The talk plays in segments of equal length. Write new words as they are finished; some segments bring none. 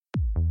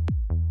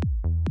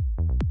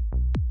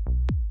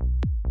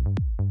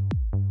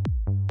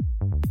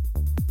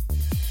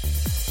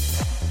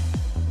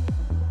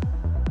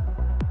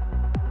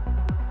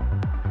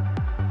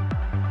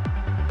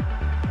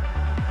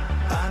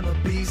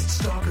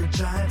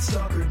Giant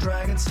Stalker,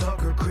 Dragon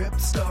Stalker, Crypt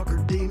Stalker,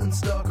 Demon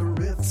Stalker,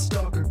 Rift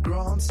Stalker,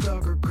 Grown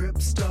Stalker,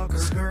 Crypt Stalker,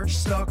 Scourge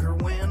Stalker,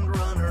 Wind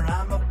Runner,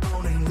 I'm a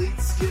pony, lead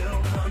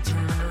skill hunter.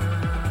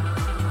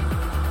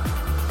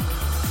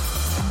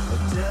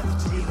 A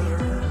death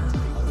dealer,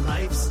 a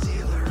life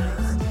stealer,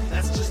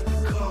 that's just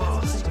the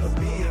cost of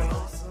being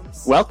awesome.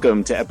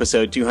 Welcome to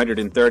episode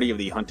 230 of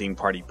the Hunting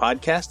Party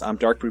Podcast. I'm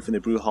Darkbrew from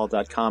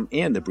thebrewhall.com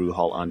and the Brew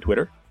Hall on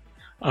Twitter.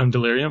 I'm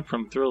Delirium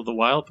from Thrill of the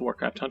Wild, the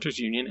Warcraft Hunters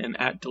Union, and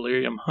at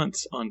Delirium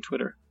Hunts on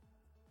Twitter.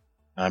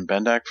 I'm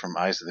Bendak from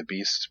Eyes of the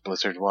Beast,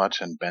 Blizzard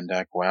Watch, and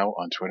Bendak WoW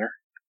on Twitter.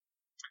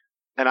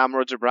 And I'm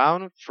Roger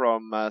Brown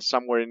from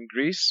somewhere in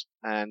Greece,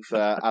 and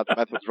at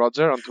Method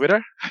Roger on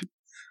Twitter.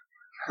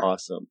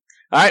 Awesome.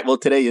 All right, well,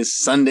 today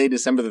is Sunday,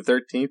 December the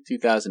 13th,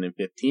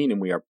 2015, and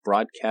we are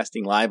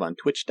broadcasting live on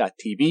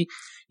twitch.tv.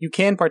 You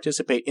can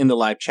participate in the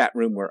live chat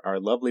room where our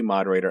lovely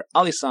moderator,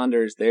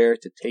 Alessandra, is there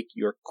to take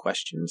your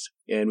questions.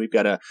 And we've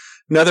got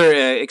another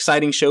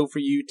exciting show for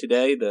you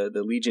today. The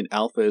Legion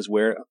Alpha is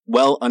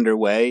well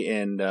underway,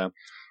 and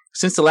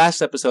since the last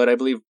episode, I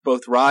believe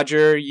both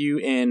Roger, you,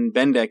 and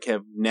Bendak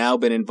have now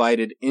been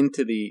invited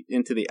into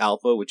the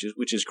Alpha,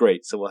 which is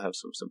great. So we'll have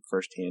some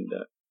firsthand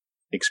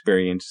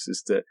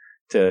experiences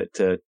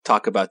to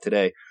talk about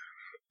today.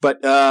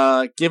 But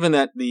given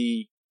that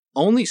the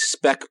only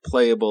spec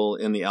playable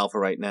in the alpha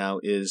right now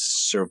is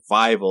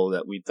survival,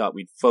 that we thought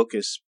we'd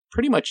focus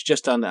pretty much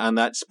just on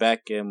that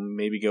spec and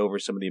maybe go over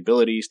some of the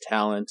abilities,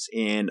 talents,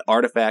 and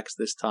artifacts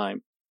this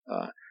time,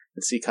 and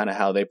see kind of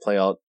how they play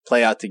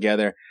out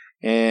together.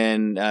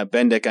 And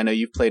Bendak, I know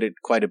you've played it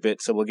quite a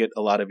bit, so we'll get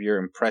a lot of your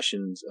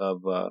impressions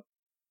of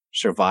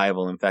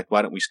survival. In fact,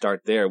 why don't we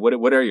start there?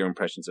 What are your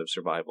impressions of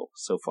survival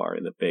so far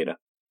in the beta?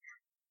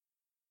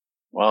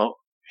 Well,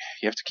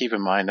 you have to keep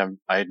in mind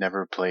I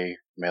never play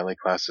melee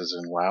classes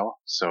in WoW,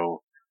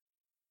 so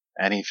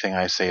anything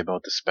I say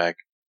about the spec,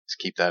 just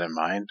keep that in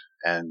mind.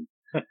 And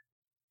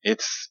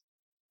it's,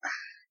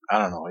 I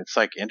don't know, it's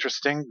like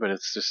interesting, but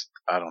it's just,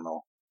 I don't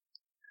know.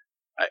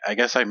 I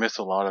guess I miss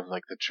a lot of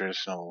like the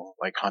traditional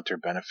like hunter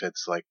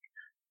benefits. Like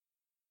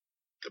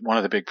one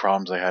of the big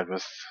problems I had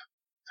with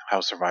how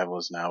survival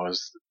is now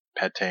is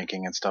pet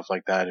tanking and stuff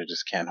like that. It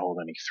just can't hold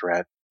any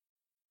threat.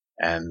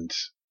 And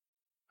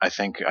I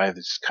think I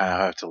just kind of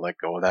have to let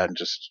go of that and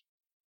just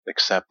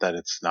accept that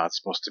it's not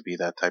supposed to be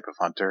that type of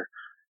hunter.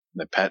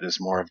 And the pet is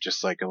more of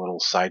just like a little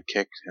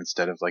sidekick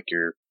instead of like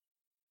your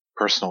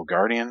personal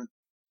guardian,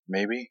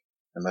 maybe,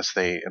 unless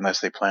they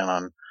plan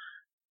on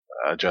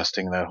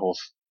adjusting that whole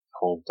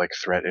like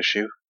threat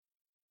issue.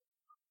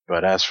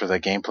 But as for the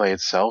gameplay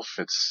itself,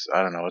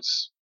 I don't know,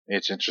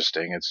 it's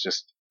interesting. It's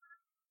just,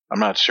 I'm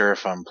not sure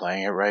if I'm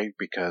playing it right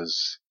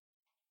because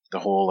the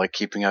whole like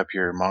keeping up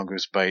your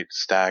mongoose bite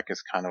stack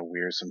is kind of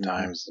weird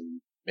sometimes. Mm-hmm.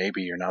 And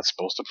maybe you're not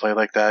supposed to play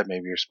like that.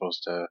 Maybe you're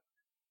supposed to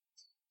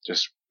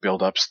just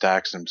build up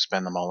stacks and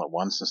spend them all at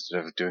once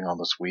instead of doing all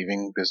this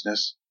weaving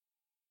business.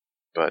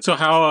 But so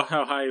how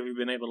high have you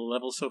been able to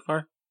level so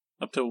far?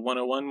 Up to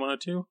 101,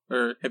 102?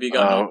 Or have you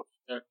gotten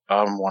there?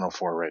 I'm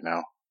 104 right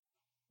now.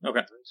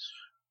 Okay.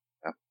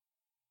 Yeah.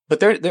 But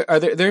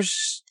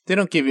they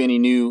don't give you any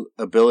new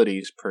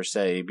abilities per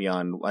se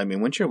beyond, I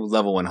mean, once you're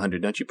level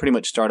 100, don't you pretty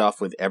much start off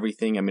with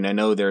everything? I mean, I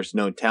know there's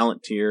no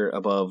talent tier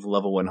above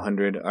level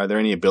 100. Are there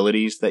any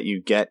abilities that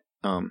you get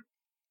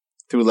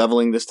through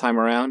leveling this time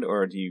around,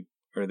 or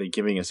are they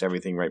giving us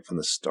everything right from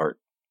the start,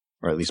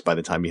 or at least by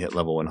the time you hit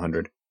level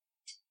 100?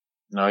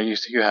 No,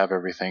 you have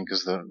everything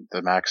because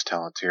the max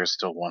talent tier is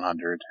still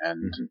 100,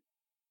 and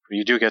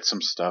you do get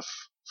some stuff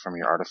from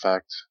your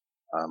artifact.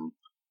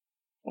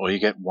 Well, you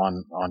get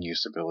one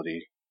on-use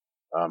ability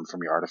from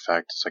your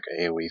artifact. It's like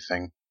an AoE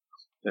thing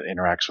that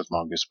interacts with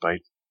Mongoose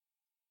Bite.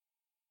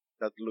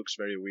 That looks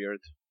very weird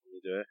when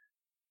you do it.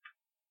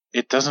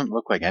 It doesn't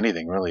look like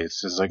anything, really.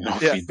 It's just like no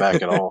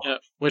feedback at all. Yeah.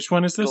 Which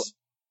one is this?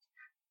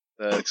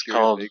 It's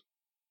called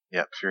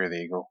Fury of the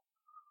Eagle.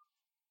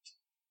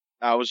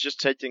 I was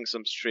just taking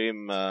some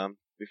stream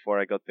before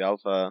I got the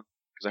alpha,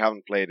 because I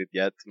haven't played it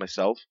yet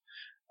myself.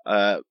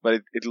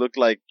 But it looked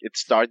like it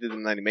started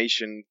in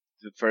animation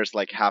the first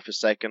like half a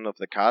second of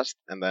the cast,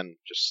 and then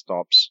just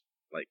stops.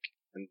 Like,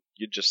 and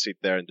you just sit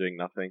there and doing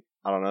nothing.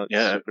 I don't know.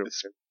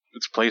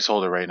 It's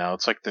placeholder right now.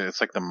 It's like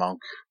the monk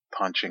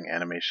punching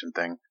animation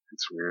thing.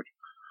 It's weird.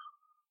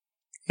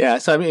 Yeah,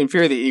 so I mean, in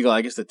Fury of the Eagle,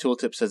 I guess the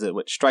tooltip says that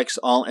what strikes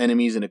all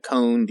enemies in a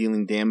cone,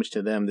 dealing damage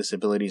to them. This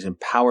ability is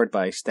empowered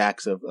by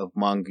stacks of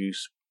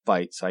mongoose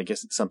bites. So I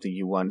guess it's something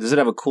you want. Does it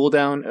have a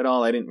cooldown at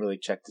all? I didn't really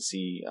check to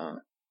see.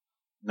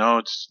 No,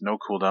 it's no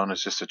cooldown.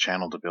 It's just a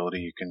channeled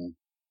ability.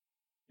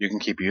 You can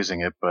keep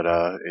using it, but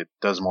it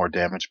does more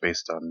damage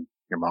based on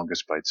your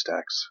mongoose bite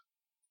stacks.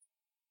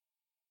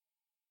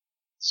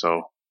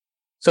 So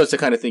it's the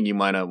kind of thing you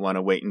might want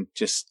to wait and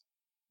just,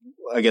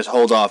 I guess,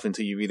 hold off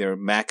until you either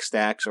max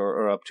stacks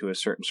or up to a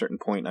certain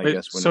point, I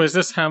guess. So is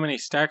this how many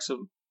stacks of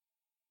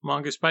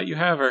Mongoose Bite you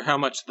have, or how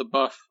much the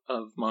buff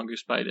of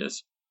Mongoose Bite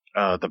is?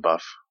 The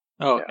buff.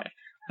 Oh, okay.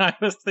 Yeah. I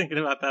was thinking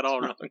about that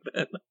all wrong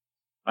then.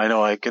 I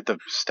know, I get the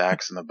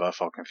stacks and the buff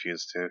all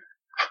confused too.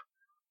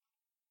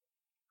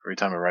 Every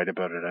time I write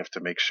about it, I have to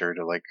make sure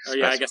to like Oh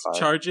yeah, I guess specify.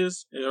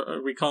 charges.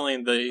 Are we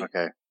calling the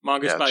Okay.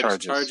 Mongoose Yeah, Bite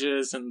charges.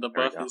 charges and the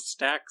There you buff go. is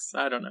stacks?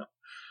 I don't know.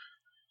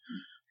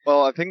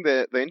 Well, I think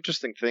the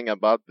interesting thing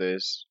about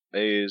this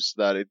is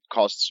that it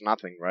costs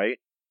nothing, right?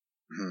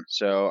 Mhm.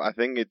 So I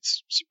think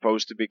it's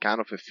supposed to be kind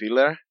of a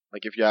filler.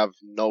 Like if you have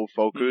no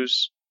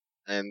focus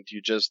and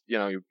you just,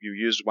 you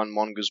use one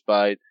Mongoose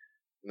Bite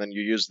and then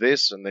you use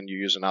this and then you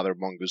use another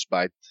Mongoose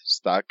Bite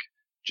stack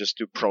just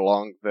to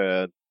prolong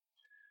the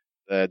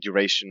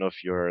duration of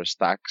your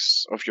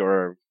stacks, of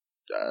your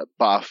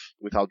buff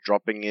without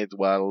dropping it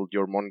while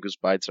your Mongoose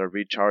Bites are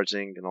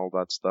recharging and all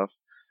that stuff.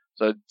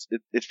 So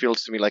it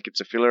feels to me like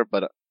it's a filler,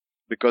 but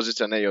because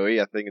it's an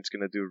AoE, I think it's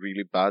going to do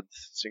really bad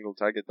single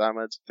target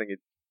damage. I think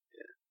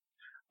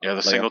Yeah, the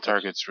like single a-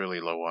 target's really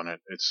low on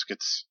it.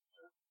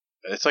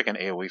 It's like an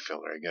AoE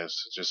filler, I guess.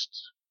 Just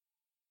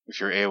if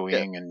you're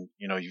AoEing and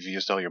you've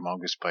used all your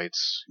Mongoose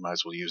Bites, you might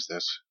as well use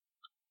this.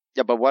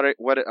 Yeah, but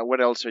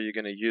what else are you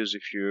going to use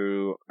if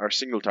you are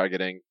single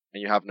targeting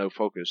and you have no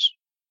focus?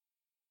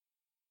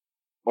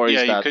 Or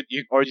yeah, is that,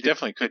 you did-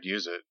 definitely could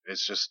use it.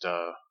 It's just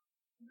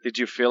did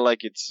you feel like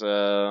it's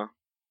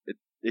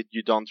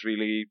you don't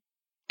really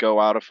go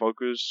out of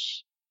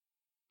focus?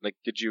 Like,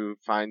 did you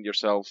find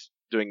yourself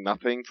doing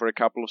nothing for a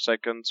couple of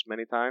seconds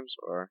many times,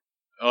 or?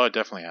 oh, it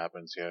definitely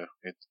happens. Yeah,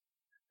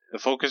 the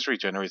focus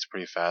regenerates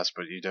pretty fast,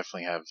 but you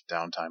definitely have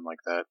downtime like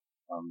that.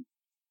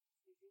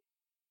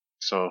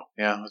 So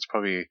yeah, it's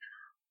probably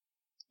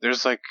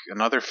there's like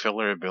another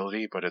filler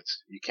ability, but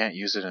you can't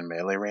use it in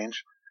melee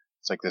range.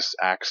 It's like this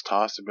axe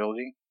toss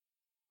ability,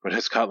 but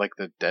it's got like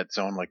the dead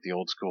zone, like the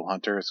old school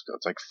hunter. It's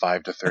like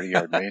 5 to 30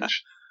 yard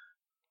range.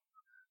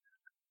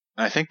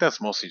 And I think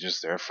that's mostly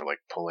just there for like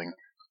pulling,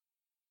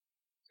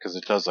 because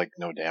it does like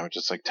no damage.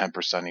 It's like 10%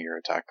 of your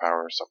attack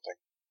power or something.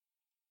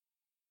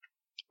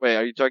 Wait,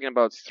 are you talking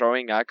about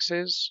throwing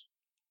axes?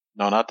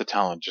 No, not the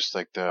talent, just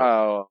like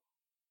Oh,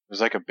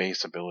 there's like a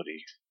base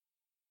ability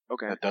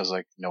okay. that does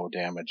like no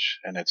damage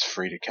and it's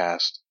free to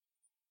cast,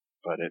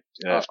 but it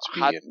has to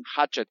be in.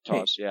 Hatchet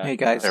toss, yeah. Hey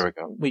guys, There we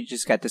go. we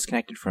just got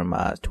disconnected from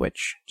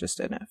Twitch. Just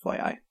an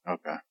FYI.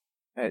 Okay.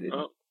 I didn't-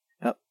 Oh,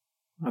 Oh,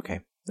 okay.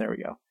 There we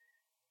go.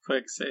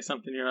 quick, say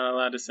something you're not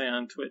allowed to say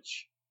on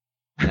Twitch.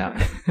 No.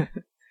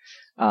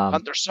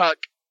 Hunter suck.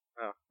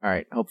 All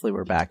right. Hopefully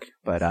we're back,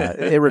 but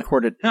it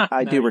recorded.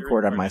 I No, do you're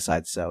record on my recording.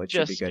 side, so it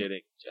should be Just good.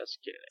 kidding. Just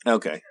kidding.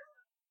 Okay.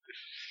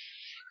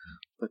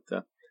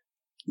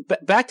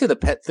 But back to the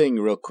pet thing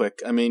real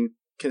quick. I mean,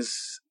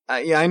 because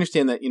I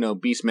understand that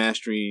Beast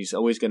Mastery is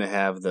always going to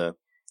have the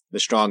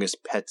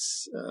strongest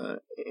pets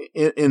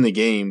in the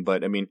game,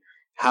 but I mean,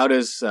 how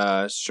does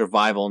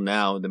survival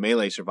now, the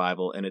melee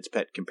survival and its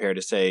pet, compare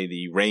to say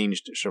the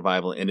ranged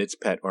survival and its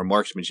pet or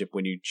marksmanship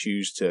when you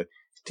choose to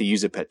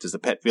use a pet? Does the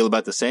pet feel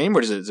about the same,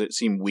 or does it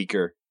seem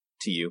weaker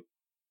to you?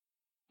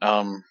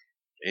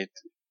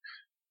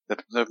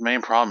 The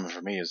main problem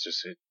for me is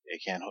just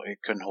it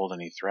couldn't hold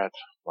any threat,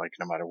 like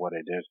no matter what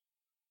I did.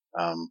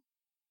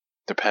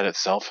 The pet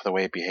itself, the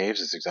way it behaves,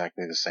 is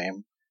exactly the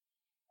same.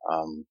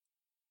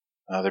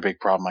 Another big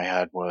problem I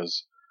had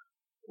was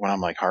when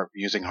I'm like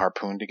using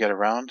harpoon to get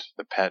around,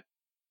 the pet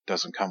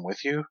doesn't come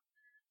with you.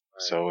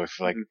 So if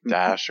like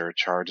dash or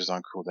charge is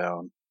on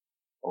cooldown,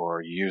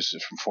 or you use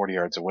it from 40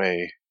 yards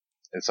away,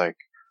 it's like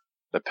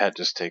the pet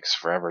just takes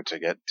forever to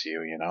get to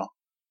you,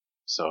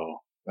 So,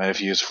 and if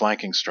you use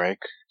flanking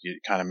strike, you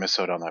kind of miss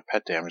out on that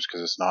pet damage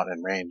because it's not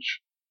in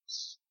range.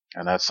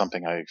 And that's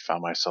something I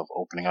found myself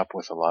opening up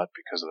with a lot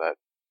because of that.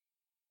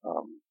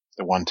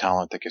 The one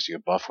talent that gives you a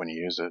buff when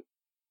you use it.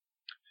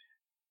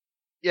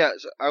 Yeah,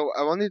 so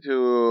I wanted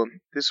to.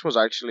 This was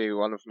actually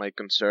one of my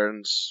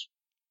concerns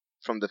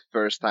from the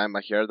first time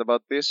I heard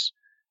about this.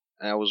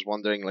 And I was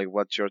wondering, like,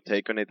 what's your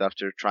take on it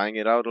after trying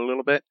it out a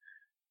little bit?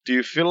 Do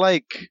you feel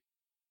like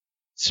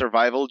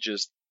survival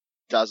just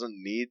doesn't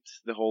need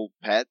the whole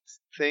pet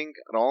thing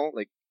at all?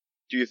 Like,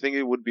 do you think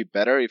it would be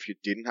better if you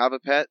didn't have a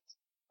pet?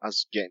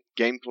 As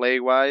gameplay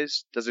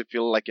wise, does it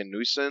feel like a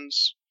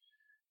nuisance?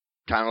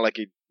 Kind of like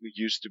it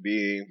used to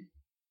be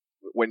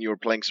when you were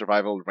playing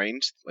survival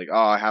ranged. Like, oh,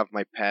 I have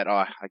my pet. Oh,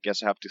 I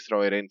guess I have to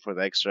throw it in for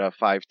the extra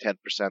 5-10%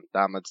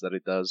 damage that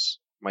it does,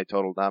 my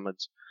total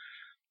damage.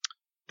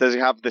 Does it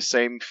have the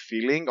same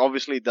feeling?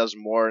 Obviously, it does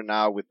more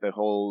now with the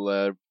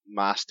whole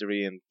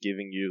mastery and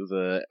giving you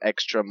the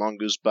extra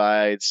Mongoose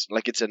Bites.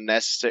 Like, it's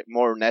a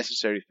more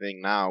necessary thing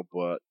now,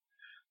 but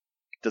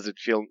does it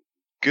feel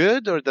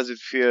good, or does it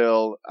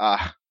feel,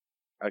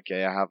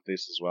 okay, I have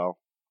this as well?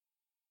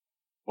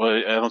 Well,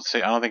 I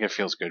don't think it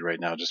feels good right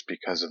now just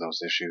because of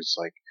those issues.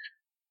 Like,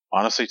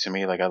 honestly, to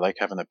me, like, I like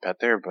having the pet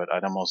there, but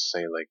I'd almost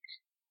say, like,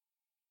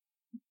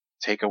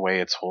 take away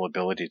its whole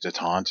ability to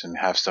taunt and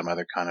have some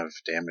other kind of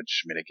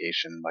damage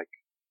mitigation,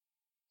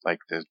 like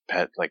the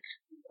pet, like,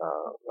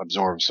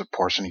 absorbs a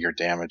portion of your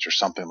damage or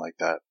something like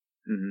that.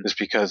 Mm-hmm. Just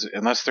because,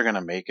 unless they're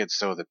gonna make it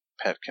so the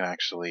pet can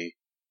actually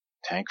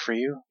tank for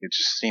you, it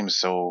just seems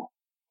so,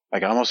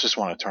 like, I almost just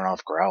want to turn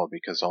off Growl,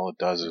 because all it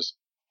does is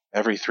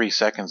every 3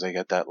 seconds they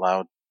get that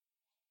loud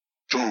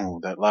boom,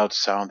 that loud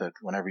sound that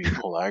whenever you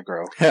pull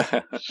aggro,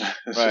 it's Right,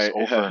 just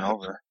over yeah. and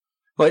over.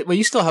 Well,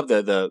 you still have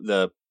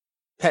the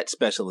pet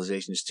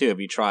specializations too. Have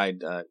you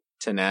tried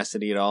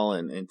tenacity at all?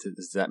 And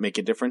does that make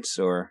a difference?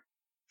 Or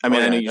I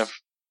mean, Oh, I know yeah, you.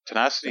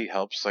 tenacity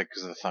helps, like,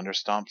 because of the thunder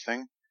stomp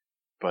thing.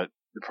 But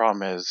the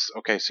problem is,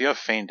 okay, so you have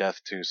feign death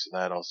too, so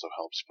that also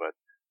helps. But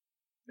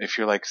if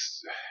you're like,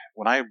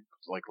 when I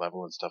like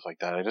level and stuff like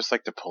that, I just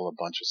like to pull a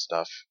bunch of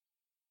stuff.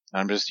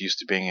 I'm just used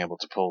to being able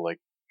to pull like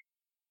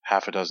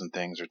half a dozen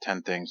things or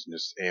 10 things and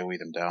just AoE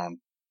them down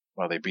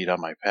while they beat up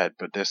my pet.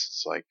 But this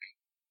is like,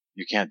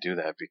 you can't do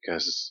that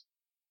because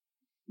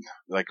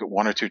like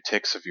 1 or 2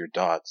 ticks of your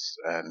dots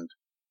and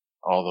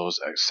all those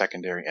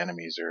secondary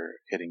enemies are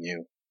hitting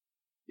you,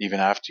 even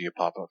after you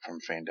pop up from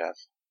feign death.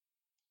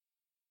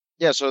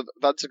 Yeah, so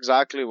that's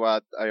exactly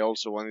what I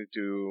also wanted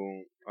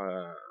to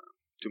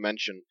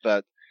mention.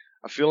 That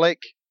I feel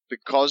like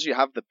because you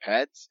have the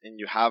pet and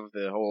you have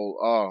the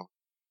whole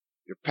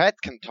your pet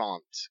can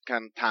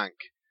tank.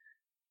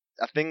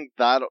 I think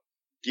that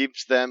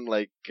gives them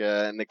like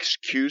an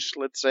excuse.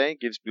 Let's say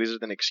gives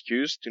Blizzard an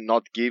excuse to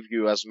not give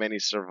you as many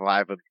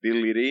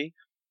survivability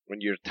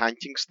when you're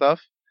tanking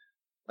stuff.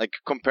 Like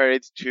compare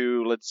it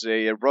to, let's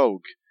say, a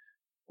rogue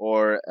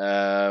or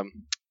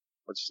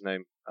what's his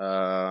name?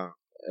 I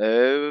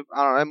don't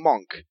know, a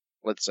monk,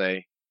 let's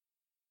say.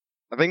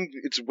 I think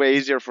it's way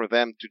easier for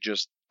them to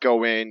just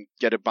go in,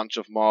 get a bunch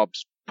of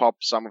mobs, pop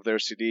some of their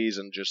CDs,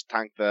 and just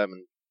tank them,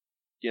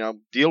 and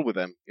deal with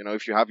them.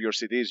 If you have your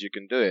CDs, you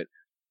can do it.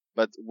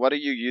 But what do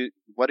you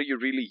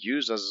really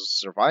use as a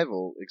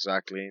survival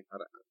exactly?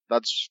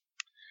 That's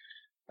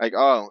like,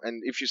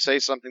 and if you say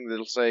something,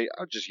 they'll say,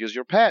 "Oh, just use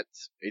your pet.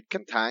 It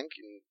can tank,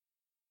 and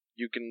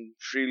you can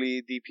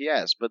freely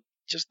DPS." But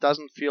just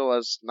doesn't feel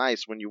as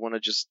nice when you want to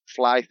just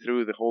fly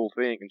through the whole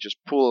thing and just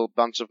pull a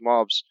bunch of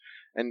mobs.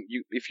 And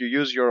if you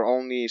use your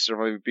only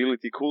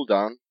survivability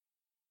cooldown,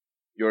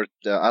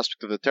 the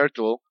aspect of the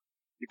turtle,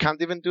 you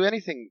can't even do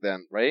anything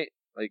then, right?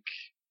 Like,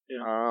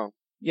 Yeah. I don't know.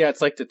 Yeah,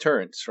 it's like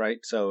deterrence, right?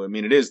 So I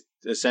mean, it is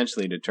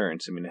essentially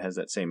deterrence. I mean, it has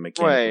that same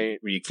mechanic Right.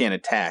 where you can't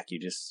attack; you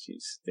just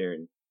there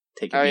and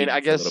take a I beating mean, I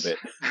for guess a little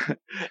bit.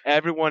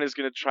 everyone is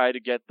gonna try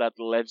to get that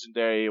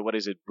legendary, what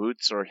is it,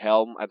 boots or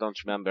helm? I don't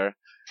remember.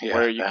 Yeah,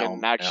 Where you the can helm,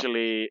 yeah.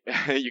 actually,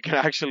 you can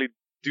actually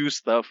do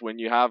stuff when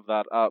you have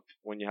that up.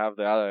 When you have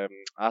the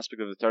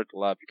aspect of the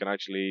turtle up, you can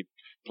actually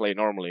play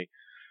normally.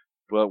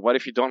 But what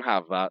if you don't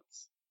have that?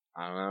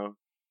 I don't know.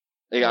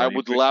 Like, Yeah, I you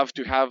would could- love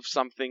to have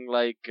something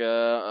like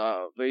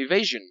the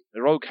evasion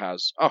the rogue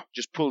has. Oh,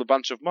 just pull a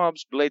bunch of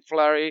mobs, blade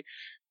flurry,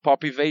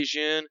 pop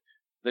evasion,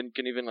 then you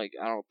can even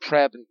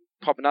prep and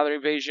pop another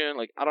evasion.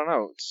 Like, I don't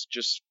know. It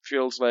just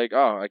feels like,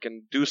 I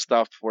can do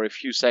stuff for a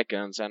few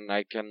seconds and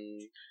I can,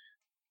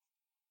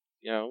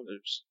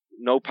 there's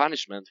no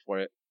punishment for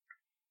it.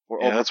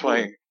 Yeah, that's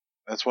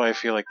why I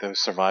feel like the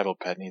survival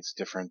pet needs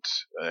different.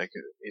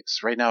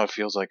 It's right now it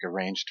feels like a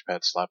ranged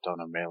pet slapped on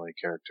a melee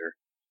character,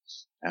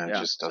 and it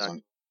Yeah, just doesn't.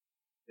 exactly.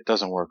 It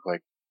doesn't work.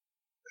 Like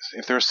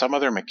if there was some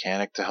other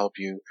mechanic to help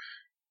you,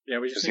 Yeah,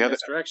 we just Is need the other-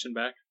 misdirection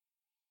back.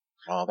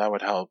 well, that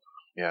would help.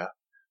 Yeah,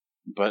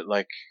 but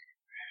like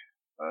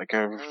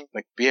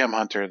BM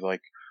Hunter,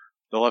 like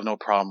they'll have no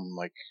problem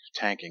like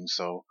tanking,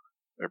 so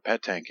they're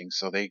pet tanking,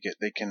 so they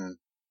can.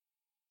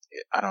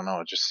 I don't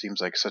know. It just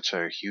seems like such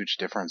a huge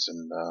difference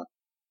in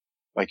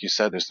like you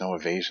said, there's no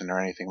evasion or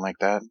anything like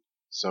that.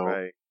 So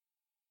Right.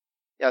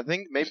 Yeah, I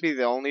think maybe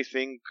the only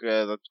thing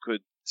that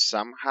could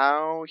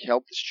somehow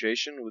help the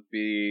situation would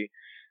be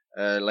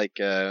like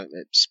a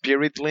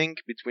spirit link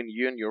between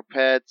you and your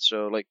pet.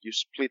 So like you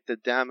split the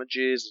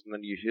damages and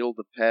then you heal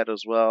the pet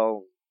as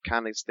well.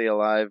 Can it stay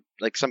alive?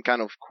 Like some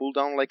kind of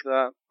cooldown like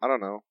that. I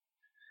don't know.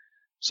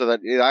 So that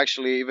it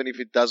actually, even if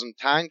it doesn't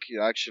tank,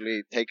 it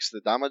actually takes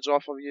the damage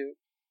off of you.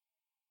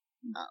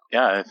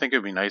 yeah, I think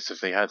it'd be nice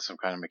if they had some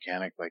kind of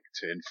mechanic like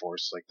to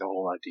enforce like the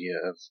whole idea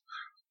of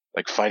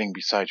like fighting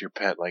beside your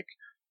pet. Like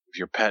if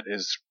your pet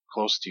is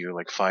close to you,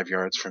 like 5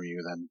 yards from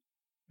you, then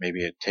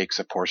maybe it takes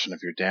a portion of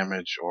your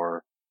damage,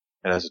 or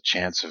it has a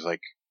chance of like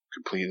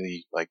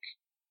completely like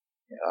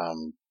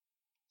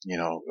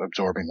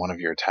absorbing one of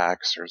your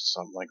attacks or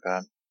something like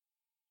that.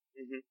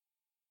 Mm-hmm.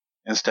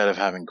 Instead of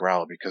having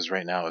growl, because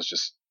right now it's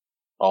just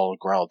all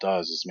growl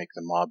does is make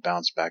the mob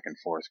bounce back and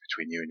forth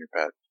between you and your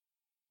pet.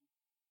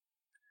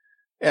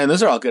 And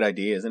those are all good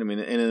ideas. And I mean,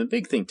 and the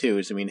big thing too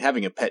is, I mean,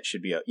 having a pet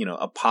should be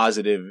a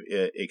positive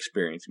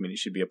experience. I mean, it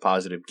should be a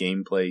positive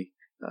gameplay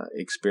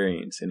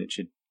experience, and it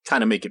should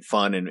kind of make it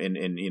fun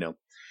and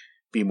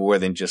be more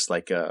than just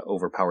like a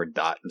overpowered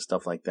dot and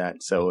stuff like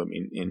that. So, I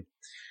mean,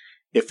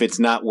 if it's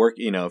not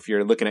working, if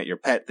you're looking at your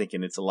pet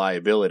thinking it's a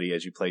liability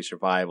as you play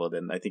survival,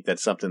 then I think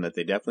that's something that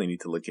they definitely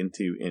need to look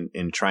into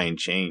and try and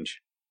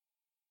change.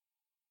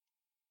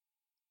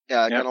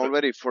 Yeah, I Yeah, can but-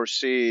 already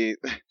foresee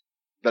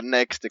the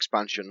next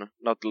expansion,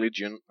 not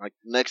Legion, like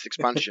next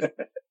expansion.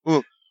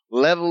 Ooh,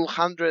 level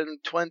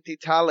 120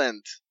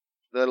 talent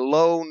the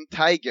lone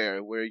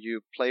tiger where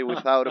you play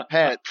without a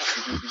pet.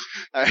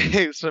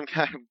 Some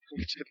kind of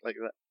bullshit like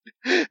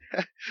that.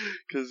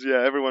 Because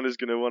yeah, everyone is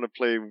gonna want to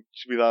play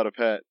without a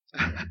pet.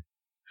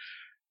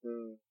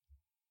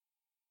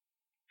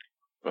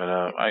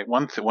 But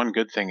one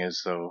good thing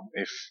is though,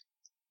 if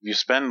you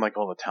spend like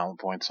all the talent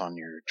points on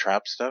your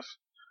trap stuff,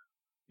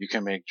 you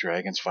can make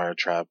Dragon's Fire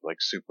Trap like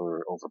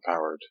super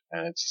overpowered,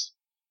 and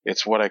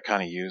it's what I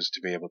kind of use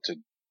to be able to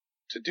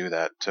do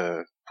that,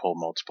 to pull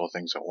multiple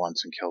things at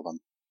once and kill them.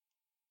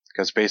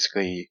 Because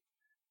basically,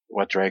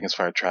 what Dragon's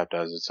Fire Trap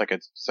does, it's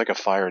like a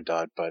fire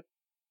dot, but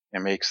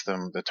it makes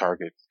the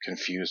target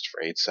confused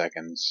for 8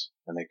 seconds,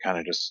 and they kind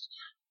of just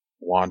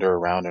wander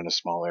around in a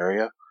small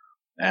area,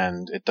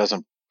 and it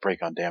doesn't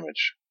break on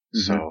damage.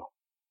 Mhm. So,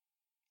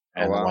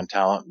 and wow. the one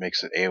talent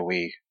makes it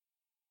AoE.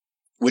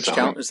 Which So-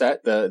 talent is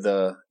that?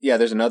 Yeah,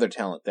 there's another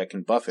talent that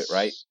can buff it,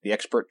 right? The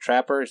Expert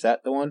Trapper, is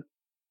that the one?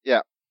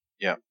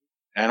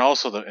 And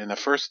also, in the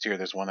first tier,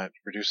 there's one that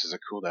reduces a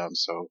cooldown,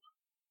 so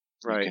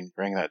you Right. can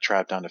bring that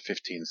trap down to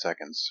 15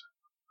 seconds.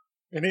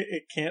 And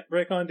it can't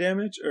break on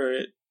damage, or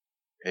it.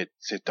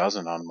 It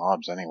doesn't on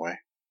mobs anyway.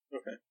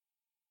 Okay.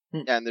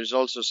 Yeah, and there's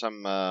also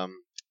some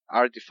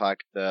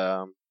artifact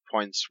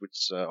points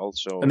which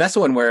also And that's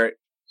the one where,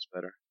 is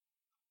better.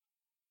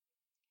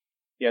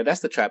 yeah,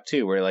 that's the trap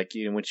too, where like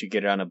once you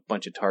get it on a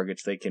bunch of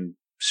targets, they can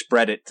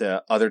spread it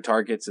to other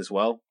targets as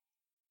well.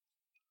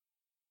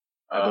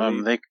 I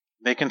believe.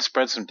 They can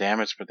spread some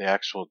damage, but the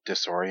actual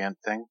disorient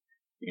thing,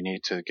 you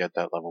need to get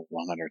that level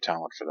 100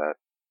 talent for that.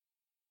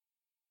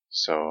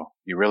 So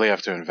you really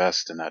have to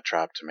invest in that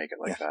trap to make it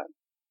like that.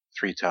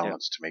 3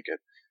 talents to make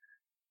it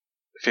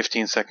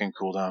 15-second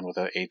cooldown with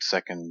an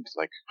 8-second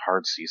like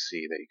hard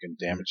CC that you can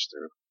damage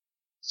through.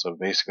 So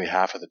basically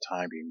half of the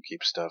time you can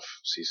keep stuff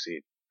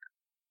CC'd.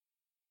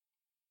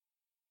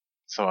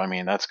 So I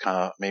mean that's kind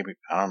of maybe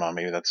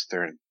that's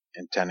they're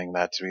intending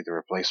that to be the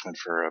replacement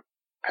for a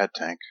pet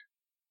tank.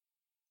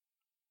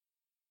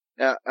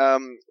 Yeah.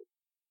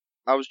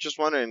 I was just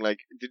wondering, like,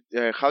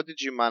 how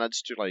did you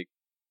manage to like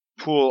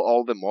pull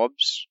all the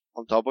mobs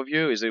on top of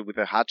you? Is it with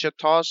a hatchet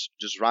toss?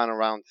 Just run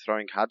around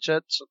throwing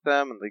hatchets at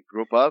them, and they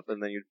group up,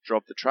 and then you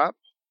drop the trap.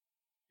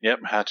 Yep,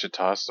 hatchet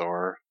toss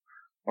or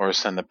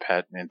send the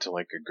pet into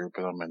like a group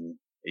of them and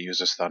it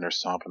uses Thunder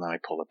Stomp and then I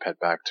pull the pet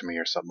back to me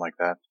or something like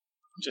that.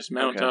 Just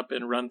mount Okay. up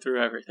and run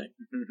through everything.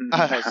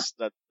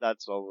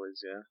 That's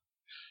always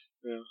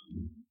yeah.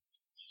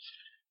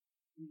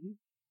 Mm-hmm.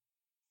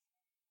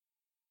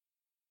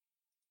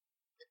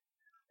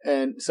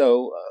 And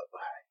so,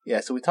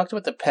 so we talked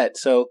about the pet.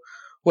 So,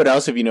 what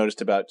else have you noticed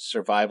about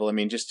survival? I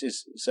mean,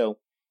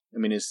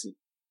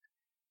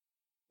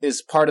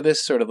 is part of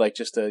this sort of like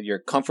just your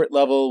comfort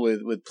level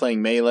with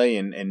playing Melee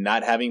and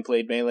not having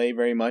played Melee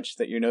very much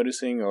that you're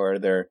noticing, or are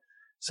there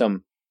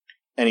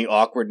any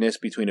awkwardness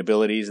between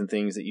abilities and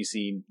things that you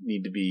see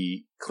need to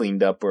be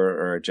cleaned up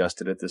or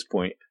adjusted at this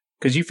point?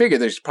 Because you figure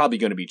there's probably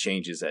going to be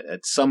changes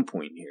at some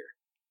point here.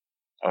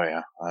 Oh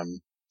yeah.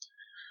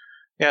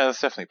 Yeah,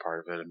 that's definitely part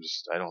of it.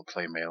 I don't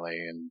play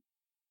Melee, and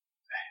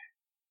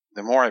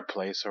the more I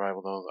play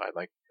Survival though, I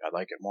like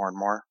it more and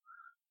more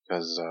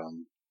because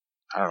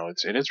I don't know,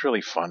 it is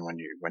really fun when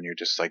you're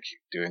just like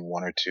doing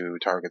 1 or 2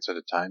 targets at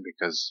a time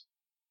because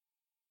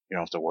you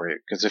don't have to worry.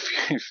 Because if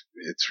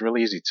it's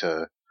really easy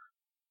to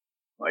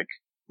like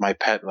my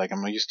pet, like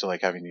I'm used to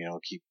like having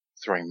keep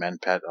throwing men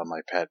pet on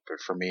my pet, but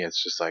for me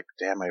it's just like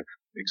damn, my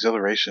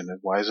exhilaration, and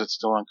why is it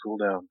still on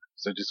cooldown?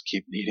 So I just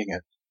keep needing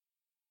it.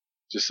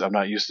 I'm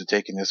not used to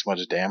taking this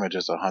much damage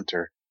as a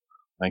hunter.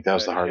 I think that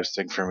was the hardest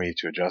thing for me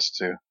to adjust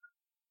to.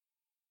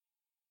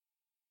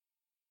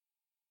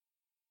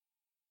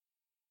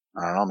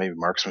 I don't know, maybe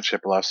marksmanship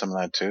will have some of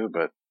that too,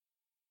 but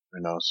who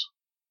knows?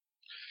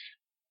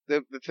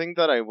 The thing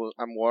that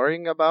I'm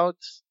worrying about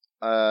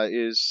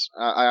is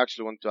I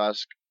actually want to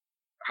ask,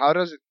 how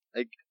does it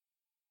like?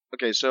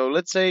 Okay, so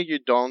let's say you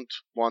don't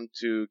want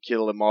to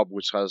kill a mob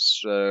which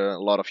has a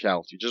lot of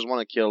health. You just want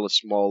to kill a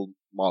small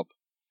mob.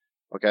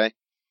 Okay.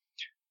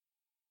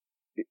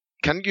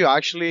 Can you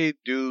actually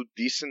do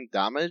decent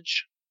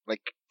damage,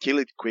 like kill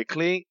it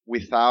quickly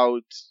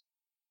without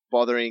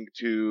bothering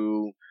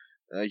to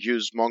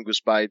use Mongoose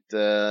Bite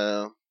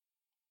at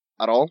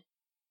all?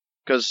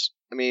 Because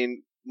I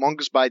mean,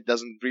 Mongoose Bite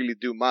doesn't really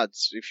do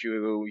much if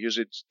you use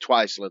it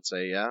twice, let's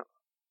say. Yeah,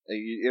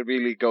 it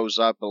really goes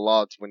up a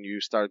lot when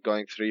you start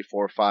going 3,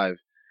 4, 5.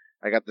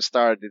 Like at the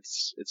start,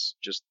 it's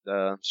just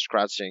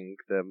scratching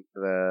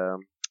the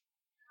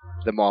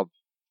mob.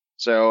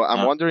 So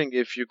I'm wondering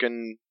if you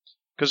can.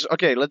 Because,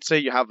 okay, let's say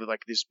you have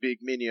like this big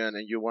minion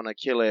and you want to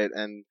kill it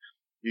and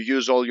you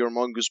use all your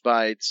Mongoose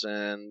Bites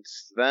and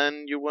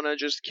then you want to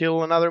just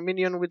kill another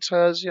minion which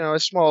has, a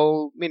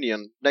small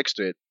minion next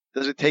to it.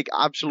 Does it take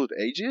absolute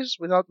ages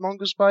without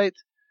Mongoose Bite?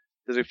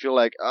 Does it feel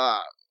like,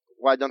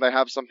 why don't I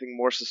have something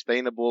more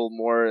sustainable,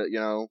 more,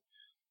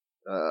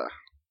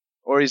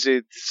 or is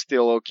it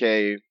still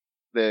okay,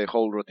 the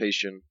whole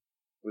rotation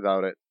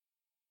without it?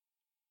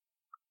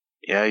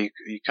 Yeah, you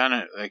kind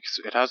of like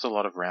it has a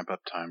lot of ramp up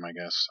time, I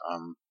guess.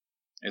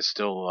 it's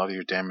still a lot of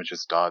your damage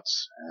is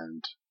dots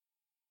and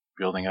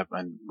building up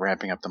and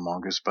ramping up the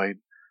Mongoose Bite.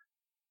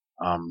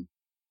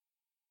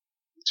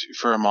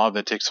 For a mob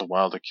that takes a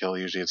while to kill,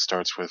 usually it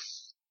starts with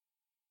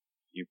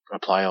you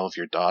apply all of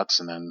your dots,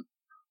 and then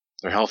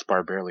their health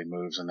bar barely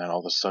moves, and then all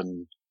of a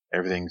sudden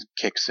everything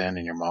kicks in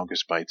and your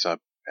Mongoose Bites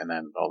up, and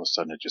then all of a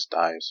sudden it just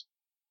dies.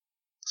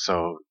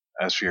 So,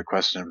 as for your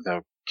question,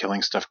 without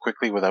killing stuff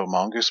quickly without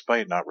Mongoose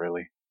Bite, not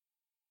really.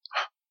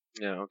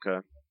 Yeah,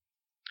 okay.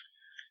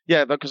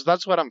 Yeah, because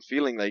that's what I'm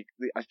feeling. Like,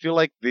 I feel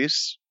like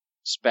this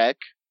spec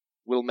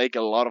will make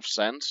a lot of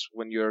sense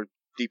when you're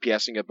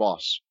DPSing a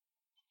boss.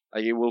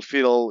 Like, it will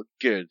feel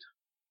good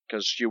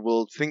because you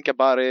will think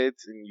about it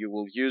and you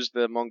will use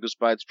the Mongoose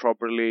Bites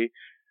properly.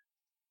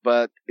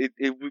 But it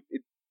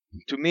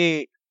to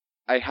me,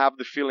 I have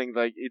the feeling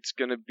like it's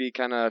gonna be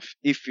kind of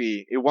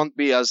iffy. It won't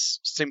be as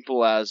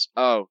simple as,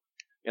 oh,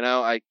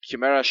 I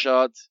Chimera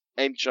shot,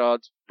 aim shot,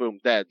 boom,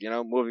 dead.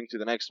 Moving to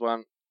the next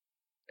one,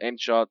 aim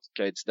shot,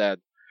 okay, it's dead.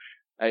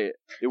 It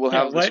will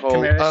have this whole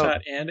Chimera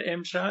shot and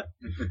aim shot.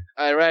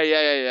 Right,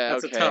 yeah.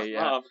 That's okay, a tough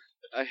yeah. mob.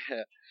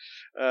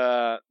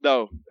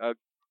 No,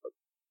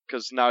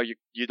 because now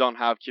you don't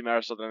have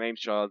Chimera shot and aim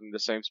shot in the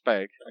same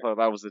spec. Well,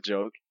 that was a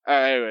joke.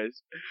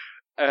 Anyways,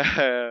 but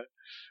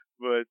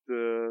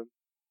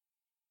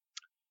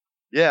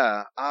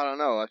yeah, I don't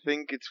know. I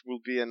think it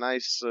will be a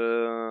nice.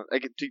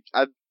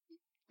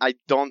 I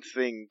don't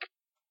think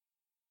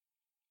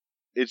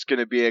it's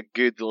gonna be a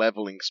good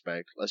leveling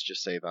spec. Let's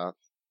just say that.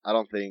 I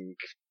don't think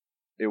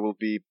it will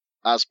be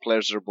as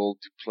pleasurable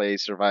to play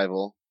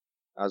survival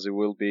as it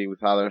will be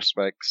with other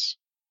specs.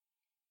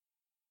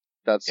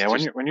 That's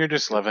when you're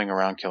just leveling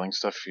around killing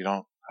stuff, you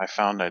don't. I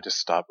found I just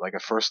stopped. Like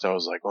at first I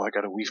was like, oh, I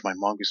gotta weave my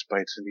Mongoose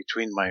Bites in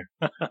between my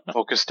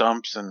focus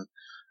dumps, and I'm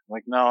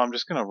like, no, I'm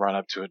just gonna run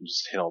up to it and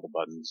just hit all the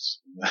buttons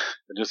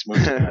and just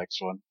move to the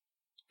next one.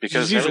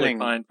 Because it's usually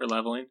fine for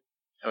leveling.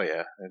 Oh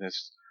yeah, it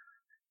is.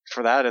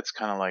 For that, it's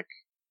kind of like,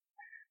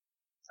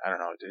 I don't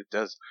know. It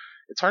does.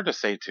 It's hard to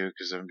say too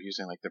because I'm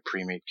using like the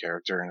pre-made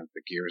character and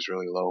the gear is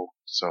really low,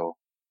 so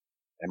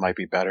it might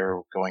be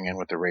better going in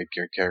with the raid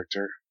gear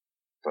character.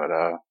 But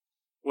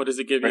what does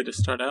it give you to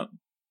start out?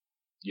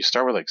 You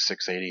start with like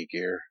 680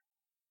 gear,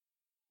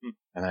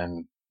 and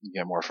then you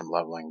get more from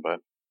leveling. But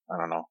I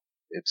don't know.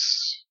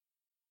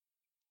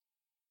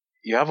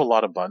 You have a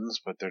lot of buttons,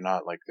 but they're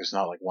not like there's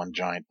not like one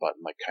giant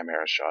button like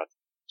Chimera Shot.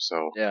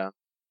 So yeah.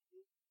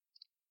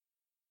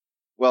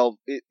 Well,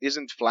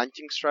 isn't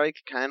Flanking Strike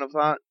kind of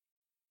that?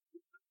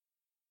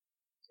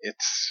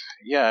 It's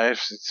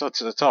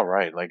all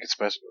right. Like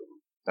especially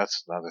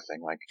that's another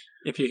thing. Like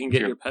if you can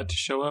get your pet to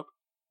show up.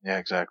 Yeah,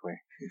 exactly.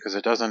 Because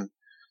it doesn't.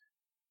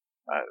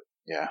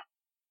 Yeah.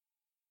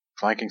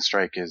 Flanking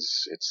Strike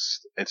it's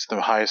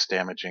the highest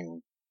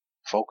damaging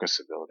focus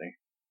ability.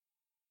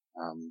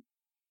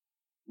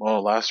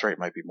 Well, Last Rate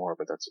might be more,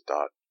 but that's a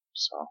dot.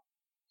 So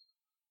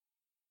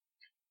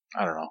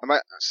I don't know.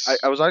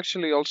 I was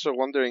actually also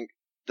wondering,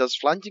 does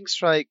Flanking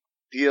Strike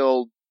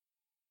deal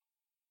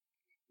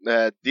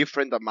a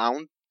different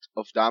amount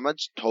of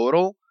damage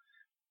total,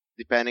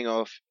 depending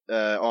on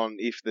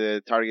if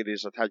the target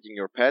is attacking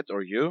your pet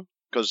or you?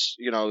 Because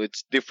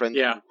it's different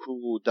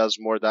who does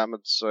more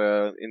damage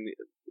in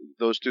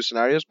those two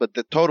scenarios. But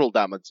the total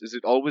damage, is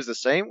it always the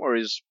same, or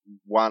is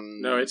one?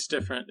 No, it's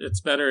different.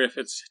 It's better if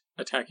it's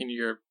attacking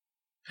your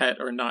pet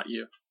or not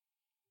you.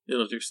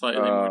 It'll do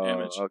slightly more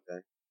damage.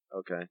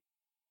 Okay.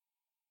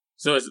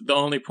 So it's the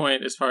only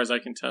point, as far as I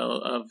can tell,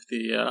 of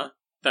the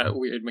that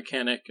weird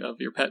mechanic of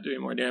your pet doing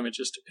more damage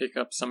is to pick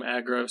up some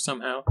aggro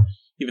somehow,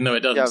 even though it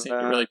doesn't seem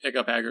to really pick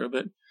up aggro.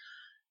 But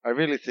I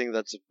really think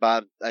that's a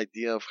bad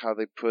idea of how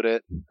they put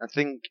it. I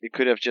think it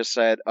could have just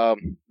said,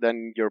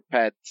 then your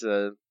pet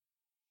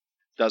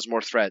does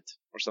more threat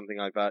or something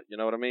like that. You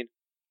know what I mean?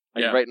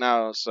 Like right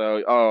now,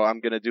 so I'm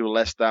gonna do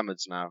less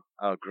damage now.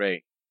 Oh,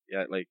 great.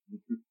 Yeah, like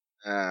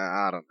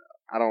I don't know.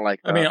 I don't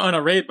like that. I mean, on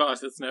a raid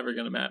boss, it's never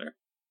gonna matter.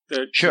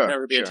 There should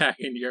never be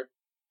attacking your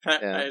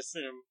pet. I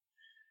assume.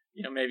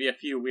 Maybe a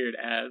few weird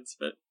ads,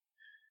 but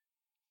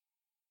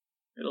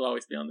it'll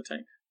always be on the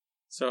tank.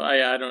 So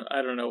I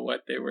don't know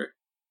what they were.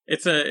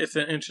 It's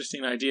an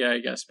interesting idea, I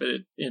guess, but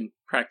in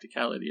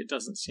practicality, it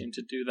doesn't seem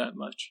to do that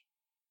much.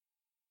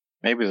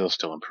 Maybe they'll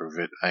still improve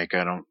it. Like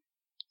I don't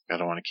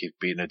want to keep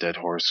beating a dead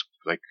horse,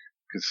 like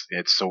because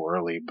it's so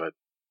early. But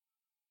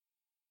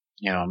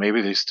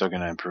maybe they're still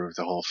going to improve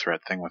the whole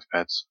threat thing with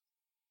pets.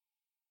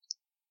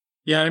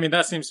 Yeah, I mean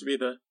that seems to be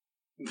the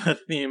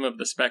theme of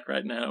the spec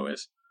right now.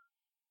 Is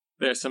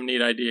there's some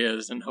neat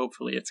ideas, and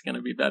hopefully it's going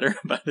to be better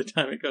by the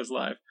time it goes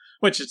live,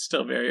 which it's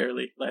still very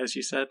early, as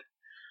you said.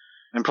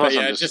 And plus,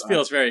 it just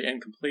feels very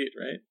incomplete,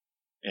 right?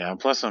 Yeah, and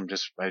plus I've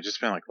just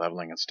been like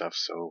leveling and stuff,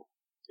 so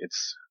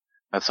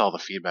that's all the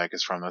feedback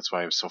is from. That's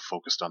why I was so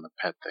focused on the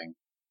pet thing,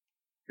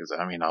 because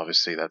I mean,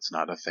 obviously that's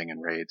not a thing in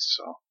raids,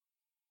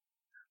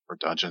 or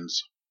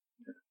dungeons.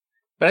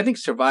 But I think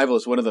survival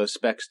is one of those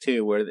specs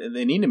too, where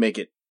they need to make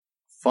it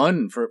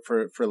fun for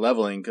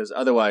leveling, because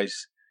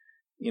otherwise,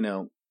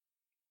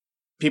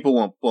 people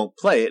won't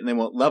play it and they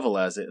won't level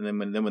as it, and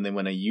then when they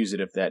want to use it,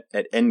 if that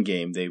at end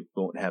game, they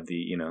won't have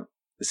the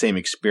the same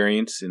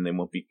experience and they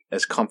won't be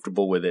as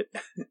comfortable with it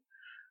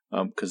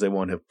because they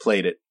won't have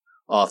played it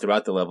all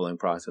throughout the leveling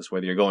process.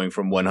 Whether you're going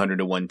from 100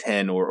 to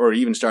 110 or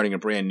even starting a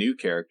brand new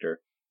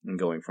character and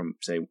going from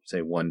say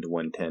 1 to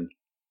 110.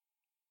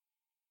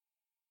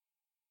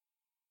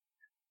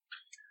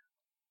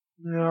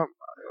 Yeah,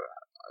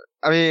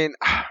 I mean,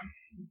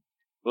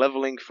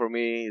 leveling for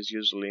me is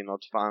usually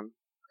not fun.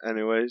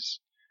 Anyways,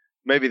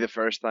 maybe the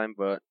first time,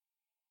 but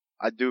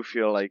I do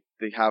feel like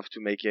they have to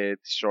make it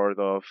sort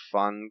of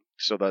fun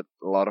so that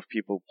a lot of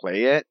people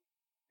play it,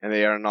 and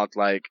they are not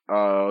like,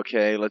 oh,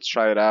 okay, let's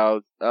try it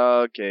out.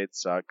 Oh, okay, it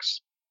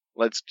sucks.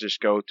 Let's just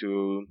go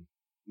to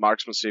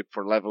marksmanship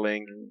for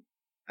leveling,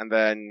 and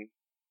then,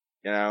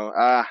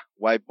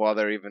 why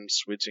bother even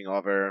switching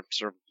over?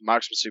 Sort of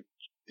marksmanship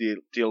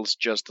deals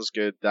just as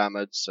good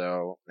damage,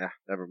 so yeah,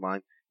 never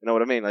mind. You know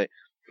what I mean? Like,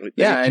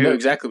 yeah, I know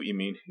exactly what you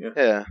mean.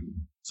 Yeah.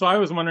 So I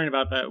was wondering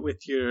about that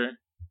with your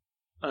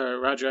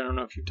Roger. I don't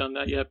know if you've done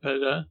that yet, but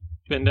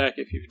Bendak,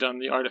 if you've done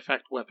the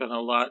artifact weapon a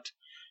lot,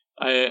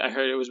 I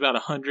heard it was about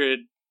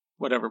 100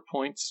 whatever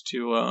points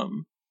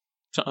to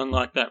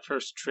unlock that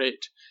first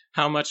trait.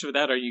 How much of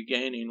that are you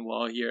gaining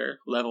while you're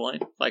leveling?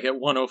 Like at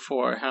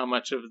 104, how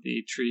much of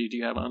the tree do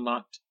you have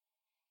unlocked?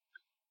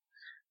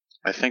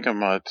 I think I've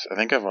unlocked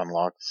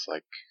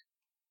like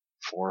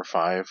 4 or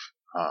 5,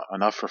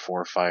 enough for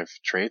 4 or 5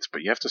 traits,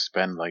 but you have to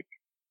spend like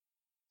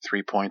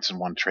 3 points in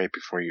one trait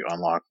before you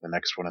unlock the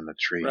next one in the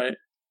tree. Right.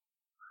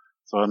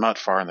 So I'm not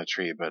far in the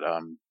tree, but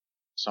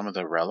some of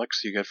the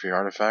relics you get for your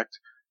artifact,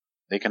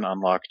 they can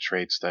unlock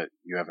traits that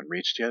you haven't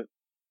reached yet,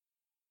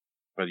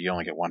 but you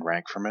only get 1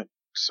 rank from it.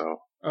 So.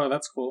 Oh,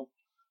 that's cool.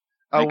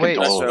 Oh wait,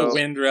 That's so the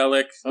wind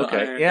relic. The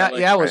Okay, iron yeah,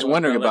 relic, I was the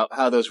wondering relic. about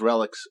how those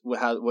relics,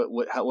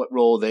 what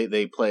role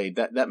they played.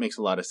 That makes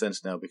a lot of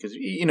sense now because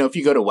if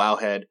you go to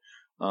Wowhead,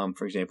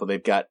 for example,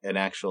 they've got an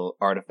actual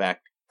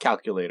artifact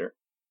calculator.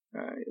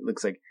 It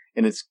looks like,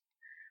 and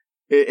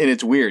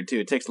it's weird too.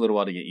 It takes a little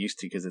while to get used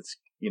to because it's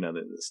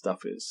the stuff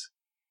is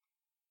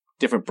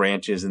different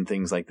branches and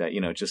things like that.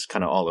 Just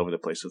kind of all over the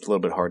place. So it's a little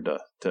bit hard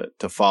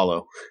to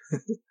follow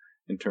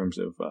in terms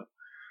of.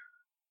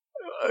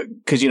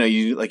 Because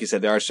you like you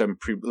said, there are some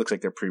looks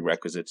like they're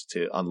prerequisites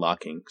to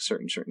unlocking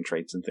certain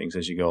traits and things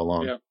as you go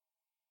along. Yeah.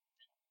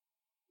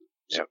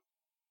 So,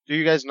 do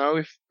you guys know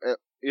if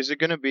is it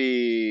gonna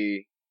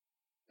be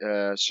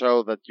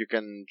so that you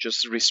can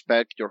just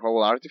respect your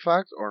whole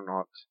artifact or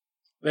not?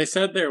 They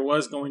said there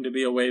was going to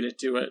be a way to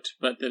do it,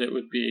 but that it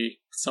would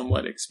be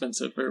somewhat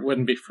expensive or it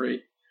wouldn't be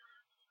free.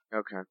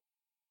 Okay.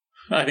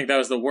 I think that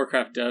was the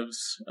Warcraft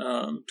devs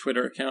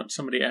Twitter account.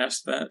 Somebody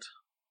asked that.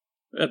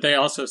 But they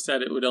also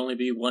said it would only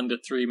be 1 to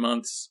 3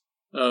 months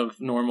of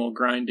normal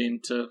grinding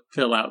to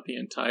fill out the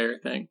entire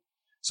thing.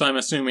 So I'm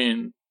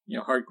assuming,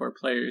 hardcore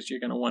players, you're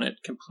going to want it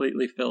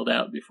completely filled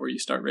out before you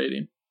start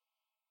raiding.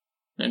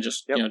 And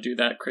just, do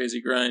that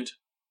crazy grind.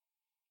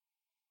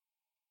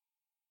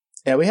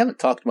 Yeah, we haven't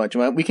talked much.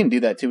 We can do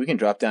that too. We can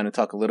drop down and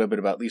talk a little bit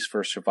about, at least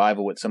for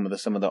survival, what some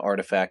of the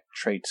artifact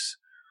traits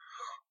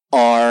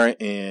are.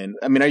 And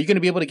I mean, are you going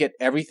to be able to get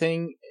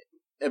everything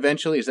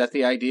eventually? Is that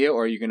the idea,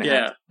 or are you going to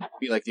have to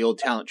be like the old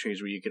talent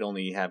trees where you could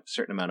only have a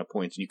certain amount of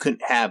points and you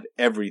couldn't have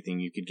everything?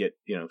 You could get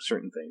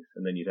certain things,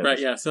 and then you'd have right.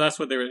 Yeah, so that's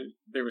what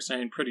they were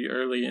saying pretty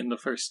early in the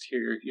first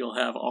tier. You'll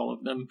have all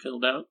of them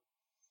filled out.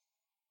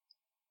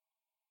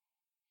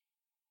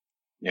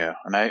 Yeah,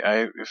 and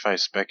I if I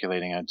was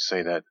speculating, I'd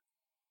say that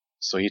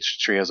so each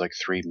tree has like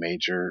 3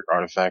 major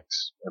artifact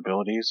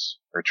abilities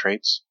or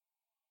traits,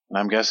 and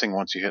I'm guessing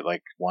once you hit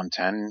like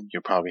 110,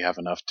 you'll probably have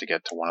enough to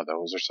get to one of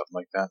those or something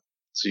like that.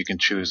 So you can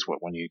choose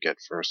what one you get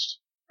first.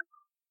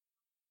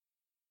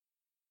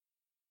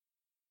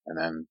 And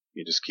then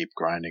you just keep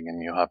grinding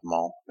and you'll have them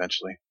all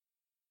eventually.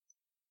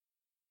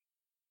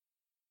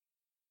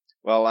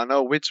 Well, I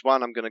know which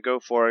one I'm gonna go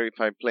for if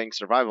I'm playing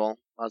survival,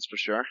 that's for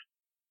sure.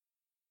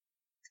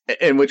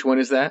 And which one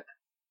is that?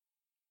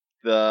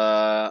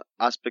 The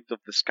aspect of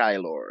the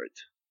Skylord,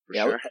 for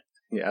sure.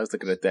 Yeah, I was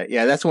looking at that.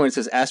 Yeah, that's when it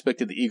says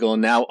aspect of the eagle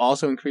now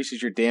also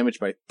increases your damage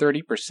by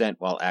 30%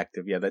 while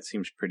active. Yeah, that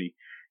seems pretty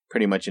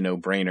much a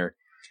no-brainer.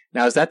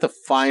 Now, is that the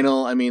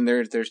final? I mean,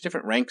 there's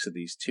different ranks of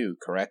these too,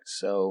 correct?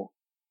 So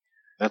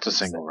that's a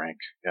single rank.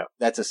 Yeah,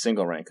 that's a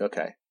single rank.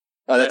 Okay.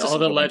 Oh, that's all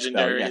the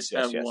legendaries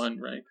have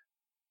one rank.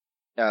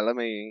 Yeah, let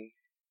me.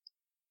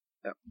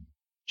 Yeah.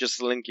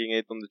 Just linking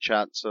it on the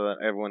chat so that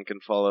everyone can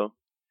follow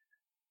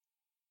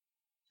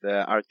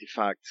the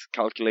artifact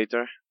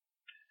calculator.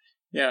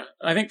 Yeah,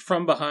 I think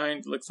From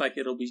Behind looks like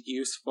it'll be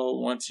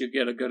useful once you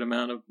get a good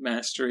amount of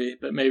mastery,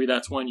 but maybe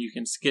that's one you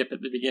can skip at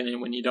the beginning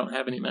when you don't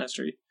have any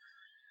mastery.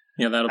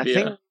 That'll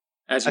be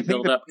as you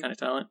build up kind of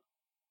talent.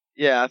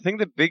 Yeah, I think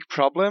the big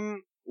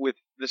problem with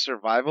the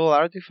survival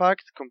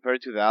artifact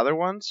compared to the other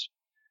ones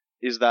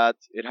is that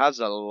it has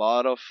a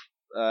lot of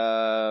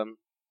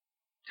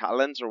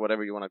talents or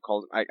whatever you want to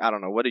call them. I don't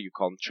know, what do you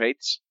call them?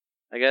 Traits,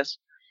 I guess.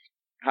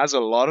 It has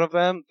a lot of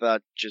them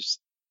that just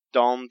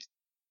don't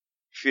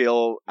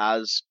feel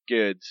as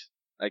good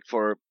like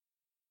for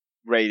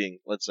raiding,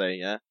 let's say,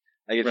 yeah.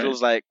 Like it Right.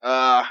 feels like,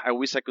 I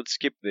wish I could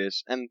skip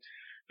this. And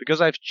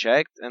because I've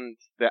checked, and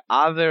the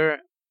other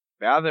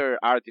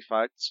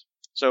artifacts.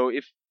 So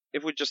if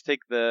we just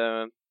take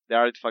the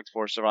artifact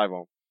for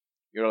survival,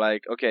 you're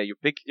like, okay, you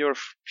pick your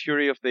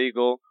Fury of the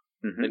Eagle,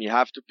 Mhm. then you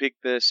have to pick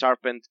the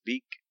Serpent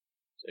Beak.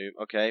 So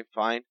okay,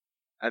 fine.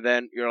 And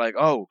then you're like,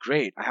 oh,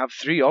 great, I have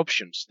 3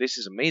 options. This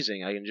is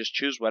amazing. I can just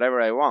choose whatever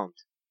I want.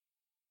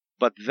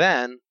 But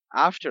then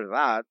after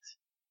that,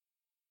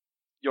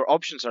 your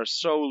options are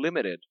so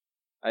limited.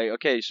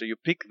 Okay, so you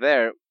pick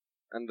there,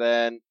 and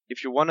then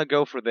if you want to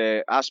go for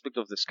the aspect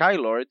of the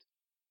Skylord,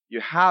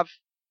 you have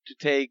to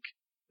take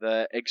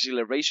the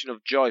Exhilaration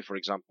of Joy, for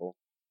example.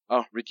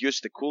 Oh,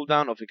 reduce the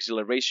cooldown of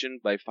Exhilaration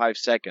by 5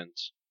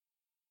 seconds.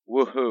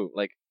 Woohoo!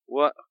 Like,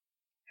 what?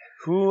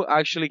 Who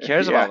actually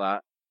cares Yeah. about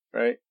that?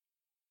 Right.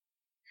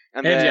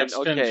 And And you then, have to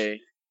spend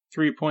okay,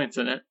 3 points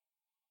in it.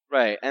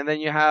 right, and then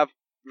you have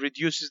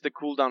reduces the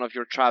cooldown of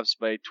your traps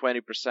by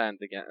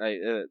 20% again.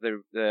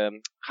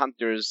 The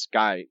Hunter's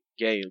Guile.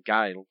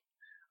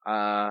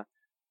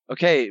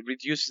 Okay,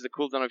 reduces the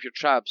cooldown of your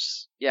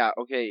traps. Yeah,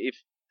 okay. If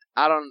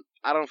I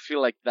don't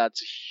feel like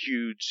that's a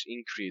huge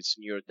increase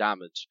in your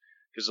damage,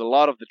 because a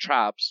lot of the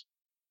traps,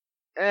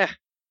 they're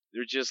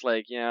just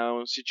like,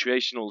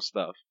 situational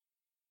stuff.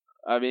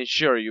 I mean,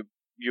 sure, you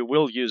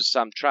will use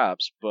some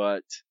traps,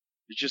 but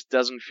it just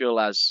doesn't feel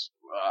as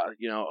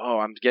oh,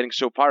 I'm getting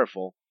so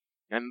powerful.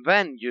 And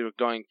then you're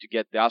going to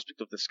get the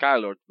aspect of the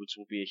Skylord, which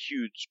will be a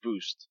huge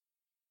boost.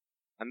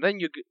 And then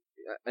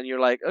you're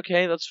like,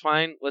 okay, that's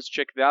fine. Let's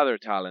check the other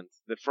talent,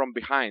 the From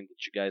Behind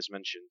that you guys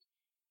mentioned.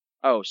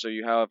 Oh, so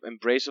you have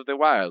Embrace of the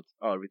Wild.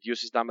 Oh,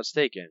 reduces damage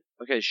taken.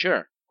 Okay,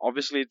 sure.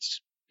 Obviously,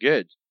 it's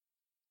good.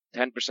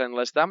 10%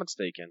 less damage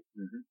taken.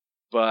 Mhm.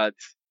 But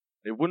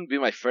it wouldn't be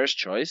my first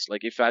choice.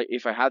 Like if I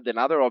had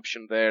another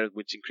option there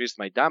which increased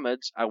my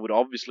damage, I would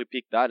obviously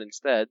pick that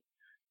instead.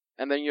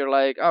 And then you're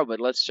like, oh, but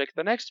let's check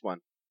the next one.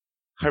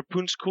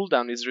 Harpoon's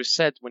cooldown is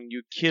reset when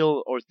you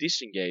kill or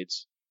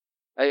disengage.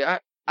 I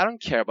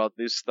don't care about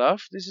this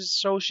stuff. This is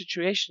so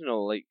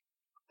situational. Like,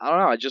 I don't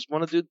know. I just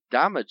want to do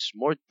damage,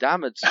 more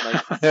damage.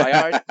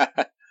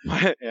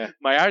 Yeah.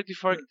 My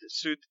artifact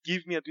should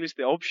give me at least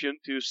the option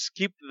to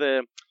skip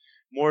the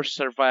more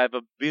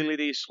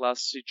survivability /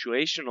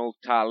 situational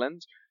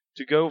talent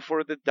to go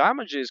for the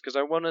damages, because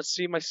I want to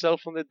see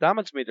myself on the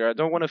damage meter. I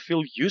don't want to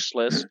feel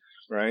useless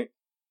Right.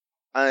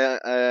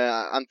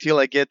 until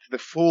I get the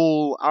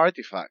full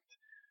artifact.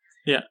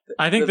 Yeah,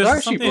 I think The this is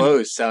Tharshi something.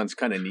 blows sounds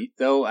kind of neat,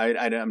 though.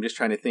 I'm just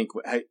trying to think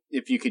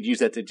if you could use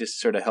that to just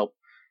sort of help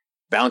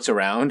bounce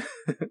around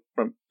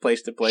from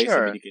place to place. I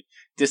Sure. mean, you could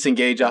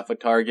disengage off a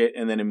target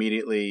and then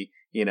immediately,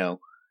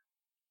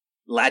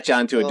 latch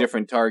onto a Well-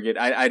 different target.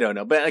 I don't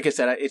know, but like I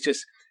said, it's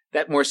just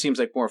that more seems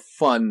like more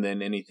fun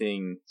than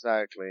anything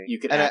Exactly. you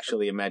could And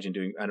actually imagine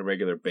doing on a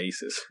regular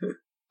basis.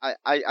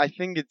 I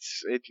think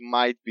it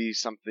might be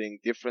something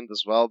different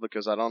as well,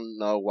 because I don't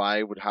know why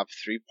it would have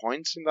 3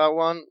 points in that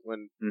one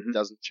when Mhm. it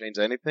doesn't change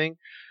anything.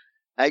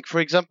 Like,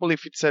 for example,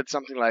 if it said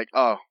something like,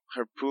 oh,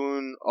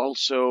 Harpoon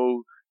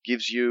also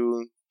gives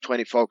you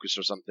 20 focus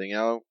or something,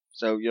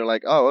 so you're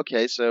like, oh,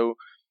 okay, so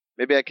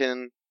maybe I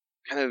can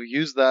kind of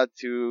use that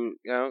to,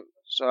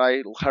 so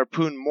I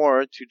Harpoon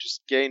more to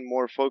just gain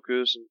more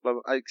focus and blah,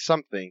 blah, like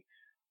something.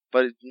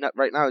 But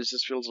right now it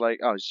just feels like,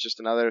 oh, it's just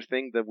another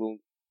thing that will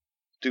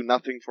do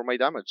nothing for my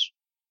damage.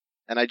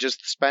 And I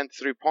just spent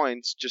 3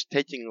 points just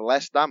taking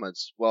less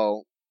damage.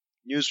 Well,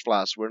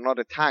 newsflash, we're not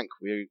a tank.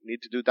 We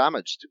need to do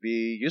damage to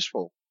be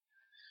useful.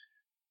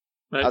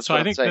 Right, That's so what I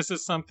I'm think saying. this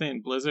is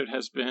something Blizzard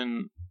has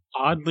been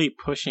oddly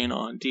pushing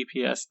on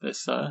DPS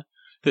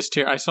this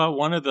tier. I saw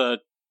one of the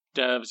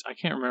devs, I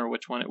can't remember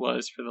which one it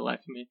was for the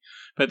life of me,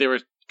 but they were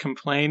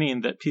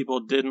complaining that people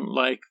didn't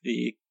like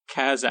the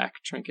Kazakh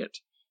trinket,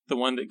 the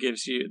one that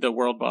gives you the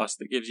world boss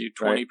that gives you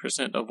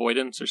 20%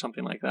 avoidance or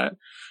something like that.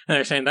 And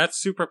they're saying that's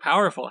super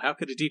powerful. How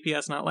could a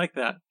DPS not like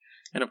that?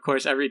 And of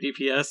course, every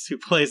DPS who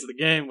plays the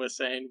game was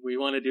saying, we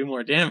want to do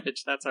more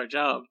damage. That's our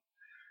job.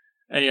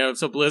 And,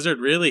 so Blizzard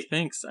really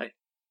thinks,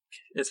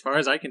 as far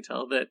as I can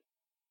tell, that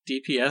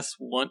DPS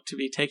want to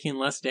be taking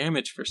less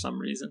damage for some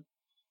reason.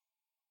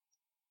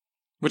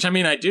 Which, I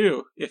mean, I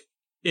do.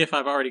 If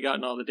I've already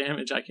gotten all the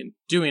damage,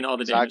 doing all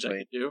the damage I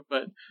Exactly. can do.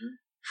 But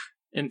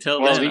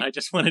until Well, then, I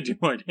just want to do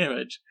more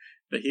damage.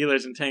 The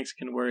healers and tanks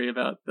can worry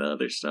about the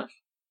other stuff.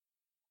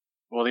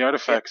 Well, the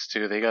artifacts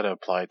too, they gotta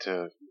apply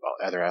to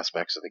other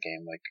aspects of the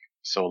game, like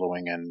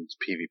soloing and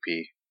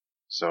PvP.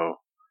 So,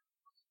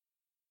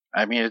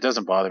 I mean, it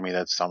doesn't bother me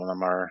that some of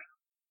them are.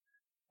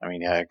 I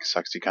mean, yeah, it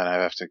sucks. You kind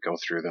of have to go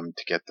through them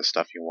to get the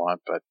stuff you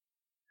want, but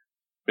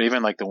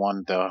even like the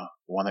one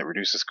that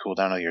reduces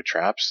cooldown of your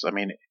traps. I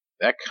mean,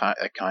 that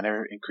kind of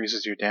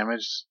increases your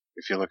damage.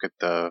 If you look at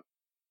the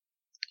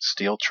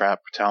steel trap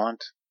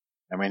talent,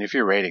 I mean, if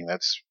you're raiding,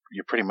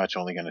 you're pretty much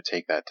only going to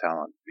take that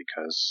talent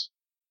because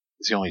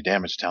it's the only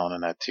damage talent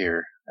in that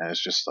tier, and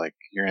it's just like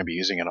you're going to be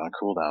using it on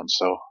cooldown,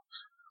 so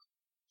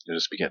you'll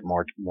just be getting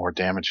more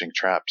damaging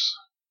traps.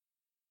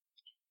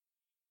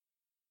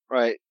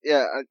 Right.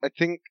 Yeah. I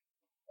think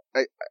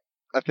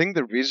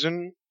the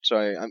reason.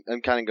 Sorry,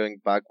 I'm kind of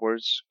going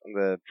backwards on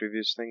the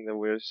previous thing that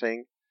we were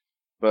saying,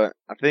 but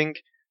I think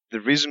the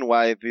reason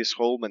why this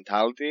whole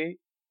mentality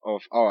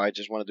of I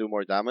just want to do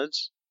more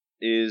damage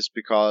is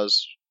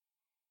because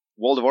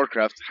World of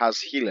Warcraft has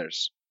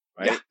healers,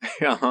 right?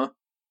 Yeah. Uh-huh.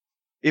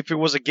 If it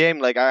was a game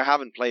like I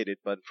haven't played it,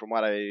 but from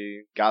what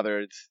I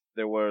gathered,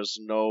 there was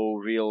no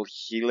real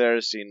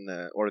healers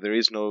or there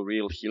is no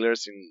real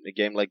healers in a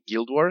game like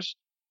Guild Wars.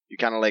 You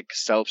kind of like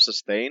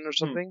self-sustain or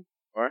something,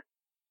 or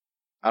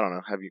I don't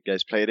know. Have you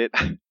guys played it?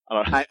 I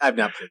don't know. I've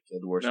not played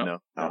Guild Wars. No.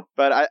 No.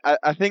 But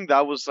I think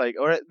that was like,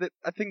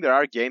 I think there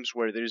are games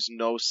where there's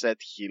no set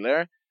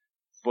healer,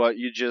 but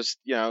you just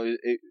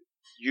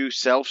you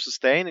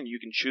self-sustain and you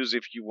can choose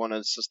if you want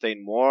to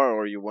sustain more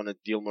or you want to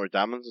deal more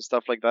damage and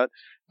stuff like that.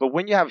 But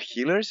when you have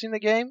healers in the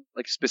game,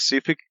 like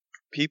specific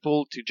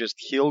people to just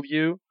heal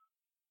you,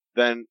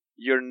 then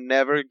you're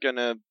never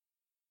gonna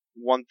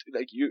want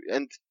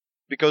and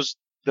because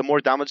the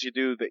more damage you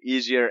do, the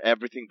easier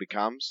everything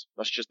becomes.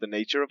 That's just the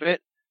nature of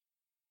it.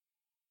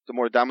 The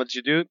more damage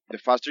you do, the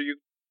faster you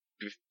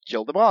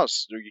kill the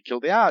boss or you kill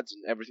the ads,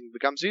 and everything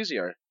becomes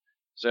easier.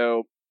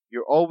 So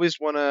you always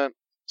want to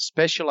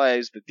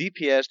specialize the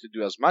DPS to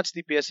do as much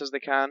DPS as they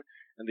can,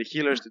 and the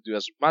healers to do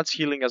as much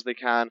healing as they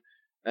can,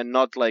 and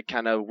not like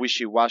kind of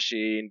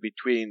wishy-washy in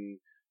between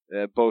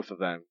both of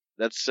them.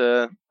 That's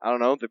I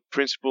don't know, the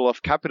principle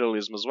of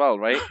capitalism as well,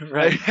 right?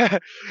 Right.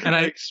 And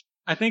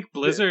I think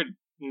Blizzard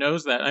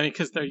knows that. I mean,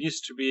 because there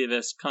used to be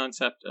this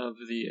concept of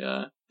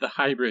the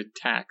hybrid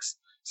tax.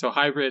 So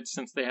hybrids,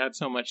 since they had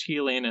so much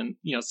healing and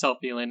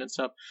self-healing and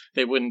stuff,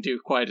 they wouldn't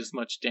do quite as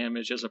much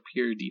damage as a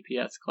pure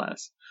DPS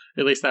class.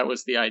 At least that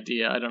was the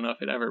idea. I don't know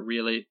if it ever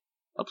really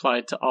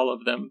applied to all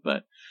of them,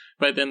 but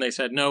then they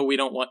said, no, we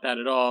don't want that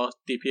at all.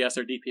 DPS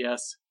are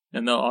DPS,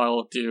 and they'll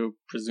all do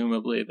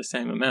presumably the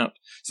same amount.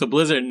 So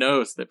Blizzard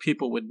knows that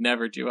people would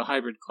never do a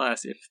hybrid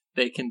class if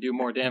they can do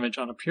more damage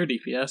on a pure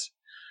DPS,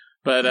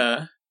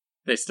 but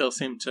they still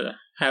seem to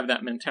have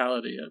that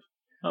mentality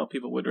of,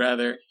 people would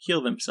rather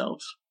heal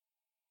themselves.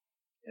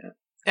 Yeah.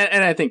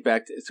 And I think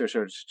back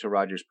to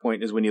Roger's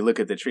point is when you look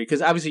at the tree,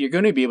 because obviously you're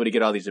going to be able to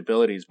get all these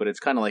abilities, but it's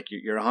kind of like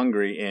you're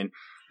hungry and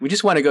we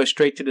just want to go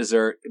straight to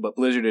dessert, but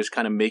Blizzard is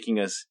kind of making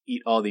us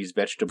eat all these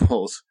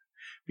vegetables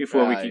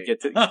before we can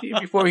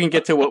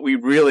get to what we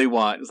really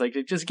want. It's like,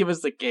 just give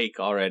us the cake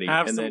already.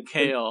 Have some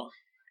kale.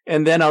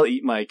 And then I'll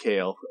eat my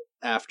kale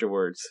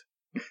afterwards.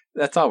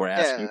 That's all we're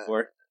asking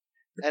for.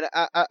 And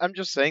I'm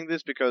just saying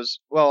this because,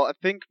 well, I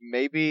think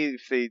maybe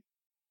if they,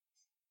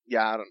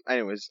 I don't.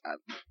 Anyways,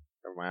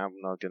 I'm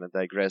not gonna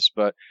digress,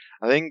 but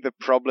I think the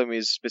problem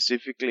is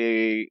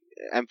specifically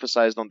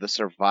emphasized on the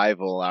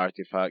survival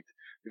artifact.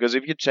 Because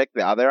if you check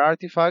the other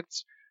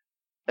artifacts,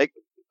 like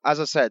as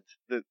I said,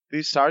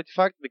 this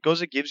artifact,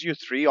 because it gives you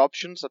 3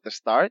 options at the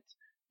start,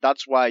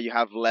 that's why you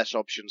have less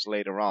options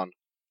later on.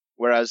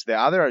 Whereas the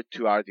other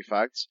 2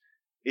 artifacts,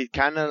 it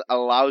kind of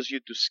allows you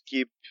to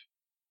skip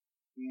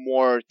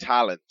more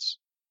talents.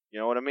 You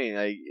know what I mean?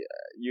 Like,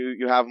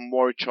 you have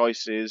more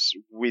choices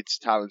which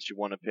talents you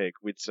want to pick,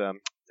 which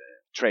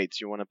traits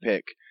you want to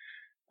pick.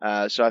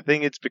 So I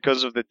think it's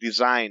because of the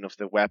design of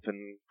the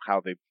weapon,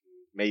 how they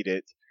made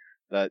it,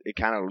 that it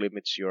kind of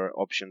limits your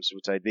options,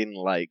 which I didn't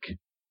like.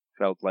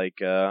 Felt like,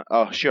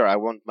 sure, I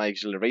want my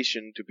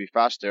acceleration to be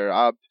faster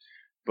up,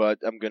 but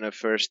I'm gonna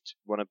first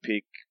want to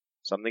pick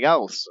something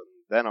else, and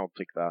then I'll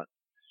pick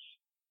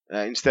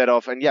that. Instead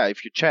of,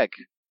 if you check,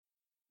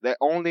 the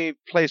only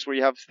place where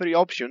you have 3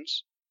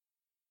 options,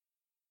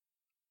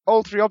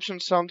 all 3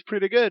 options sound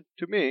pretty good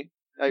to me.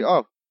 Like,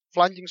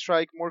 flanking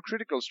strike, more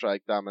critical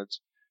strike damage.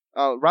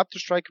 Raptor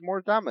strike,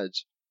 more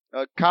damage.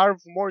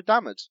 Carve, more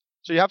damage.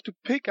 So you have to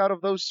pick out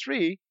of those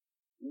 3,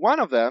 one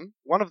of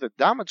the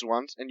damage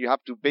ones, and you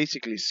have to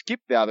basically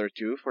skip the other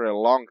 2 for a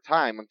long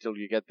time until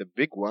you get the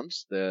big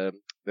ones, the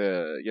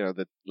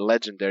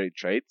legendary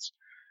traits.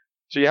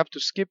 So you have to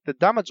skip the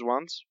damage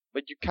ones,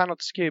 but you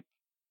cannot skip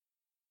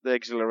the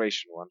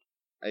acceleration one.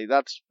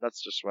 That's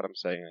just what I'm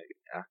saying.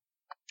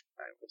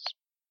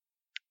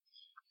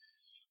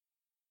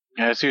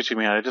 Yeah, I see what you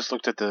mean. I just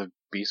looked at the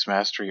Beast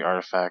Mastery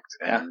artifact,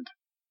 and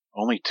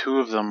only 2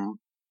 of them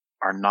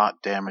are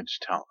not damage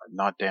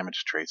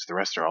traits. The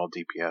rest are all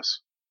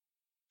DPS.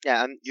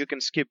 Yeah, and you can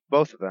skip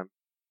both of them.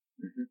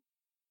 Mm-hmm.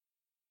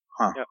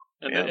 Huh. Yep.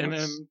 And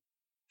then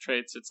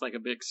traits, it's like a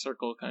big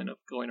circle kind of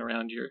going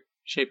around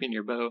shaping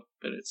your bow,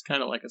 but it's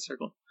kind of like a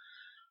circle.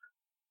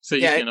 So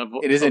you can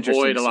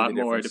avoid a lot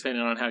more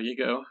depending on how you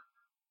go.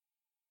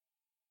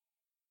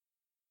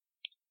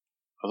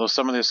 Although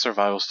some of this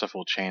survival stuff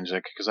will change,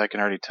 because I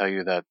can already tell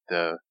you that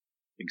the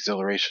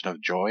Exhilaration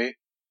of Joy,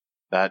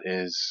 that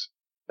is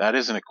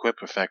an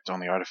equip effect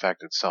on the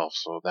artifact itself,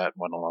 so that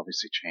one will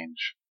obviously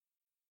change.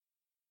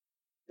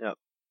 Yep.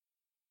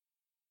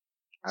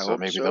 So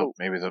maybe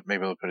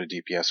they'll put a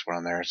DPS one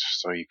on there,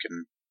 so you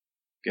can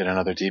get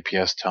another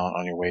DPS talent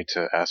on your way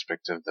to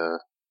Aspect of the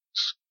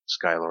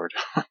Skylord.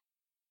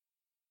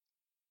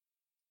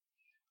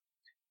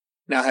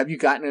 Now, have you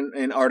gotten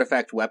an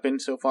artifact weapon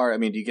so far? I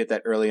mean, do you get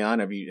that early on?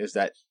 Has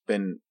that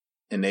been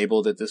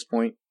enabled at this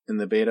point in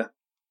the beta?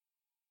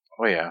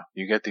 Oh yeah,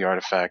 you get the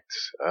artifact.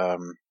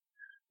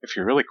 If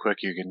you're really quick,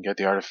 you can get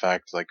the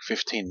artifact like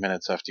 15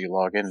 minutes after you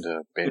log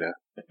into beta.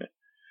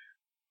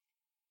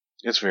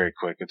 It's very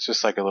quick. It's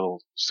just like a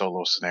little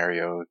solo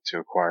scenario to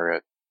acquire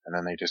it, and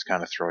then they just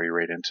kind of throw you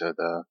right into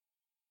the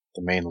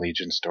main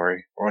Legion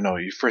story. Or no,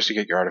 you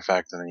get your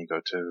artifact, and then you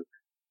go to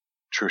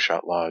True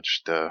Shot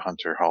Lodge, the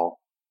Hunter Hall,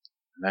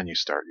 and then you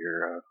start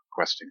your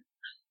questing.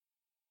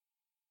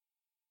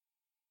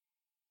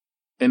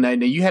 And I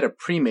know you had a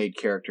pre-made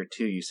character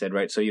too. You said,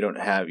 right? So you're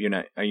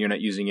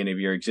not using any of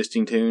your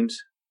existing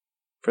tunes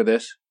for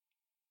this?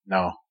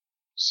 No.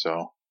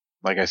 So,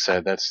 like I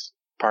said, that's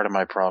part of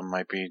my problem.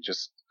 Might be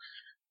just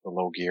the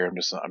low gear. I'm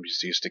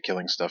just used to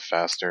killing stuff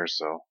faster.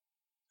 So.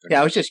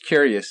 Yeah, I was just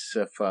curious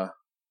if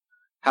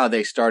how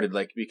they started,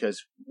 like,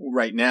 because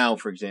right now,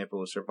 for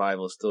example,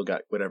 Survival still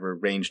got whatever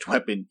ranged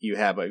weapon you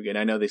have. And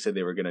I know they said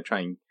they were going to try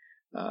and,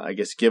 I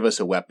guess, give us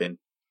a weapon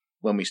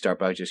when we start,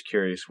 but I was just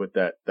curious what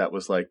that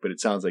was like. But it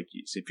sounds like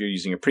if you're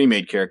using a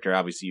pre-made character,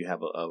 obviously you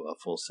have a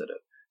full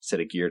set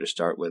of gear to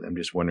start with. I'm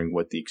just wondering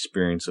what the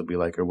experience will be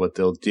like, or what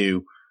they'll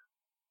do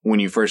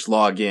when you first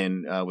log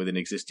in with an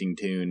existing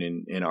tune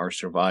in our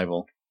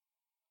Survival.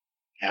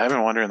 Yeah, I've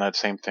been wondering that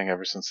same thing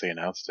ever since they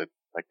announced it.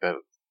 Like that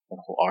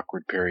whole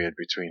awkward period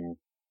between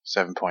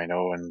 7.0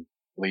 and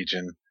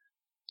Legion,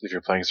 if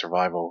you're playing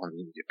Survival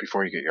and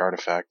before you get your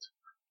artifact.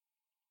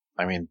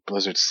 I mean,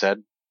 Blizzard said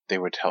they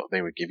would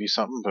give you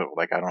something, but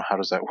like, I don't know, how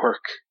does that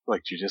work?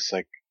 Like, do you just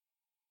like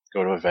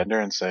go to a vendor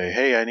and say,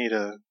 hey, I need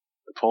a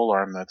pole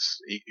arm that's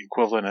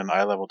equivalent in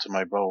eye level to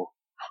my bow?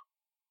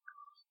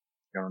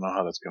 I don't know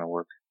how that's going to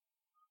work.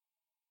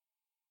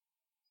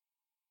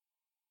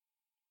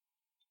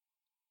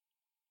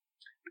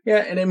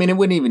 Yeah, and I mean, it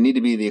wouldn't even need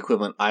to be the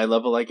equivalent eye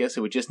level, I guess.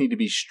 It would just need to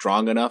be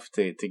strong enough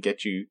to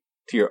get you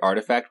to your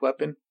artifact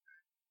weapon.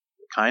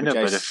 Kind of,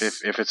 but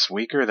if it's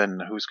weaker, then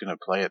who's going to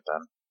play it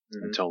then?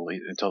 Mm-hmm.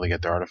 Until they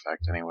get their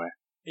artifact anyway.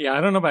 Yeah,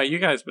 I don't know about you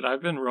guys, but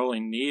I've been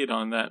rolling need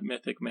on that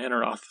Mythic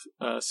Manaroth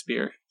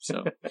spear,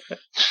 so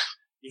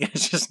you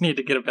guys just need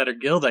to get a better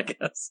guild, I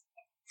guess.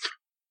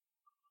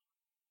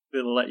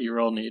 It'll let you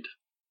roll need.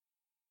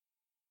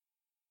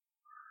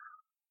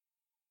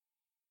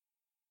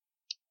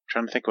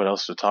 Trying to think what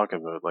else to talk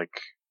about. Like,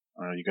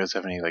 I don't know, you guys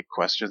have any like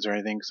questions or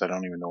anything? Because I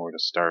don't even know where to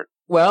start.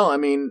 Well, I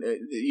mean,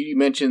 you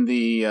mentioned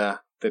the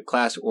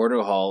class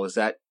order hall. Is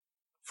that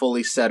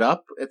fully set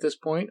up at this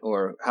point,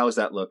 or how does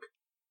that look?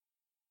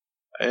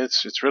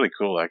 It's really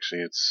cool,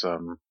 actually. It's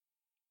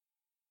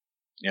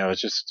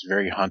it's just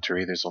very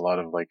huntery. There's a lot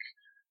of like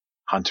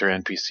hunter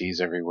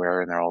NPCs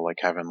everywhere, and they're all like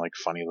having like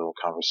funny little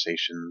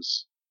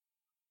conversations.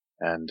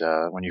 And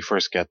when you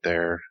first get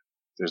there,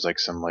 there's like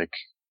some like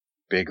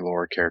big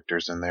lore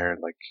characters in there,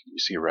 like you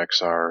see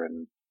Rexar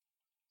and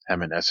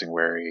Hemon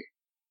Essingwary,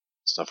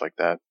 stuff like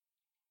that.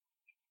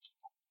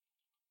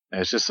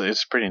 And it's a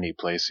pretty neat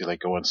place. You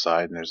like go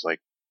inside and there's like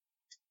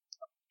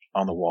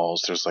on the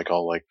walls there's like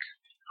all like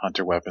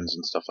hunter weapons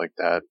and stuff like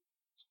that.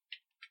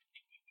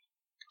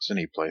 It's a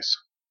neat place.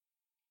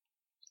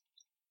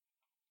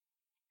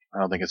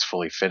 I don't think it's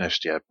fully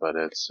finished yet, but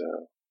it's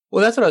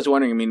Well, that's what I was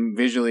wondering. I mean,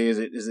 visually, is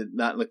it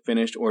not look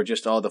finished, or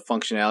just all the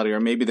functionality, or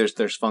maybe there's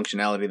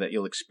functionality that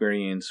you'll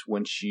experience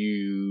once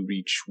you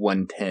reach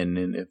 110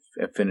 and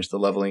have finished the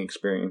leveling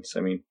experience.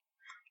 I mean,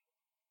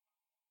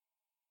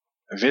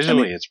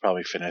 visually it's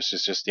probably finished.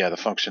 It's just the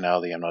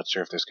functionality. I'm not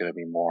sure if there's going to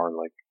be more,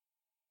 like,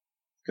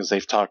 because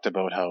they've talked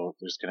about how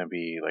there's going to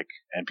be like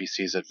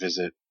NPCs that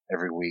visit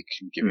every week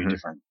and give you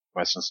different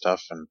quests and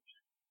stuff, and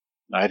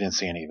I didn't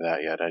see any of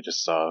that yet. I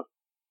just saw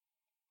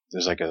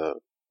there's like a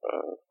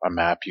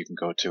map you can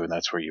go to, and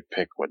that's where you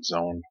pick what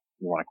zone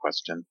you want to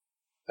question.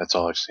 That's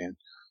all I've seen.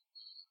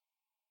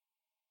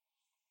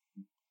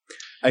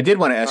 I did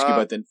want to ask you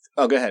about the...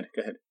 Oh, go ahead.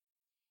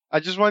 I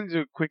just wanted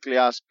to quickly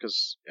ask,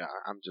 because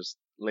I'm just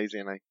lazy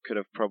and I could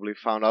have probably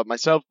found out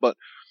myself, but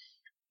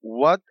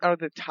what are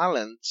the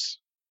talents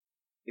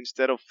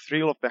instead of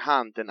Thrill of the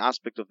Hunt and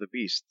Aspect of the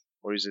Beast?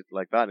 Or is it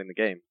like that in the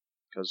game?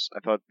 Because I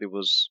thought it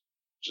was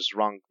just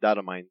wrong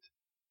data mined,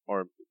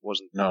 or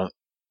wasn't. No,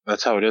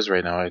 that's how it is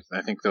right now.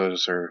 I think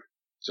those are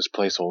just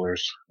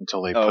placeholders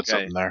until they put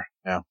something there.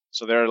 Yeah.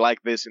 So they're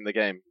like this in the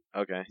game.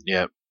 Okay.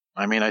 Yeah.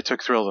 I mean, I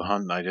took Thrill of the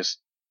Hunt and I just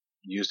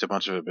used a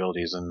bunch of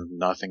abilities and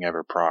nothing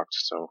ever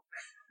procced, so.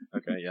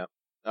 Okay, yeah.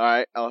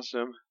 Alright,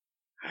 awesome.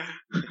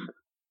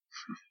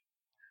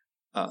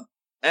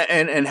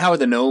 And how are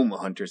the gnome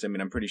hunters? I mean,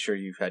 I'm pretty sure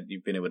you've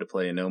been able to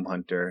play a gnome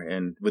hunter,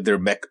 and with their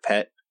mech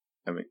pet.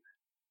 I mean,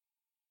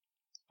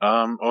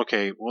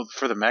 okay. Well,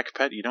 for the mech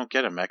pet, you don't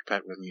get a mech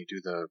pet when you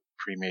do the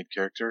pre-made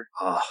character.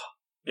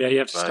 Yeah, you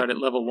have to start at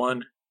level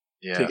 1.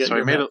 Yeah, so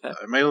I made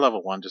a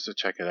level 1 just to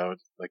check it out,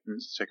 like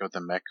check out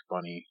the mech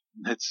bunny.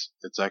 It's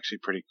actually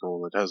pretty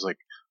cool. It has like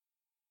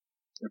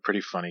a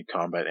pretty funny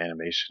combat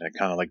animation. It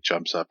kind of like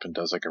jumps up and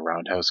does like a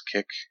roundhouse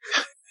kick.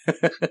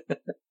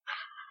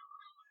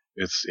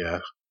 It's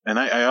And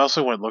I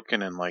also went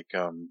looking in like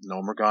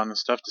Nomergon and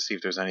stuff to see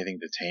if there's anything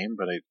to tame,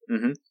 but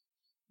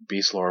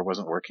Beast Lore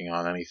wasn't working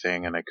on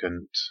anything, and I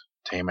couldn't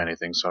tame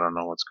anything, so I don't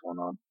know what's going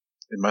on.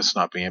 It must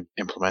not be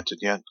implemented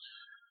yet,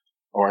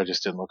 or I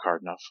just didn't look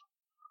hard enough.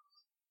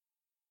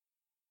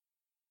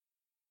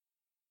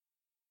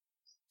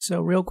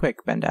 So real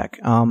quick, Bendak,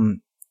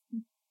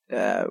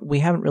 we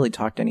haven't really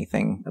talked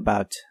anything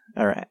about,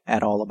 or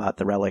at all about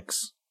the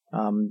relics.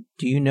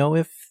 Do you know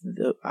if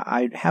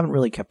I haven't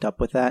really kept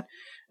up with that?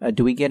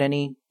 Do we get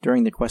any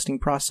during the questing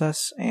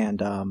process?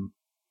 And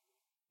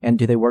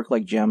do they work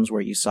like gems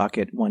where you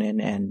socket one in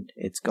and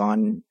it's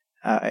gone?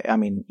 I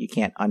mean, you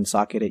can't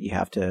unsocket it; you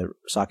have to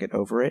socket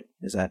over it.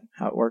 Is that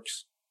how it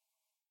works?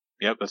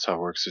 Yep, that's how it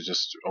works. It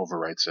just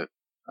overwrites it.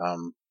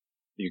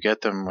 You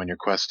get them when you're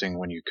questing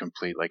when you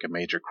complete like a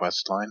major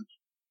quest line.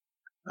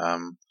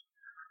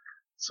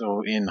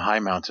 So in High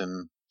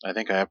Mountain, I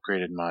think I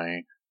upgraded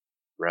my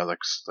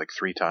relics like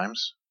 3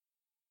 times.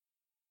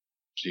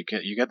 So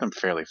you get them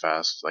fairly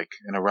fast. Like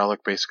in a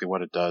relic, basically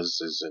what it does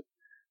is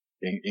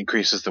it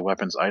increases the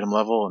weapon's item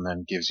level and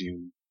then gives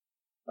you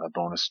a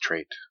bonus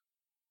trait.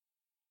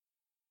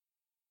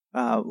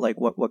 Like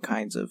what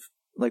kinds of,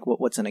 like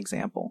what's an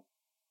example?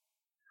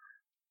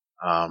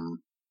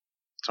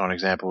 So an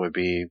example would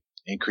be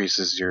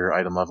increases your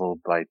item level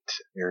by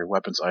your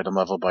weapon's item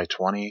level by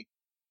 20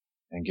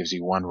 and gives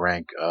you 1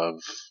 rank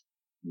of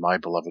My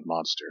Beloved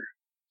Monster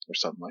or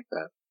something like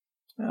that.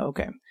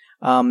 Okay.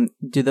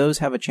 Do those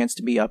have a chance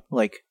to be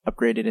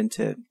upgraded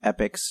into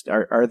epics?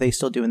 Are they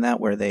still doing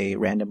that where they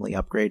randomly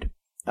upgrade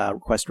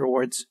quest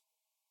rewards?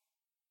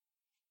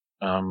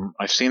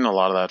 I've seen a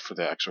lot of that for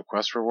the actual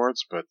quest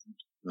rewards, but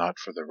not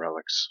for the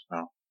relics.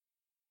 No.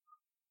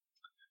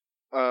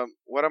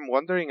 What I'm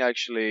wondering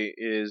actually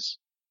is,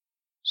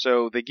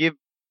 so they give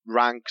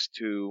ranks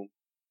to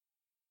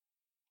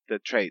the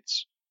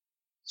traits.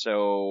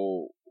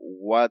 So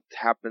what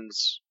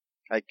happens?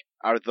 Like,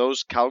 are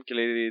those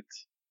calculated?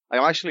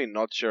 I'm actually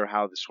not sure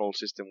how this whole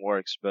system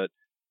works, but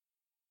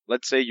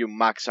let's say you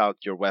max out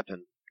your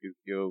weapon.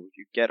 You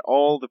get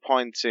all the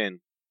points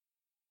in.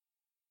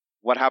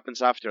 What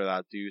happens after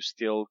that? Do you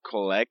still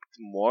collect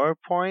more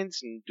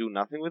points and do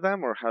nothing with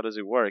them, or how does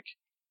it work?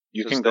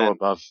 You can go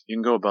above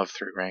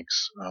 3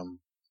 ranks.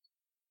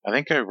 I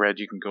think I read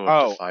you can go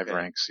up to 5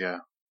 ranks, yeah.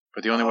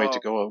 But the only way to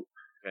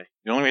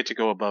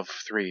go above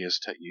 3 is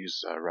to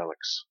use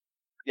relics.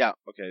 Yeah,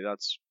 okay,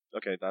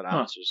 that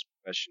answers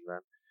the question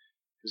then.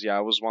 Because I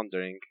was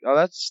wondering. Oh,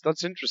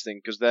 that's interesting.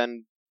 Because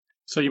then,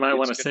 so you might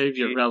want to save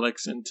your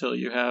relics until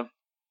you have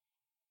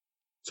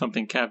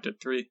something capped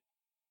at 3.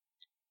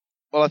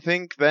 Well, I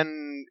think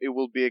then it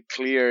will be a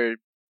clear.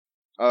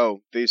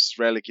 Oh, this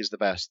relic is the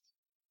best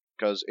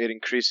because it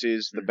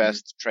increases the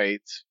best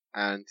trait,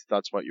 and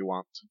that's what you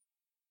want.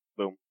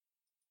 Boom.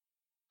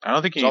 I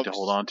don't think you need to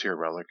hold on to your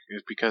relic.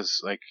 It's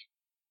because, like,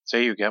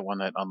 say you get one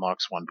that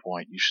unlocks 1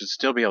 point, you should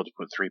still be able to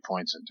put 3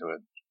 points into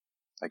it.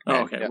 Like,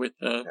 okay, with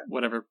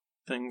whatever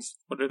things.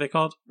 What are they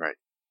called? Right.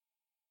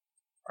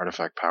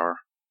 Artifact power.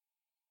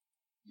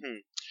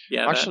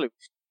 Yeah, actually,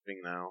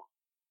 now.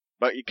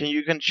 But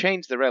you can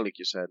change the relic.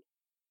 You said.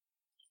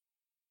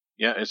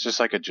 Yeah, it's just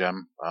like a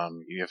gem.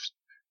 You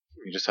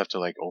just have to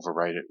like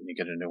overwrite it when you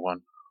get a new one.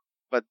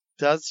 But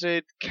does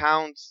it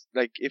count?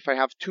 Like, if I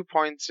have 2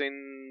 points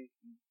in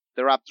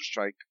the Raptor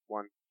Strike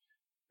one,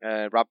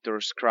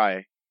 Raptor's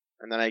Cry,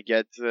 and then I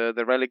get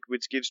the relic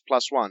which gives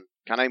 +1,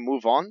 can I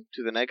move on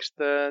to the next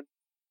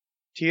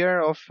tier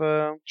of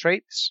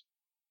traits?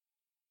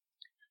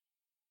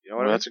 You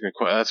know that's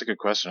a good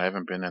question. I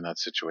haven't been in that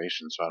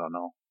situation, so I don't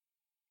know.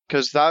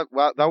 Because that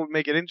would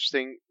make it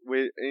interesting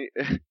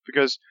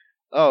because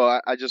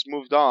I just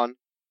moved on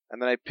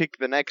and then I pick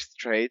the next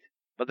trait,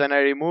 but then I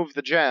remove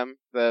the gem,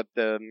 the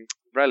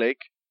relic,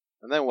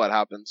 and then what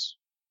happens?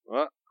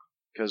 Well,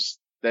 because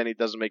then it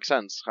doesn't make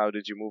sense. How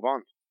did you move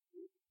on?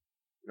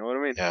 You know what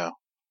I mean? Yeah,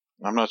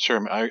 I'm not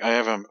sure. I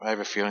have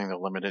a feeling they're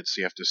limited, so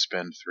you have to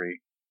spend 3,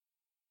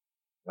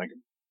 like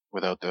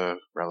without the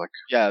relic.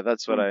 Yeah,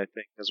 that's what I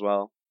think as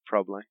well.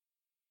 Probably.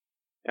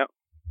 Yep.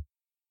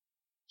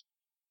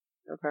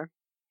 Okay.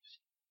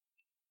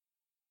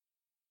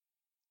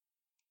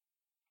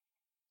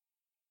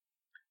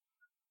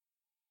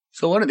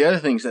 So one of the other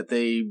things that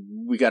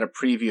we got a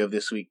preview of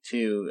this week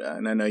too,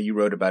 and I know you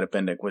wrote about it,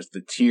 Bendak, was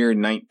the Tier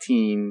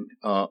 19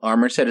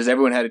 armor set. Has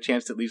everyone had a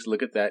chance to at least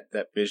look at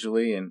that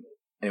visually? And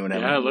anyone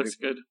have? Yeah, it looks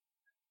good.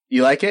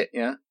 You like it?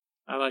 Yeah,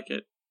 I like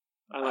it.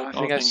 I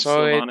think I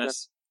saw it.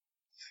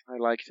 I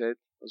liked it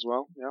as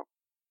well. Yeah.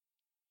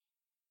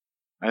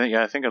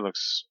 I think it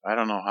looks. I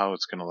don't know how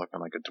it's going to look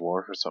on like a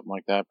dwarf or something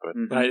like that, but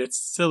right, it's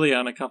silly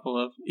on a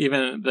couple of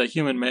even the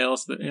human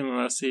males that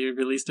MMOC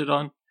released it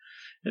on.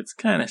 It's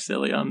kind of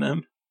silly on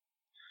them.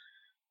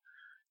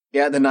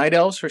 Yeah, the Night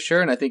Elves for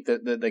sure, and I think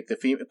that the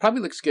female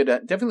probably looks good.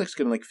 Definitely looks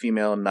good in like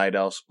female Night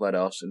Elves, Blood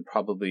Elves, and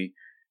probably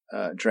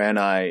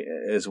Draenei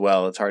as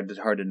well. It's hard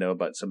to know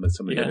about some of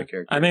the other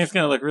characters. I think it's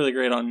going to look really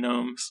great on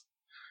gnomes.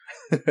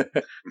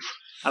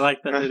 I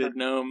like the hooded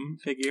gnome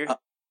figure.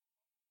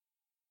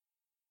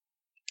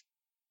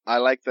 I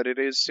like that it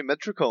is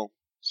symmetrical.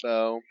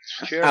 So,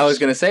 cheers. I was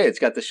going to say it's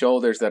got the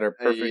shoulders that are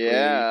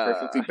Yeah.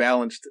 perfectly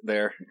balanced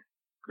there.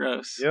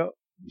 Gross. Yep.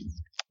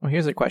 Well,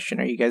 here's a question: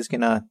 are you guys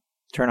gonna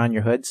turn on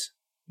your hoods,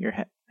 your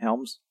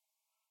helms?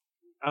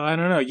 Oh, I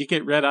don't know. You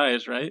get red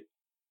eyes, right?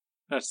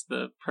 That's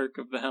the perk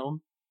of the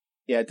helm.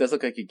 Yeah, it does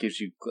look like it gives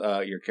you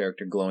your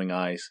character glowing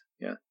eyes.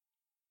 Yeah.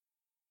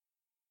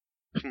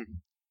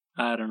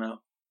 I don't know.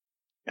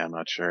 Yeah, I'm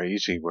not sure. I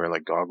usually wear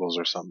like goggles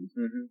or something.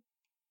 Mm-hmm.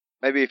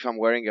 Maybe if I'm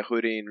wearing a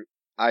hoodie in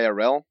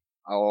IRL,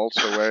 I'll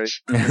also wear it.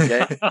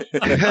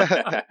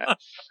 Okay.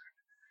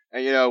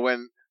 And you know,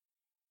 when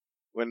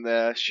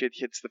the shit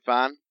hits the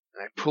fan,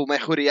 I pull my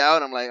hoodie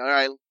out. I'm like, all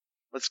right,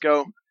 let's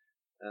go.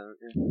 I don't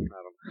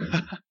know.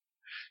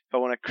 If I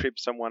want to creep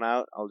someone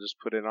out, I'll just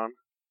put it on.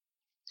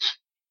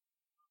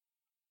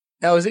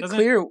 Now, is it Doesn't-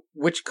 clear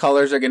which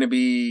colors are going to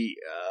be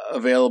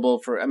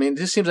available for? I mean, it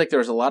just seems like there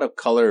was a lot of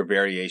color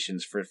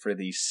variations for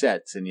these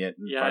sets, and yet, if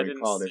Yeah, I I didn't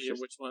recall, there's see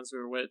just which ones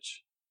were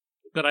which.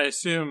 But I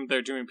assume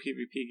they're doing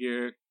PvP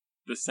gear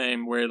the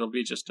same, where it'll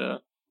be just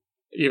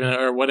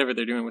or whatever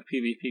they're doing with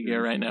PvP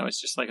gear right now. It's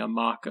just like a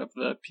mock of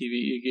the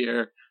PvE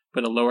gear,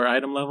 but a lower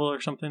item level or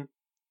something.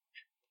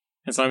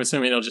 And so I'm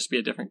assuming it'll just be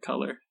a different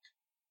color.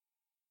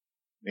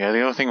 Yeah,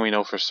 the only thing we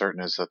know for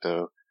certain is that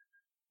the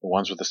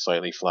ones with the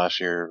slightly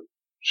flashier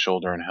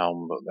shoulder and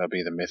helm, that'd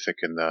be the Mythic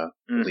and the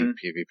Elite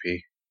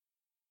PvP.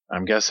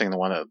 I'm guessing the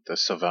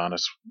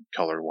Sylvanas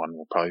colored one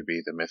will probably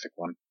be the Mythic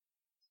one.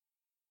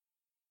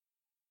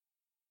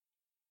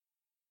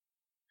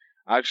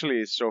 Actually,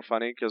 it's so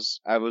funny because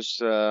I was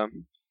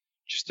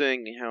just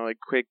doing a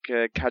quick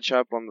catch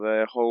up on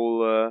the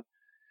whole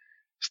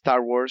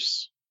Star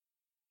Wars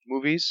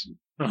movies.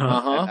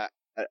 Uh-huh.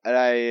 And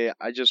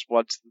I just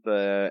watched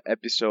the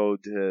episode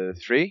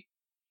 3,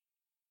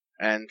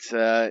 and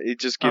it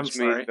just gives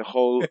me sorry. the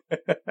whole.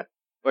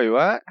 Wait,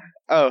 what?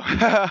 Oh,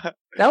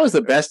 That was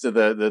the best of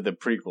the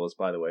prequels,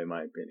 by the way, in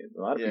my opinion.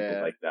 A lot of people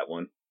Yeah. like that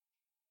one.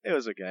 it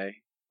was okay.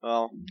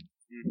 Well,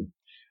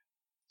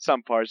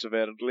 some parts of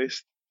it at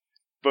least,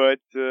 but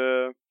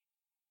it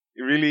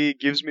really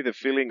gives me the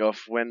feeling of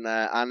when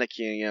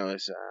Anakin,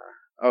 is.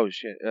 Oh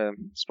shit!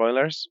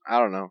 Spoilers? I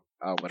don't know.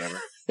 Oh, whatever.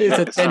 It's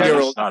a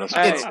 10-year-old. Not a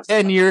Hey. spoiler. It's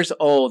 10 years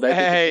old. I think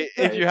Hey, it's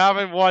if right. you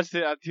haven't watched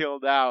it until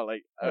now,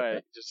 like,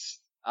 alright,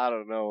 just I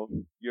don't know,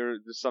 there's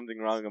something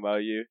wrong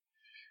about you.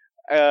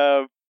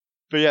 But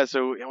yeah,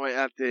 so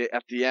at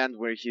the end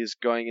where he's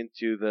going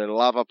into the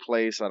lava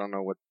place, I don't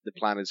know what the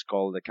planet's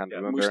called. I can't Yeah,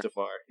 remember.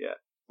 Mustafar, yeah.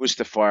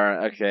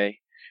 Mustafar, okay.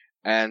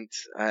 And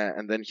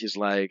then he's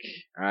like,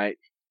 alright,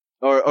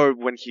 or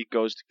when he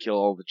goes to kill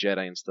all the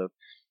Jedi and stuff,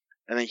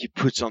 and then he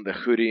puts on the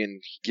hoodie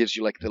and he gives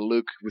you like the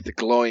look with the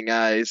glowing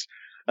eyes.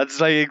 That's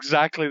like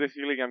exactly the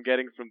feeling I'm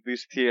getting from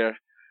this tier.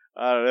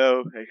 I don't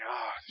know, like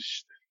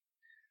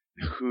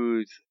the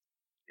hood,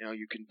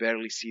 you can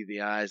barely see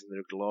the eyes and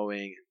they're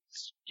glowing.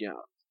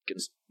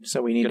 It's,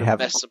 So we need to gonna have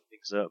mess some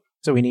things up.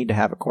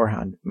 a core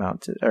hound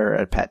mounted or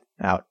a pet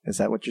out. Is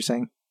that what you're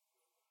saying?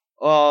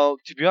 Well,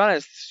 to be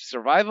honest,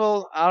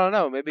 survival, I don't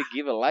know. Maybe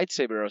give a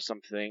lightsaber or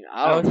something.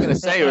 I was going to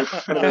say, it was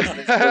one of those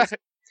things with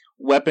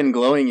weapon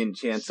glowing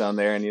enchants on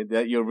there, and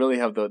you'll really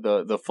have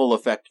the full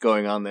effect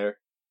going on there.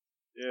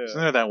 Isn't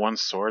Yeah. there that one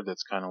sword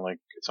that's kind of like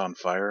it's on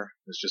fire?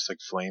 It's just like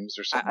flames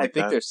or something I like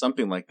think that? there's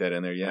something like that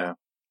in there, yeah. Yeah.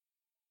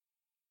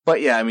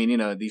 But yeah, I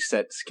mean, these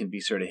sets can be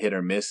sort of hit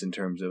or miss in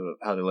terms of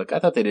how they look. I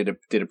thought they did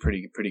a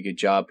pretty good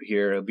job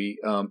here. It'll be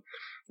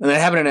and they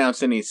haven't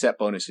announced any set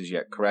bonuses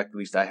yet, correct? At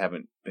least I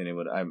haven't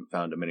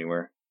found them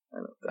anywhere.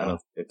 I don't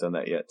think they've done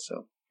that yet.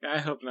 So I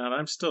hope not.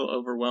 I'm still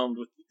overwhelmed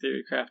with the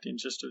theory crafting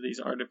just of these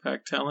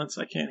artifact talents.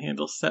 I can't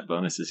handle set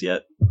bonuses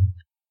yet.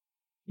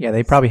 Yeah,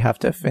 they probably have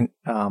to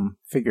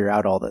figure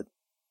out all the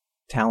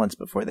talents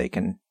before they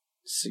can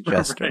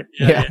suggest. Right,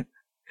 or- yeah.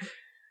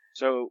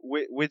 So,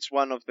 which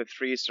one of the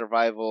 3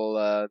 survival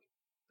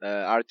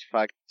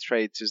artifact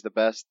traits is the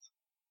best?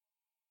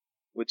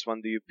 Which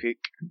one do you pick?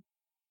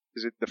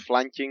 Is it the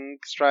flanking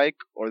strike,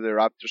 or the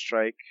raptor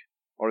strike,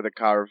 or the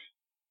carve?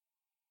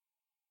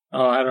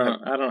 Oh, I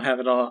don't have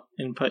it all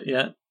input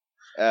yet.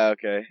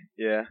 Okay,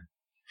 yeah.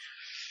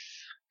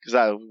 Because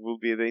that will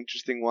be the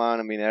interesting one.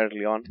 I mean,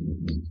 early on.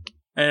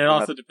 And it We'll also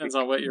have to depends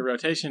pick. on what your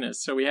rotation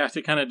is. So we have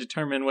to kind of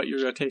determine what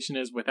your rotation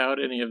is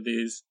without any of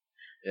these,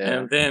 Yeah.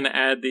 and then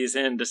add these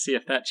in to see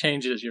if that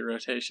changes your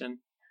rotation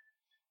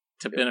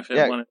to benefit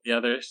Yeah. one or the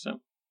other.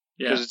 So,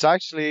 yeah. Because it's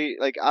actually,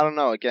 like, I don't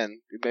know,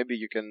 again, maybe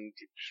you can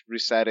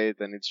reset it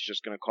and it's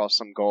just going to cost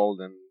some gold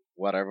and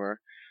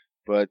whatever.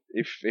 But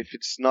if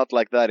it's not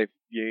like that, if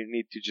you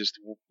need to just,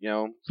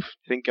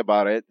 think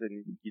about it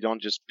and you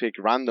don't just pick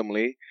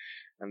randomly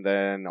and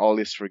then all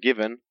is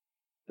forgiven,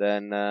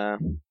 then,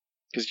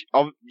 because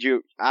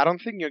I don't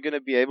think you're going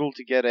to be able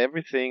to get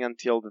everything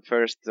until the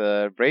first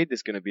raid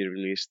is going to be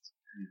released.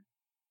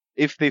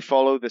 If they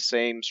follow the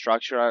same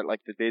structure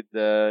like they did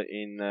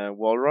in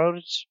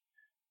Walroads,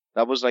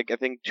 that was like I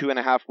think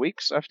 2.5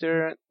 weeks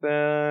after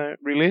the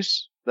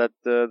release that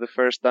the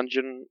first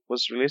dungeon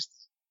was released.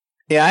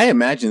 yeah, I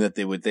imagine that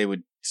they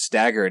would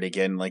stagger it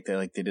again like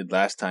they did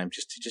last time,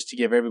 just to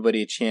give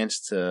everybody a chance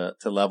to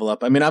level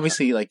up. I mean,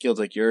 obviously, like guilds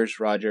like yours,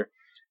 Roger,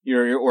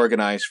 you're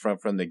organized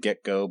from the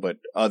get go, but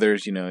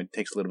others, it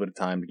takes a little bit of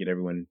time to get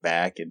everyone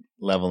back and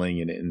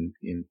leveling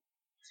and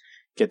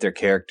get their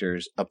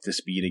characters up to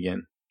speed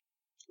again.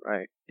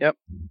 Right. Yep.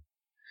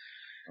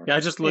 Yeah, I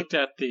just looked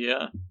at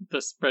the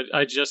spread.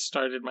 I just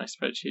started my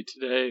spreadsheet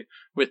today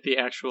with the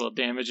actual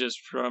damages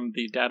from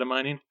the data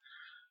mining,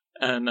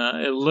 and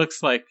it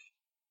looks like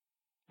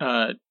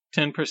 10%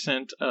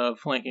 of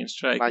flanking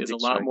strike is a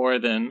lot more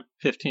than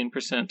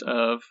 15%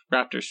 of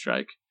raptor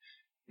strike.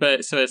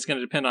 But so it's going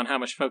to depend on how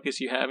much focus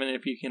you have and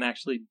if you can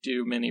actually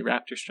do many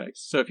raptor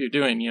strikes. So if you're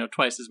doing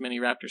twice as many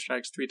raptor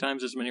strikes, 3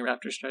 times as many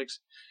raptor strikes,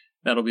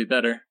 that'll be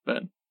better.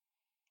 But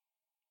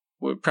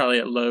we're probably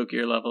at low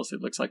gear levels.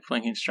 It looks like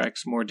flanking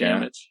strikes more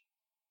damage.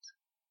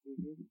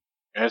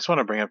 I just want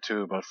to bring up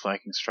too about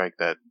flanking strike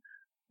that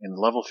in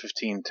level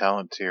 15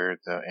 talent tier,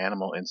 the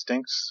animal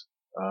instincts.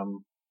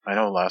 I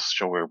know last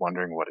show we were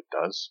wondering what it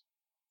does,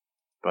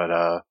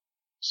 but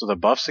so the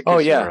buffs it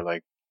gives you are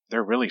like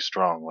they're really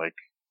strong. Like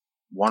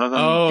one of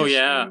them.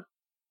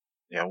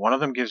 One of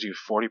them gives you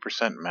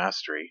 40%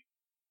 mastery.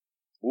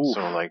 Ooh.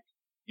 So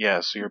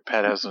so your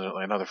pet has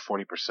another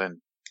 40%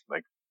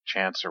 like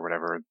chance or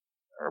whatever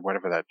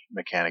that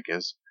mechanic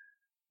is.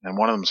 And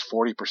one of them's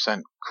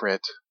 40%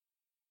 crit.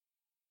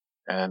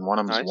 And one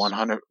of them's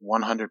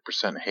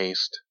 100%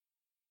 haste.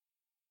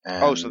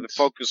 And so the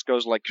focus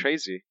goes like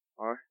crazy.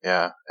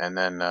 Yeah, and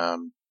then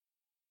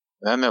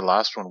the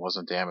last one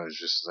wasn't damage,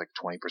 just like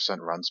 20%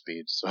 run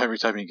speed. So every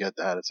time you get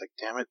that, it's like,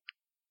 damn it.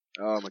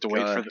 Oh my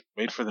God.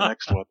 Wait for the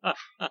next one.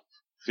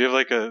 If you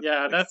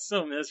have that's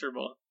so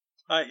miserable.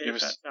 I hate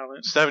that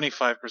talent.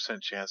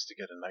 75% chance to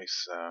get a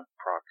nice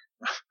proc.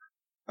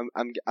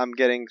 I'm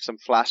getting some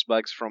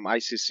flashbacks from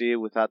ICC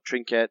with that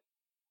trinket.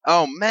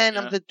 Oh man,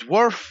 I'm the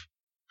dwarf.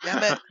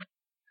 Damn it.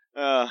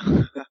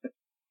 I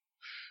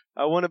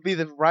want to be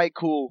the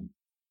Raikou.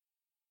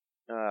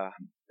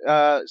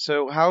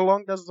 So how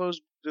long do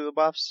the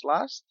buffs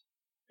last?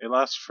 It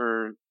lasts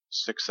for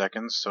 6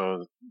 seconds,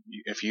 so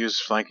if you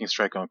use flanking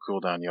strike on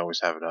cooldown, you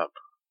always have it up.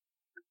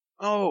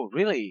 Oh,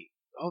 really?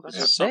 Oh, that's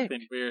sick.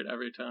 Something weird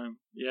every time.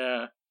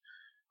 Yeah.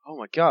 Oh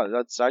my God,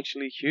 that's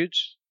actually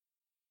huge.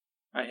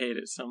 I hate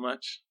it so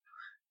much.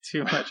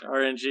 Too much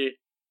RNG.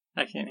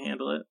 I can't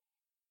handle it.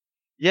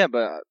 Yeah,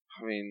 but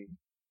I mean,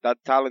 that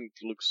talent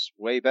looks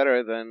way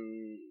better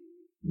than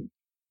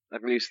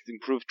at least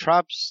improved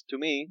traps to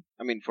me.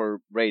 I mean, for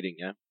raiding,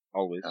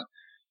 always. Yeah.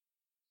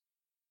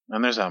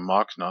 And there's that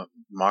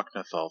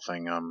Mok'Nathal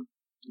thing.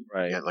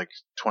 Right. You get like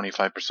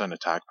 25%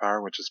 attack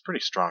power, which is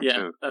pretty strong too.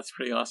 Yeah, that's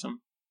pretty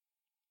awesome.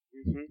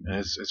 Mm-hmm. And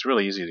it's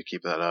really easy to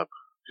keep that up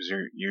because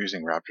you're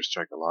using Raptor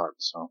Strike a lot.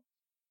 So.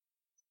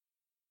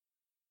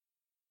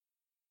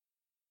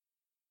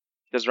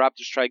 Does Raptor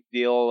Strike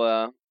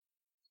deal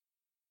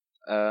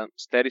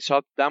steady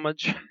shot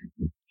damage?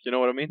 You know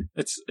what I mean?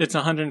 It's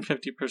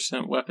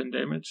 150% weapon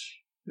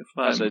damage. If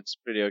so it's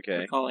pretty okay.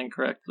 Recalling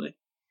correctly.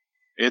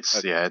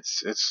 It's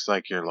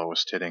like your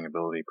lowest hitting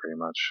ability pretty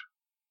much.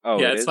 Oh,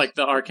 yeah, it's like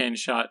the arcane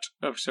shot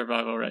of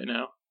survival right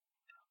now.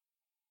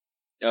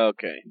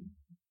 Okay.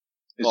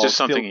 It's just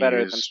something better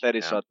you use, than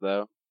steady shot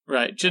though.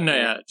 Right.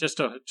 Just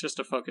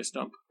a focus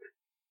dump.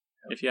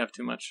 If you have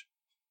too much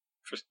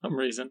for some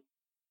reason.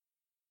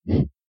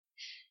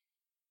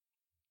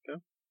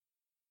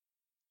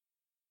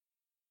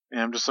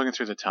 Yeah, I'm just looking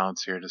through the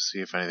talents here to see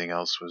if anything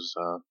else was.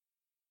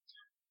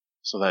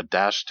 So that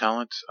dash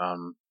talent,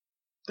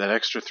 that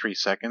extra 3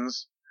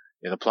 seconds,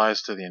 it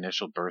applies to the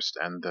initial burst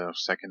and the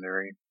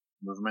secondary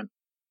movement.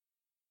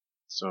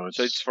 So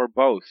it's for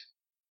both.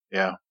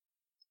 Yeah.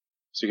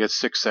 So you get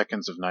 6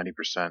 seconds of 90%,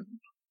 and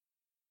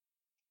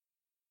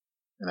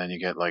then you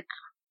get like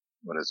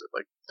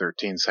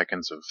 13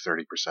 seconds of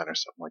 30% or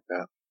something like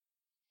that.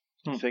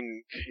 I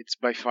think it's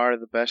by far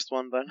the best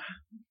one then.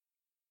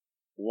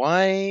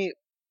 Why?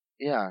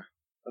 Yeah.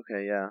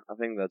 Okay, yeah. I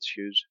think that's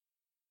huge.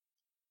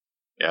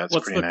 Yeah, it's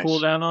What's pretty the nice.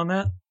 cooldown on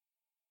that?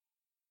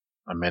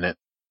 A minute.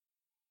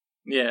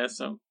 Yeah,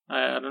 so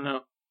I don't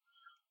know.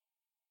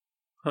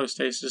 Post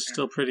haste is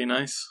still pretty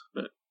nice,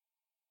 but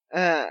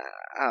I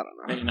don't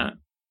know. maybe not.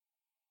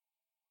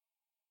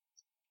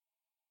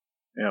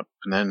 Yep.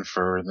 And then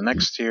for the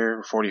next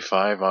tier,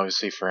 45,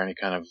 obviously for any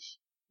kind of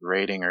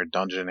raiding or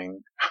dungeoning,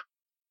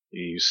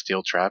 you use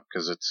Steel Trap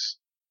because it's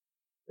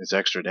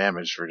extra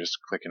damage for just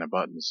clicking a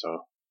button. So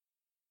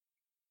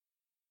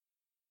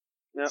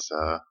it's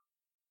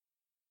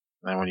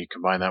then when you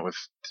combine that with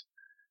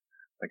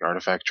like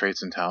artifact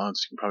traits and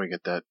talents, you can probably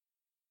get that.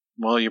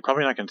 Well, you're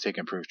probably not going to take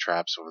improved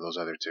traps over those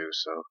other two.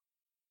 So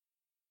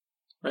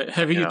right.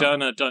 Have you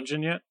done a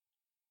dungeon yet?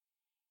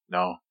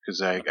 No,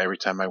 because every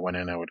time I went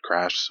in, I would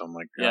crash. So I'm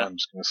like, I'm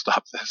just going to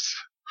stop this.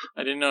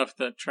 I didn't know if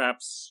the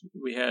traps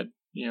we had,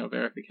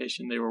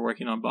 verification they were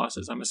working on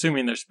bosses. I'm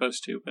assuming they're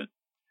supposed to, but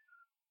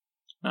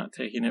not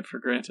taking it for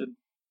granted.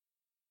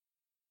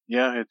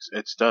 Yeah,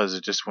 it does.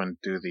 It just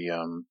wouldn't do the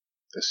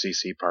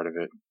CC part of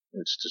it.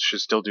 It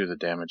should still do the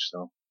damage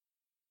though.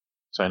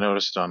 So I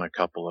noticed on a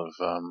couple of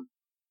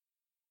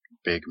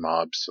big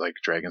mobs like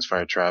Dragon's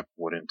Fire Trap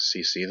wouldn't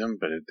CC them,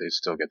 but they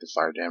still get the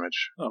fire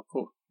damage. Oh,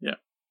 cool. Yeah.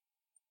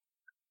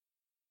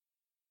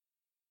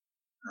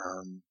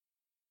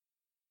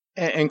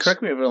 And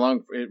correct me if I'm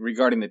wrong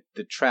regarding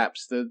the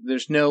traps.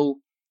 There's no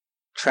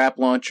trap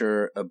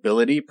launcher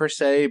ability per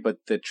se, but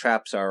the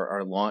traps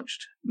are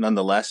launched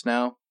nonetheless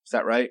now. Is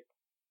that right?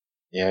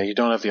 Yeah, you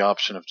don't have the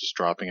option of just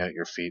dropping at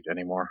your feet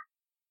anymore.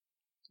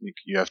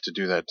 You have to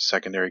do that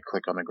secondary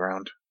click on the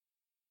ground.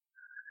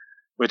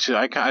 Which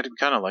I'd kind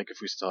of like if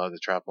we still had the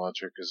trap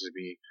launcher, because it'd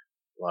be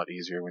a lot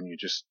easier when you're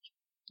just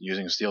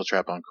using Steel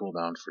Trap on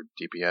cooldown for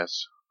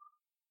DPS,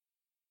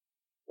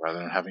 rather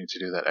than having to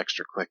do that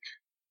extra click.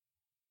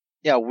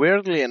 Yeah,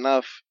 weirdly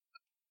enough,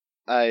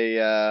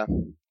 I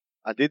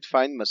did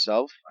find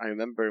myself. I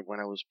remember when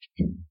I was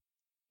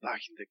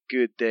back in the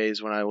good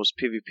days when I was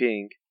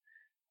PvPing,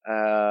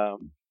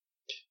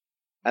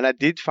 and I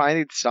did find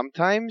it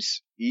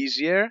sometimes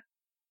easier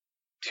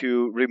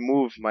to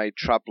remove my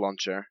trap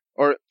launcher.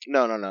 Or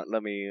no.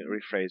 Let me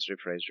rephrase.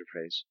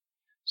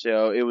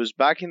 So it was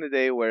back in the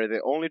day where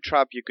the only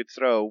trap you could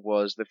throw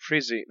was the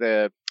freezing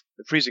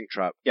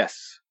trap,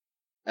 Yes.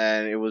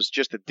 and it was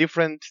just a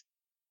different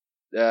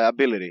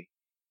ability.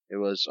 It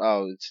was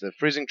it's the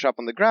freezing trap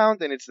on the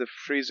ground, and it's the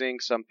freezing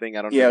something.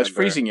 I don't. Yeah, remember. it was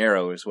freezing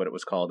arrow is what it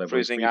was called. I believe.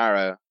 Freezing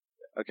arrow.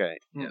 Okay.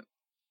 Yeah.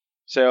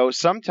 So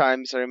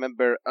sometimes I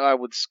remember I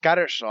would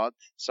scatter shot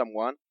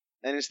someone,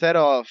 and instead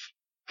of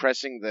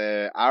pressing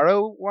the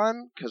arrow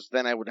one, because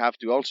then I would have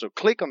to also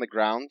click on the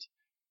ground,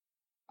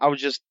 I would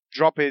just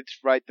drop it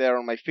right there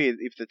on my feet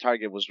if the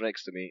target was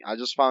next to me. I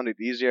just found it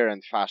easier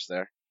and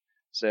faster.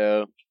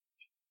 So,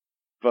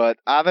 but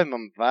other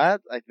than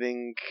that, I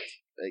think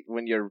like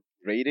when you're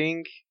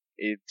raiding,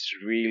 it's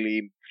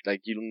really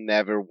like you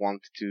never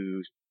want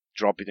to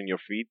drop it on your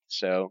feet.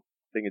 So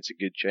I think it's a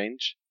good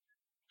change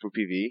for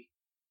PvE.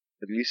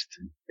 At least,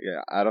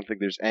 yeah, I don't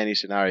think there's any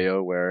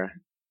scenario where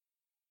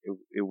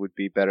it would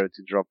be better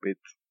to drop it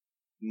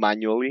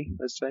manually,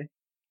 let's say.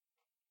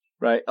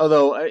 Right.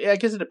 Although I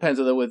guess it depends.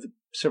 Although with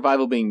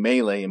survival being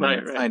melee, I mean,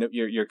 Right. kind of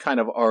you're kind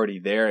of already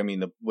there. I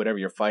mean, whatever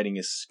you're fighting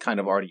is kind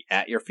of already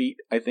at your feet.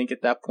 I think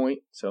at that point,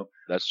 so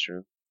That's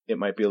true. it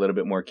might be a little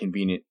bit more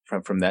convenient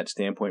from that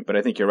standpoint. But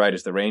I think you're right.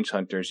 As the range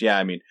hunters, yeah.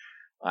 I mean,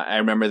 I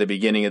remember the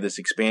beginning of this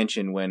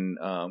expansion when,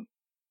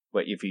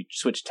 if you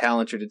switched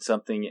talents or did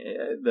something,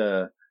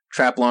 the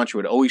trap launcher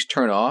would always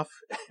turn off,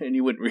 and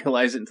you wouldn't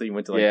realize it until you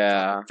went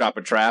to drop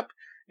a trap,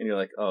 and you're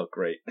like, oh,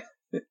 great.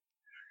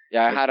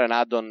 Yeah, I had an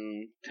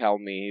add-on tell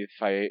me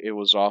if it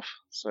was off,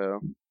 so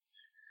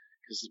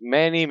because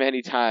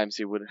many times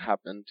it would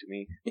happen to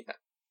me. Yeah.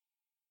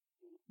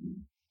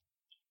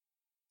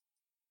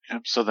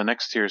 Yep. So the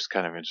next tier is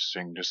kind of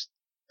interesting. Just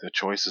the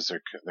choices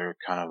they're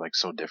kind of like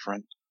so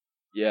different.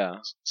 Yeah.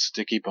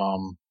 Sticky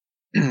bomb.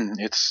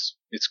 It's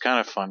kind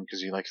of fun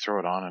because you like throw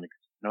it on and you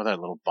know that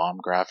little bomb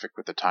graphic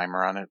with the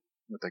timer on it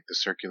with like the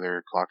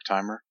circular clock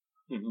timer.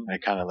 Mm-hmm. And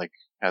it kind of like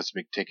has a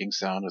big ticking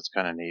sound. It's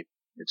kind of neat.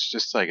 It's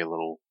just like a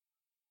little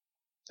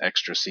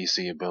extra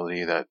CC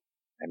ability that,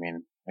 I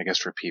mean, I guess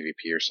for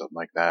PvP or something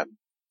like that.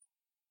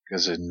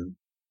 Because in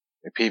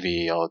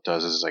PvE, all it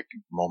does is like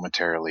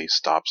momentarily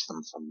stops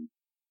them from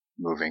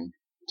moving.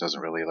 It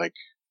doesn't really like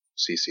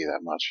CC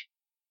that much.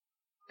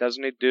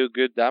 Doesn't it do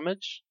good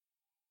damage?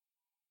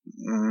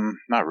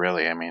 Not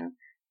really. I mean,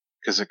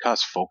 because it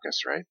costs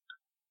focus, right?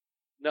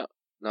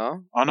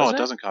 No. Oh no, Does it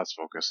doesn't cost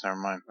focus. Never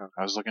mind. Oh.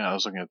 I was looking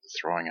at the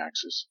throwing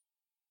axes.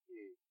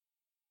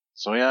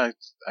 So yeah,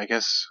 I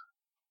guess.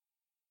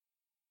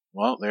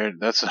 Well,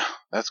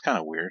 that's kind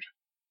of weird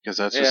because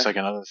that's just like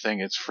another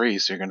thing. It's free,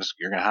 so you're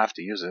gonna have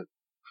to use it.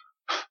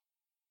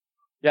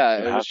 Yeah,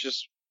 it was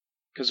just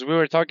because we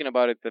were talking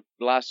about it the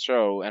last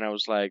show, and I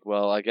was like,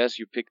 well, I guess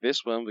you pick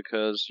this one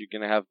because you're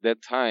gonna have dead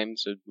time,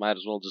 so might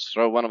as well just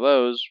throw one of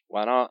those.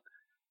 Why not?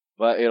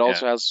 But it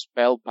also has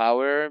spell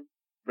power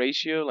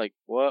ratio. Like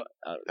what?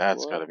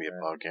 That's got to be a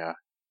bug, yeah.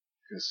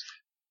 Because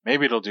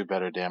maybe it'll do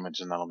better damage,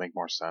 and that'll make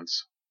more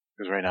sense.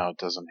 Because right now it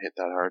doesn't hit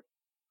that hard.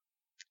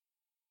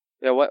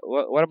 Yeah.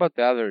 What about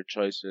the other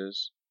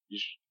choices? You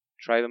should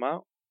try them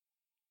out.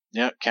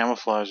 Yeah,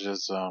 camouflage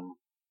is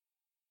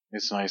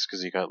it's nice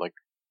because you got like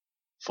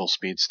full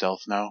speed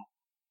stealth now,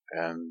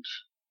 and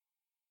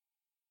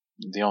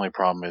the only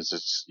problem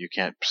is you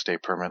can't stay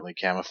permanently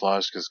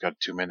camouflaged because it's got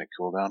a 2-minute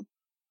cooldown.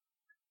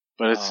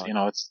 But it's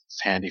it's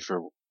handy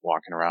for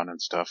walking around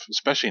and stuff,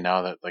 especially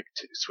now that like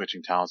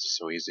switching talents is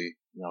so easy.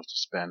 You don't have to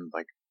spend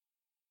like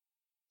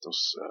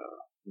those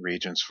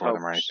regions for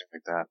them or anything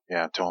like that.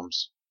 Yeah,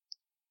 tomes.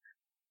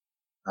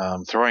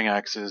 Throwing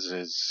axes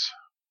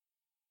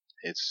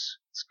it's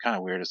kind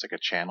of weird. It's like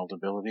a channeled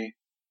ability.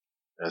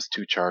 It has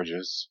 2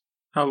 charges.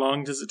 How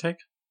long does it take?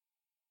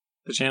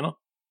 The channel?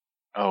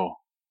 Oh,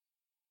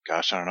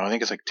 gosh, I don't know. I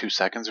think it's like 2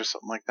 seconds or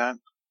something like that.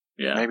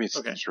 Yeah. Maybe it's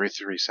okay.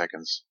 3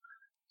 seconds.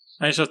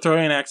 Alright, so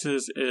throwing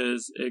axes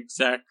is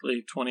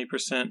exactly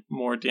 20%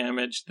 more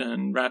damage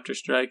than Raptor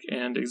Strike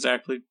and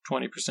exactly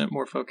 20%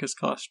 more focus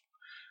cost.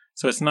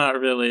 So it's not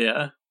really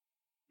a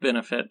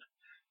benefit.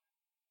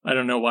 I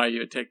don't know why you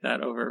would take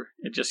that over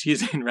just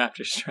using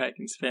Raptor Strike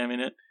and spamming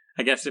it.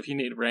 I guess if you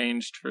need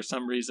ranged for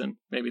some reason,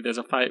 maybe there's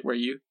a fight where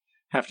you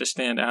have to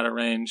stand out of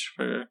range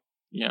for,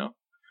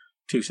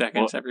 2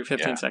 seconds every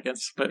 15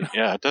 seconds. But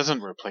yeah, it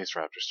doesn't replace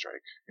Raptor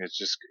Strike. It's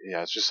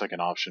just like an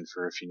option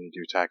for if you need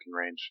to attack in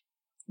range.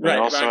 But right.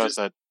 it also I'm has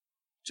that.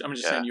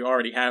 just saying you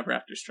already have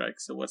Raptor Strike,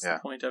 so what's the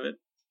point of it?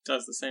 It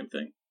does the same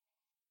thing.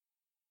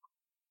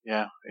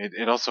 Yeah,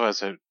 it also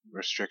has a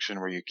restriction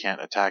where you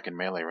can't attack in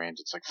melee range.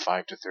 It's like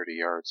 5 to 30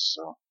 yards,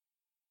 so.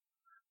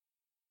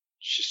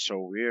 It's just so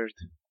weird.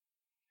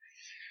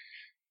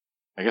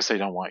 I guess they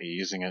don't want you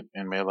using it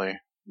in melee.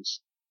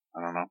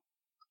 I don't know.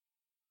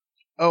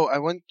 Oh, I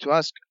want to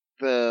ask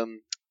the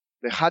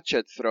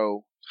hatchet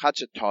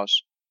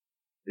toss.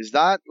 Is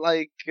that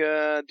like,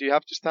 do you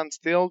have to stand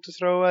still to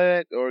throw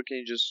it, or can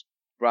you just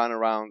run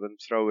around and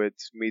throw it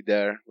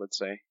mid-air, let's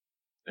say?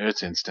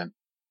 It's instant.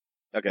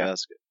 Okay,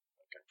 that's good.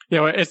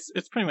 Yeah, well,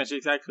 it's pretty much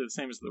exactly the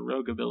same as the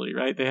rogue ability,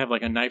 right? They have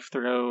like a knife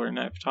throw or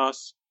knife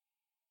toss.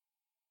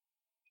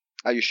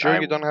 Are you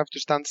sure you don't have to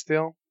stand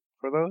still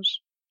for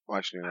those? Well,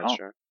 actually, I'm not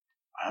sure.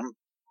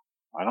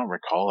 I don't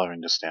recall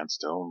having to stand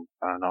still.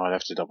 I don't know. I'd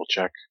have to double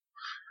check.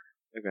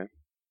 Okay.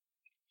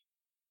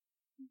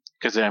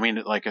 Because I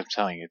mean, like I'm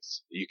telling you,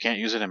 you can't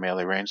use it in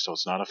melee range, so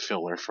it's not a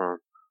filler for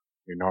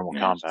your normal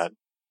combat,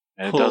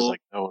 and it does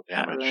like no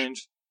damage.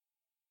 Range.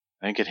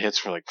 I think it hits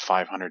for like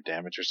 500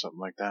 damage or something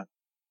like that.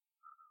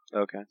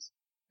 Okay.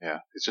 Yeah,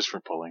 it's just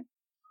for pulling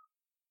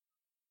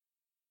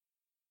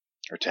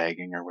or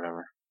tagging or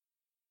whatever.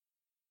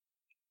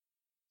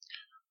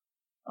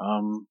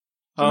 Oh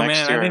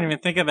man, I didn't even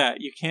think of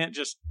that. You can't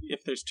just,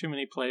 if there's too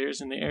many players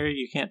in the area,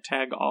 you can't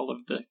tag all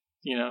of the,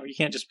 you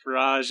can't just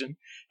barrage and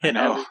hit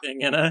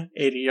everything in a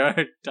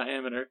 80-yard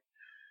diameter.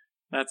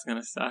 That's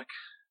gonna suck.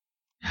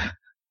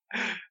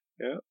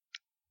 Yeah.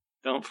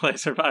 Don't play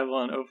survival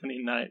on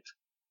opening night.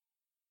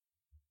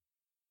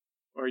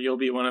 Or you'll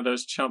be one of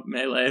those chump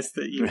melees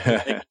that you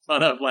make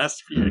fun of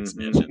last few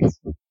expansions.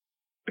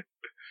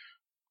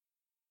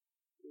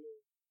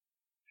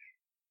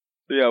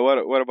 Yeah,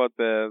 what about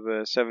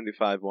the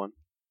 75 one?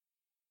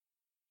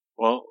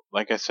 Well,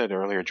 like I said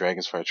earlier,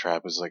 Dragonfire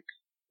Trap is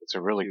it's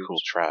a really cool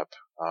trap.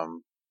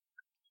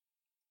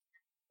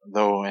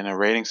 Though in a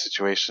raiding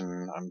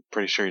situation, I'm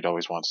pretty sure you'd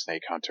always want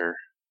Snake Hunter.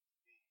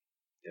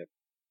 Yep.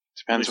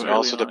 Depends. It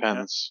also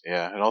depends.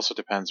 Yeah, it also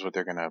depends what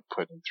they're gonna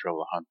put in Thrill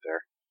the Hunt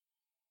there.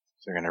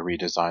 If they're gonna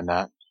redesign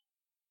that.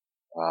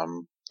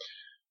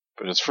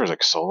 But as far as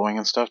like soloing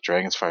and stuff,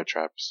 Dragonfire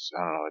Traps,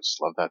 I don't know, I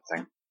just love that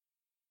thing.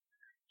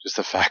 Just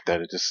the fact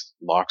that it just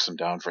locks them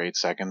down for 8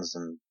 seconds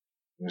and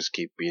you just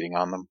keep beating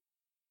on them.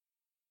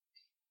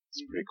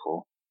 It's pretty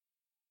cool.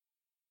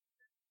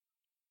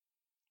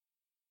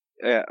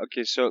 Yeah,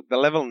 okay, so the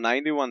level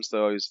 90 ones,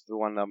 though, is the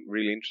one I'm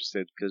really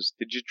interested, because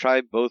did you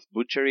try both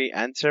Butchery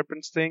and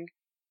Serpent Sting?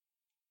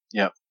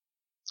 Yep.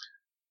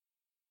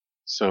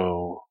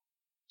 So,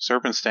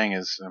 Serpent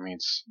Sting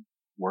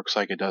works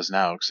like it does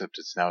now, except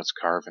it's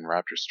Carve and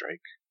Raptor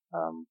Strike.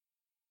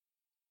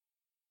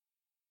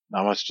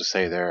 Not much to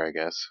say there, I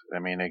guess. I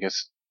mean, I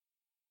guess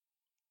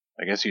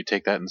you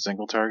take that in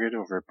single target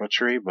over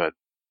Butchery, but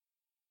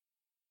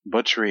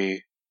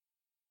Butchery,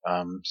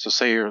 so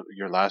say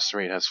your last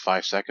raid has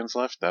 5 seconds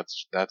left,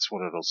 that's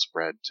what it'll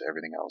spread to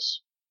everything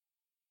else.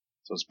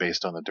 So it's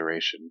based on the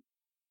duration.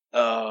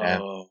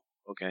 Oh,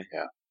 okay.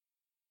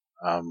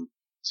 Yeah.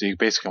 So you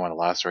basically want to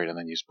last raid and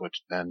then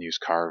use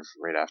Carve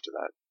right after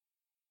that.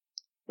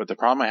 But the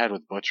problem I had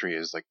with Butchery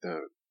is like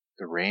the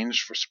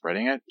range for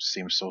spreading it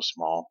seems so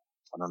small.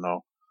 I don't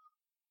know.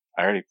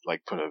 I already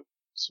put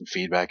some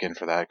feedback in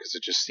for that because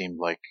it just seemed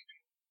like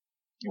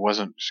it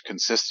wasn't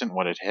consistent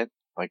what it hit.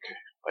 Like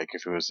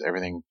if it was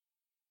everything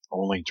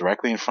only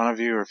directly in front of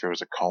you, or if it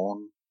was a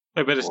cone.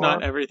 Wait, but it's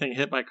not everything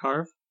hit by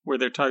Carve? Were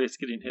there targets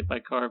getting hit by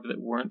Carve that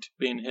weren't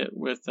being hit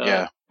with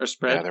or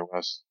spread? Yeah, there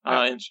was.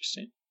 Yeah.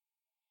 Interesting.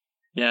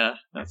 Yeah,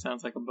 that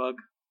sounds like a bug.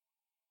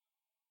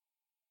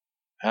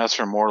 As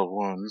for Mortal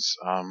Wounds,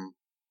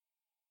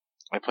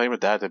 I played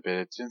with that a bit.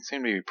 It didn't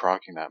seem to be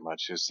proccing that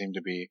much. It seemed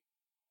to be.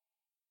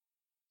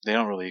 They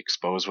don't really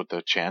expose what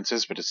the chance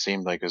is, but it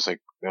seemed like it was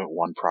like about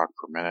 1 proc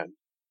per minute.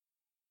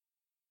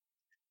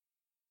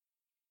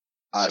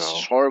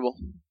 It's horrible.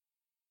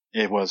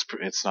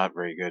 It's not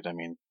very good. I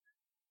mean,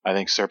 I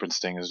think Serpent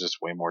Sting is just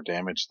way more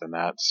damage than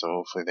that, so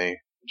hopefully they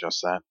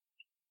adjust that.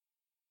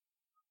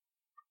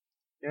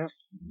 Yeah.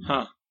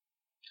 Huh.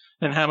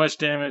 And how much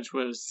damage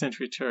was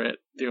Sentry Turret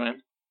doing?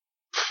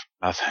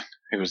 Nothing.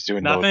 It was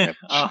doing nothing.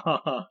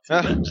 No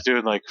damage. It was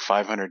doing like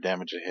 500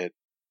 damage a hit.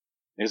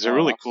 It's a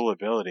really cool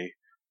ability.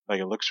 Like,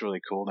 it looks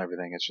really cool and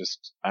everything. It's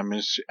just, I'm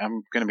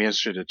gonna be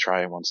interested to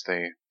try it once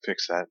they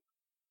fix that.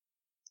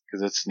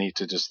 Because it's neat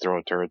to just throw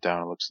a turret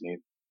down. It looks neat.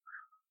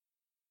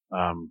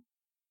 And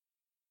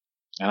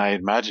I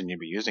imagine you'd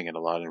be using it a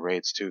lot in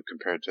raids too,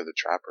 compared to the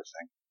Trapper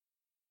thing.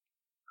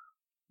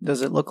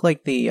 Does it look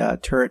like the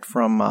turret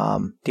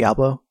from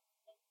Diablo?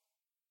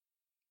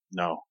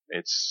 No,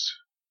 it's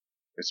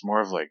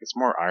more of it's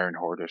more Iron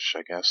Horde-ish,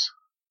 I guess.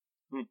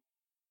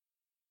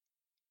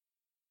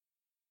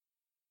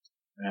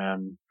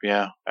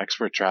 Yeah,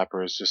 Expert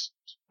Trapper is just.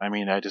 I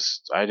mean, I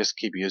just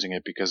keep using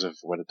it because of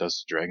what it does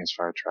to Dragon's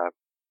Fire Trap.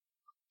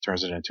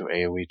 Turns it into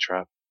AoE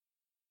trap.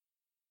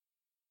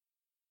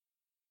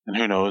 And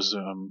who knows?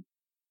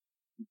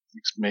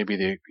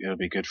 Maybe it'll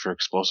be good for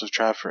Explosive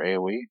Trap for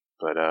AoE,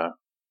 but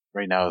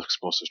right now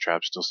Explosive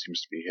Trap still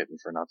seems to be hitting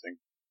for nothing,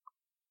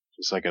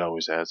 just like it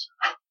always has.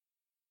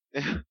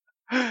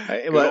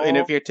 Well, and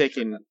if you're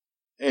taking,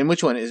 and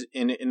which one is?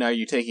 And are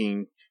you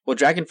taking? Well,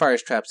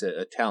 Dragonfire's Trap's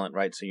a talent,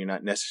 right? So you're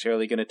not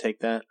necessarily going to take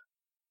that.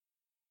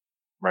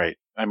 Right.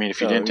 I mean,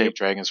 if you So didn't take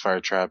Dragon's Fire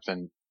Trap,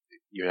 then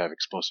you have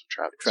Explosive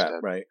Trap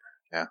instead. Right?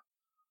 Yeah.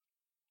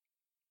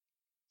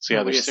 So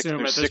yeah, we there's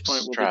assume six at this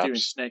point we'll traps. be doing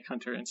Snake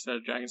Hunter instead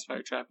of Dragon's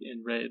Fire Trap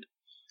in Raid.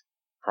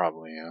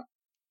 Probably,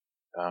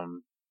 yeah.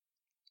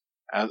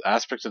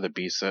 Aspect of the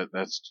Beast, that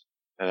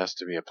has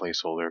to be a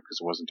placeholder because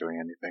it wasn't doing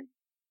anything.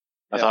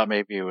 I thought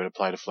maybe it would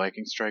apply to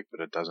Flanking Strike,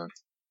 but it doesn't.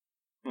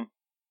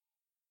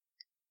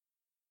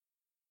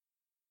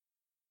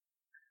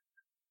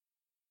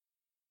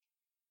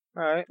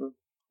 Alright.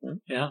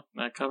 Yeah,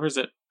 that covers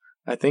it.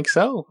 I think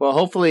so. Well,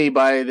 hopefully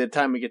by the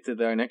time we get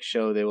to our next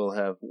show, they will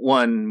have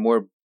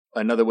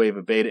another wave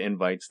of beta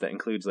invites that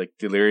includes like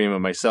Delirium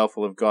and myself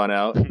will have gone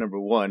out. Number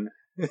one,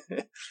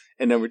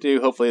 and number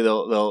two, hopefully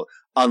they'll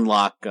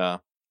unlock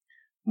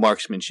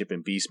marksmanship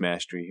and beast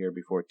mastery here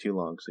before too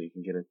long, so you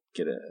can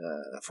get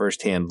a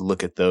first hand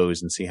look at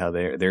those and see how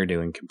they're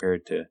doing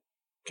compared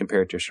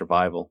to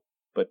survival.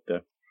 But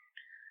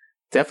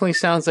definitely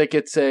sounds like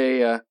it's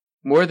a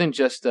more than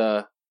just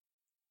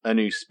a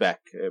new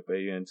spec, but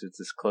it's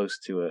as close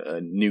to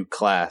a new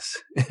class,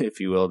 if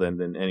you will,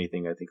 than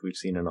anything I think we've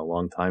seen in a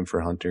long time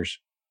for hunters.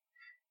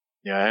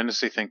 Yeah, I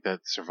honestly think that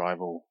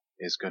survival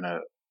is gonna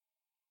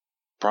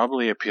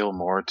probably appeal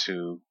more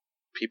to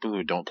people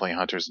who don't play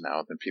hunters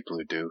now than people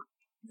who do.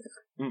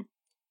 Yeah.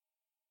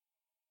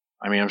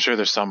 I mean, I'm sure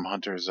there's some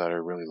hunters that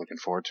are really looking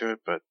forward to it,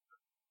 but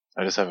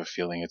I just have a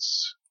feeling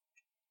it's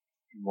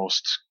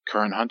most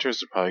current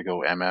hunters would probably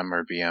go MM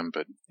or BM,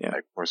 but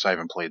of course I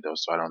haven't played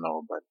those, so I don't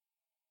know, but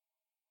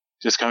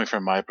just coming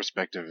from my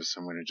perspective as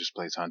someone who just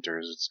plays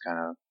hunters, it's kind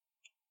of,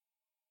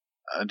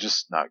 I'm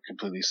just not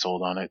completely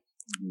sold on it.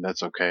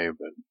 That's okay,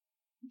 but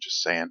I'm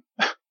just saying.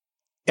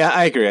 Yeah,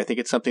 I agree. I think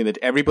it's something that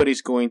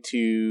everybody's going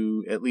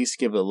to at least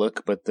give a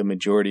look, but the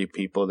majority of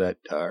people that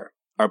are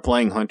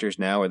playing hunters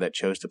now or that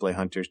chose to play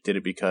hunters did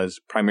it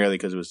primarily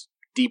because it was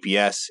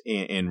DPS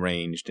and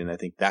ranged, and I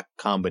think that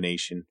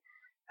combination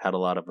had a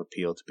lot of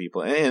appeal to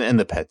people, and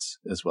the pets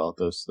as well.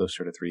 Those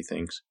sort of three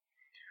things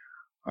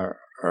are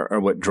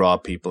what draw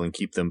people and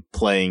keep them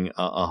playing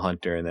a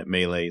hunter, and that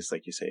melee is,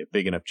 like you say, a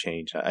big enough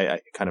change.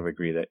 I kind of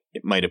agree that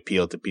it might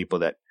appeal to people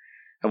that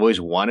have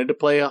always wanted to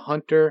play a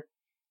hunter,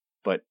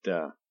 but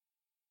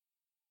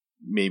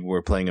maybe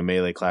we're playing a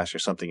melee class or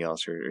something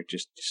else, or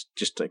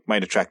just like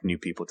might attract new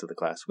people to the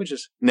class, which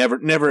is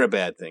never a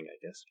bad thing, I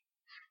guess.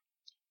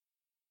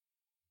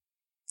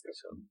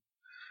 So,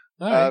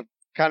 all right.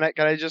 Can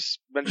I just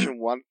mention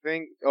one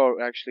thing,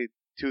 or actually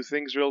two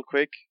things real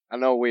quick? I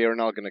know we are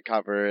not going to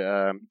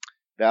cover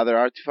the other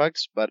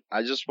artifacts, but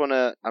I just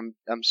wanna.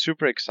 I'm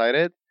super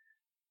excited.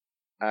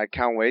 I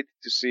can't wait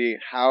to see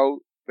how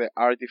the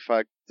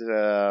artifact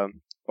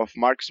of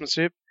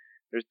marksmanship.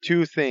 There are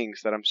two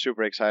things that I'm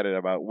super excited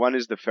about. One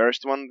is the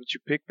first one that you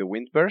picked, the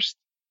Windburst.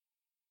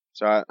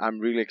 So I'm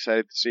really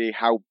excited to see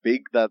how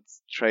big that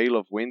trail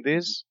of wind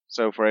is.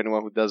 So for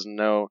anyone who doesn't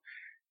know,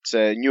 it's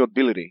a new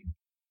ability.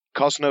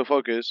 Costs no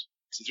focus.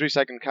 It's a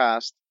 3-second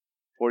cast,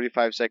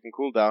 45-second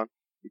cooldown.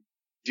 It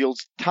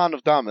deals a ton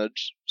of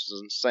damage, which is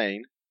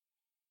insane.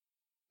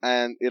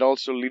 And it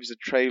also leaves a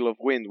trail of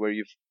wind where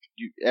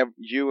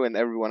you and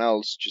everyone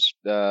else just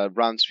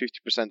runs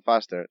 50%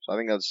 faster. So I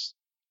think that's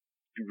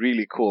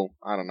really cool.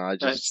 I don't know. I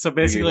just so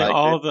basically really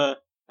all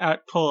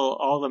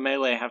the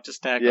melee have to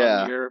stack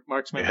on your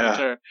marksman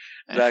hunter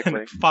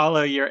and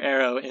follow your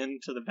arrow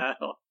into the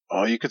battle.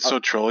 Oh, you could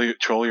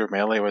troll your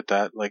melee with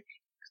that. Like,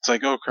 it's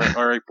like, oh, crap,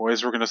 all right,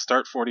 boys, we're gonna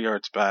start 40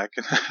 yards back.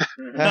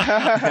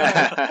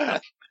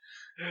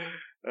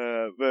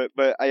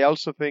 But I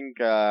also think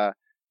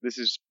this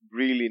is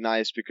really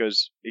nice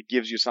because it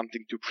gives you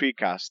something to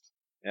precast.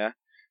 Yeah.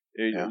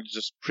 You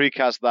just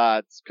precast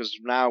that, because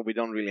now we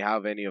don't really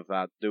have any of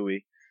that, do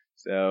we?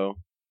 So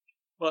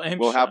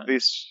we'll have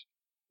this.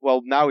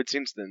 Well, now it's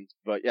instant,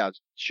 but yeah,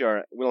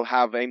 sure, we'll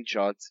have aim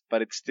shot,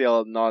 but it's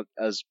still not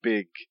as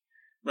big.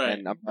 Right.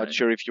 And I'm not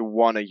sure if you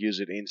want to use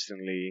it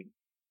instantly,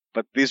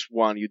 but this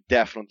one you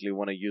definitely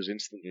want to use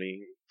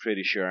instantly.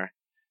 Pretty sure.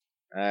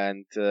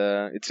 And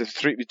it's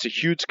a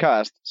huge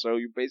cast, so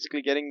you're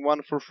basically getting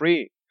one for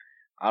free.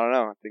 I don't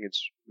know. I think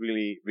it's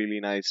really, really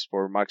nice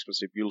for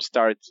marksmanship. You'll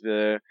start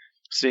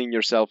seeing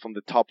yourself on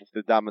the top of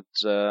the damage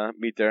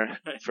meter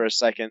for a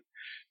second.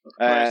 Of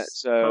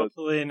course,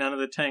 hopefully none of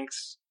the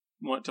tanks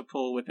want to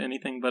pull with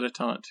anything but a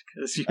taunt,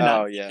 because you're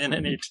not in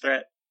any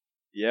threat.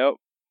 Yep.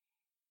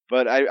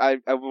 But I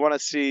want to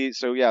see.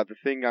 So yeah, the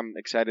thing I'm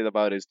excited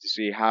about is to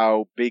see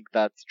how big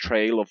that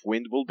trail of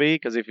wind will be.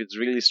 Because if it's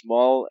really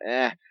small,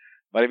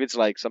 But if it's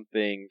like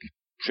something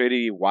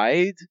pretty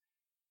wide,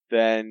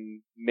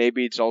 then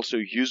maybe it's also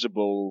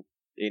usable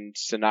in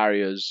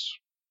scenarios,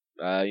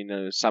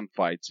 some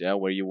fights,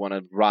 where you want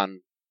to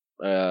run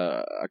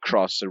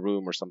across a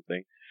room or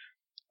something.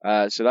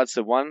 So that's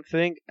the one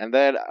thing. And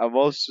then I'm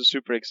also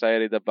super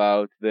excited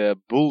about the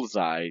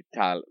bullseye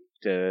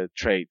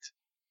trait,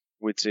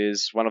 which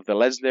is one of the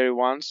legendary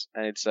ones,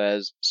 and it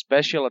says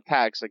special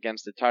attacks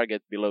against the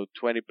target below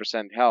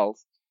 20%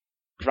 health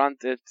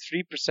grant a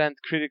 3%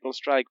 critical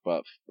strike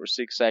buff for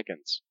 6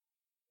 seconds,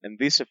 and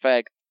this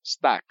effect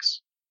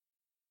stacks.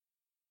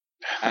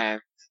 And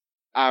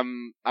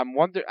I'm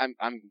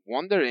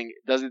wondering,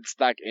 does it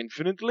stack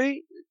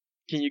infinitely?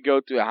 Can you go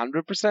to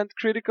 100%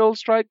 critical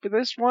strike with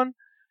this one?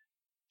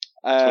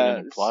 That's what it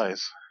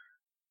implies.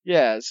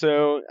 Yeah,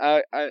 so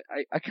I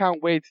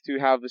can't wait to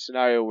have the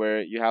scenario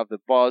where you have the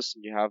boss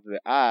and you have the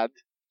ad,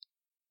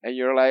 and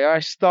you're like,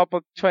 "Alright, stop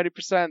at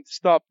 20%,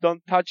 stop,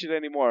 don't touch it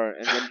anymore,"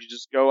 and then you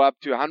just go up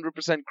to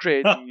 100%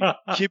 crit, and you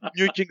keep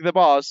nuking the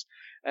boss,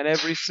 and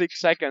every 6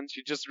 seconds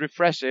you just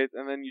refresh it,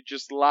 and then you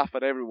just laugh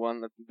at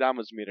everyone at the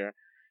damage meter.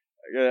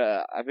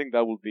 I think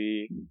that would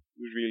be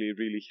really,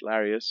 really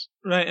hilarious.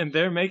 Right, and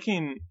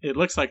it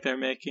looks like they're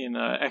making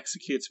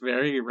executes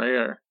very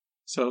rare.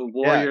 So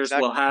warriors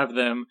will have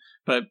them,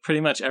 but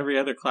pretty much every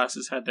other class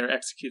has had their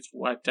executes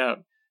wiped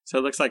out. So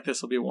it looks like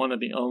this will be one of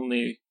the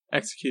only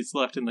executes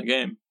left in the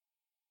game.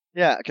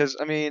 Yeah, because,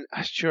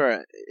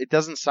 sure, it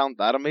doesn't sound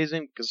that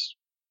amazing, because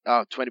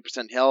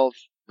 20% health,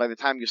 by the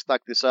time you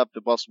stack this up,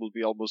 the boss will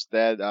be almost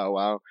dead. Oh,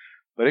 wow.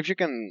 But if you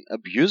can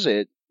abuse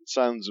it, it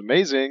sounds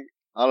amazing.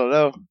 I don't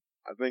know.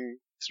 I think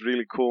it's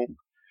really cool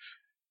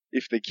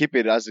if they keep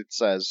it as it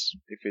says.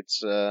 If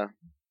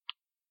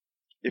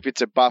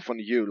it's a buff on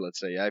you, let's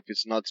say, if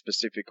it's not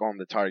specific on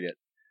the target,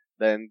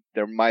 then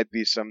there might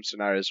be some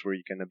scenarios where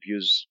you can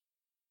abuse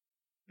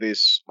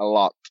this a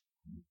lot.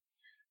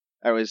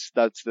 Anyways,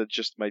 that's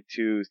just my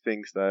two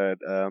things that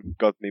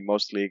got me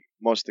most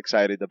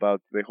excited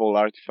about the whole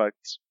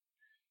artifacts.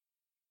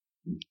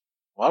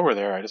 While we're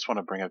there, I just want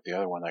to bring up the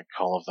other one, that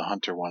Call of the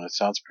Hunter one. It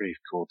sounds pretty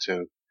cool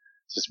too. It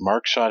says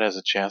Markshot has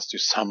a chance to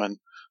summon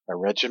a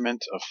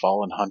regiment of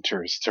fallen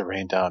hunters to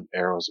rain down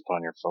arrows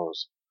upon your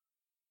foes.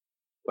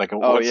 Like,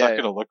 what's that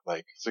gonna look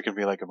like? Is it gonna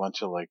be like a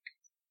bunch of like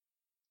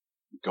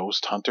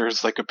ghost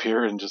hunters like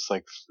appear and just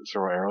like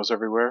throw arrows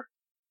everywhere?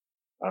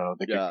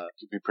 They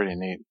could be pretty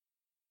neat.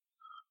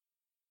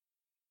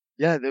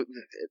 Yeah,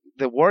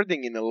 the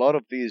wording in a lot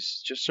of these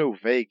is just so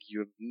vague. You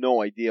have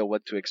no idea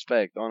what to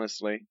expect,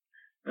 honestly.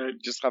 You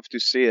just have to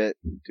see it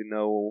to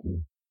know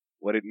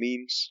what it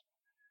means.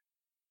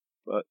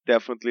 But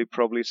definitely,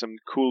 probably some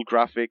cool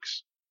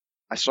graphics.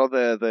 I saw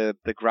the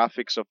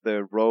graphics of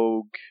the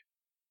rogue.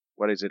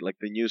 What is it, like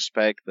the new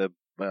spec? The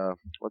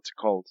what's it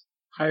called?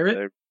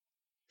 Pirate?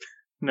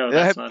 No,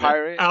 that's not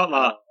pirate. It.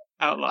 Outlaw.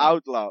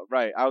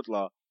 Right,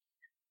 Outlaw.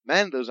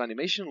 Man, those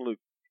animations look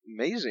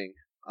amazing.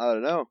 I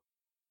don't know,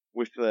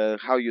 with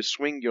how you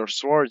swing your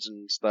swords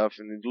and stuff,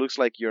 and it looks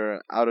like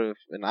you're out of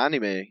an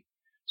anime,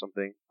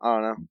 something. I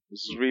don't know.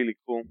 This is really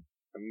cool.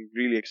 I'm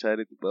really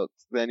excited about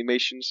the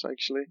animations,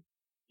 actually.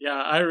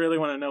 Yeah, I really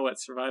want to know what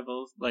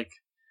survival like.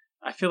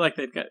 I feel like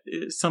they've got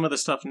some of the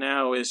stuff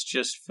now is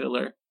just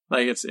filler.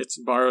 Like it's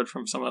borrowed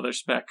from some other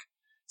spec.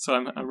 So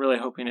I'm really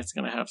hoping it's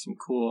going to have some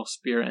cool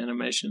spear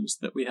animations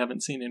that we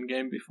haven't seen in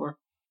game before.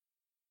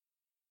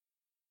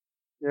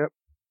 Yep.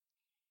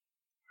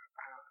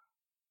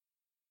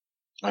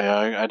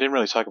 I didn't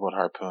really talk about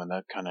Harpoon.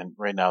 That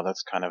right now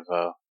that's kind of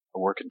a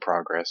work in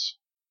progress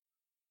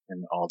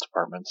in all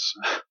departments.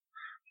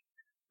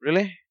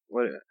 Really?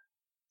 What?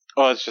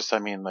 Oh, it's just,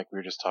 like we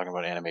were just talking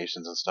about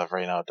animations and stuff.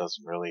 Right now it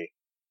doesn't really.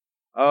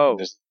 Oh.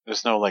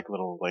 There's no like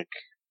little like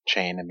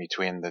chain in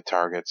between the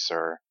targets,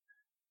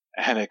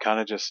 and it kind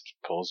of just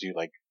pulls you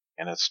like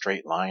in a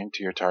straight line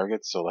to your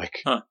target. So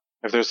like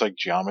if there's like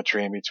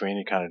geometry in between,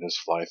 you kind of just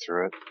fly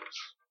through it.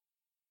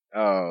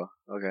 Oh,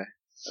 okay.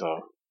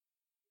 So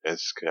it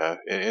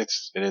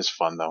is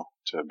fun though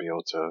to be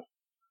able to.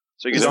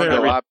 So you don't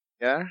go up.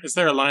 Yeah. Is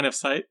there a line of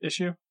sight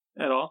issue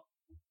at all?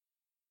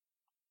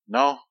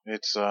 No,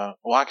 it's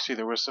well actually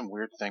there were some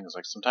weird things,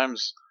 like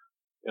sometimes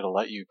it'll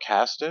let you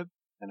cast it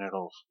and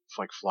it'll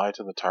like fly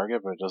to the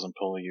target, but it doesn't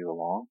pull you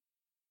along.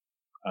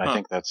 And I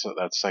think that's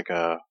like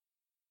a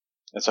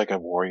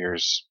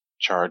warrior's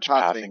charge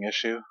pathing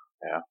issue.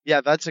 Yeah.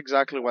 Yeah, that's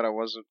exactly what I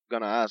was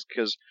gonna ask,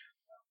 because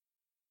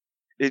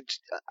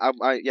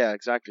yeah,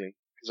 exactly.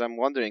 Because I'm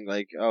wondering,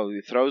 like,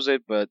 he throws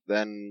it, but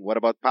then what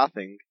about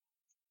pathing?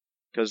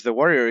 Because the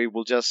warrior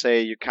will just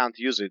say you can't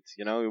use it,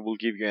 it will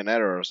give you an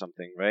error or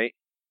something, right?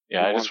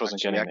 Yeah, I just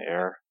wasn't getting the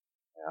error.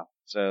 Yeah.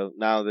 So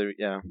now okay.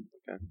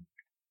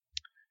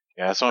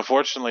 Yeah, so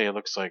unfortunately it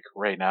looks like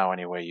right now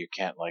anyway you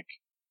can't like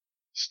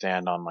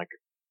stand on like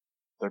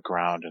the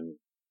ground and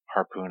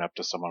harpoon up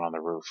to someone on the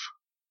roof.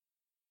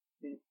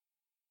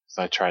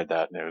 So I tried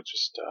that and it was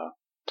just I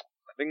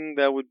think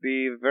that would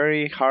be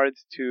very hard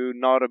to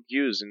not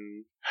abuse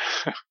in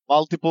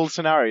multiple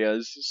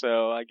scenarios.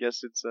 So I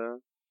guess it's a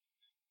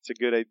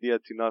good idea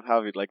to not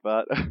have it like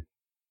that.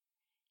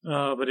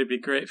 Oh, but it'd be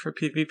great for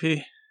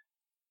PvP.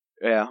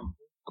 Yeah,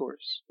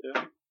 course.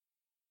 Yeah.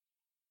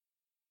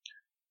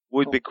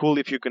 Would be cool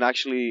if you can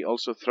actually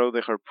also throw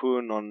the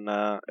harpoon on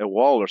a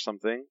wall or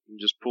something and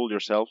just pull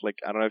yourself. Like,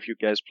 I don't know if you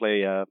guys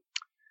play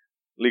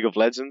League of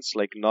Legends,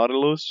 like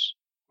Nautilus,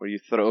 where you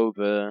throw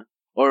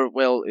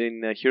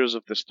in Heroes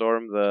of the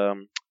Storm,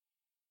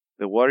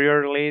 the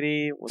warrior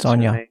lady, what's her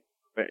name?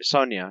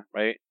 Sonya,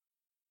 right?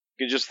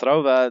 You can just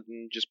throw that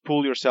and just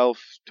pull yourself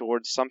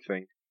towards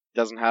something. It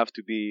doesn't have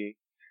to be.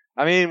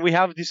 I mean, we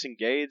have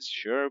disengage,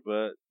 sure,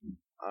 but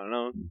I don't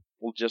know.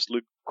 We'll just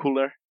look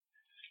cooler.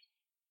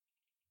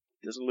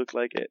 Doesn't look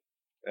like it.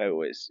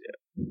 Anyways,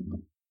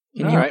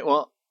 yeah. All right,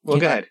 well, go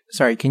ahead.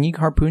 Sorry, can you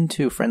harpoon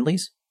to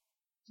friendlies?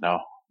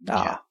 No.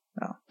 No.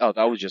 Oh,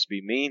 that would just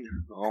be mean.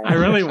 Oh. I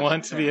really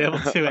want to be able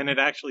to, and it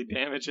actually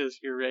damages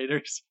your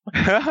raiders.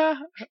 I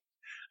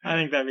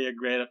think that'd be a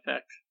great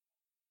effect.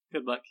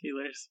 Good luck,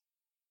 healers.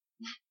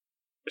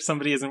 If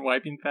somebody isn't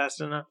wiping fast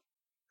enough.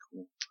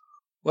 Cool.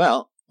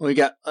 Well,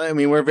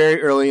 we're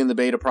very early in the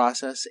beta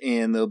process,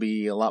 and there'll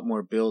be a lot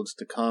more builds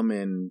to come,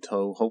 and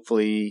so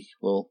hopefully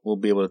we'll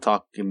be able to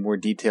talk in more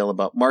detail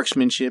about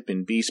marksmanship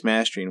and beast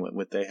mastery and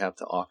what they have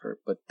to offer.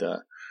 But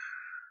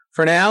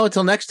for now,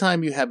 until next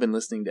time, you have been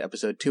listening to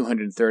episode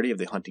 230 of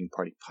the Hunting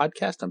Party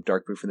Podcast. I'm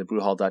Darkbrew from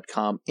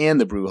thebrewhall.com and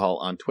the Brew Hall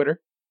on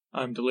Twitter.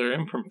 I'm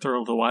Delirium from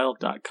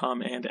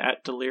thrillthewild.com and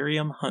at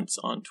Delirium Hunts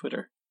on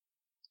Twitter.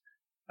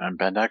 I'm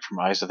Bendak from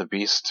Eyes of the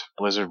Beast,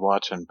 Blizzard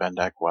Watch, and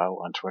Bendak WoW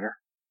on Twitter.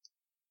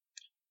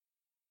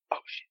 Oh,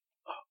 shit.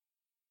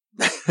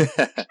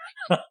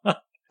 Oh.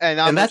 And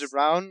I'm Roger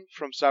Brown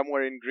from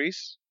somewhere in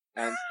Greece,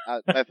 and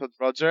at Method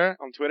Roger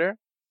on Twitter.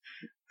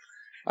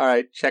 All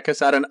right, check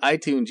us out on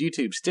iTunes,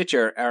 YouTube,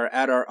 Stitcher,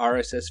 add our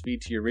RSS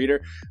feed to your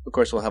reader. Of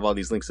course, we'll have all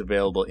these links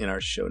available in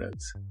our show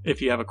notes.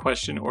 If you have a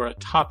question or a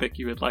topic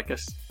you would like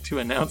us to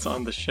announce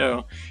on the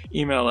show,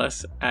 email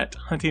us at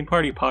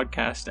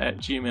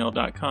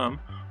huntingpartypodcast@gmail.com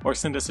or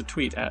send us a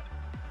tweet at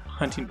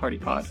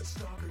huntingpartypod.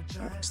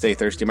 Stay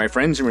thirsty, my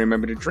friends, and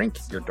remember to drink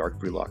your Dark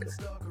Brew Lager.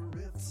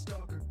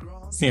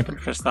 Siempre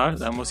prestar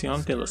la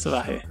emoción de lo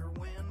salvaje.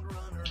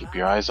 Keep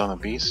your eyes on the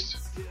beast.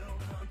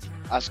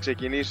 Ας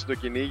ξεκινήσει το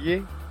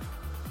κυνήγι.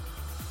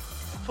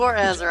 For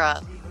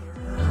Azeroth.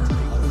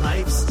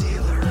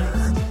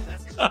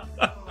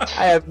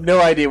 I have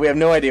no idea. We have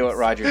no idea what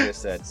Roger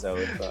just said. So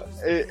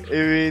it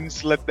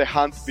means let the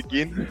hunt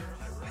begin.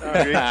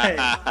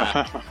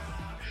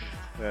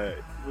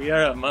 We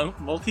are a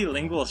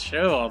multilingual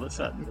show all of a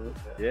sudden.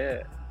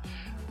 Yeah.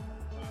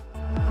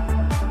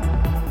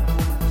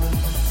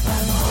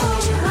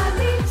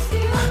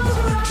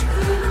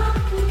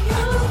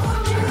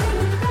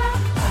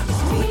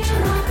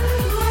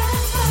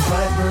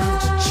 Viper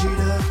to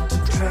cheetah to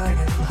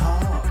dragon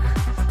hawk.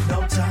 No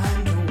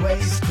time to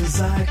waste, cause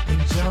I can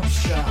jump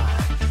shot.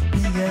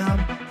 BM,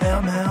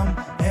 MM,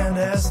 and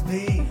SV.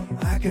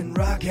 I can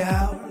rock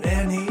out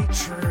any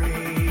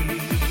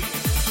tree.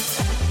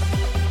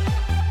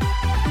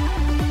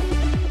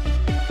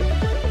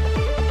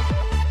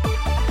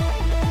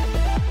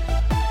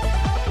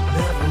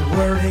 Never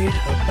worried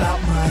about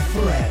my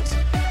threat,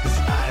 cause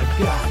I've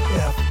got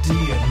FD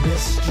and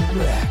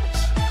misdirect.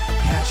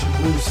 Catching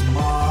loose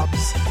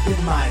mobs in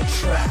my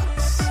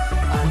tracks. I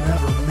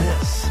never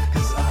miss,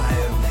 cause I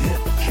am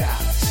hit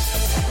capped.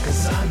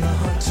 Cause I'm the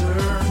hunter,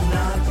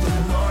 not the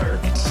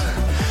marked.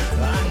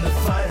 I'm the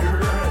fighter,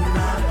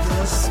 not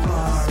the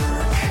spark.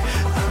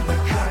 I'm the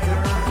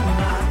kiter,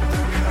 not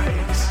the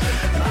kite.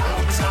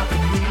 I'll top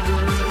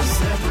meters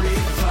every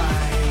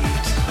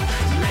fight.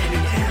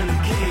 Raiding and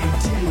cave,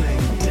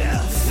 dealing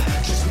death.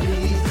 Just me,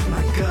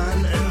 my gun,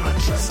 and my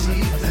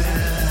trusty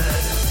bed.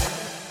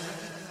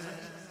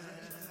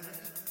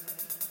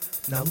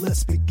 Now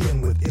let's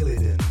begin with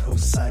Illidan,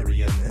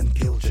 Osirian, and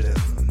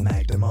Gil'jadan,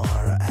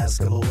 Magdamar,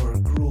 Asgalor,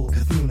 Gruul,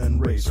 Cthulhu,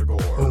 and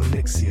Razorgore,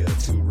 Onyxia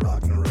to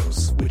Ragnaros.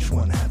 Which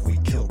one have we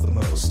killed the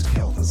most?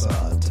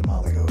 Kel'Thuzad to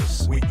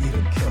Malygos. We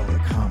even killed a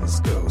Kama's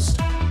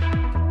ghost.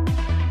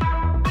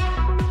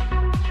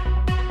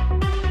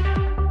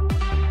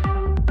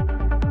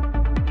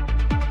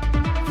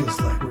 Feels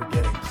like we're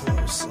getting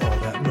close, all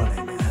that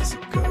running as a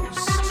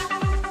ghost.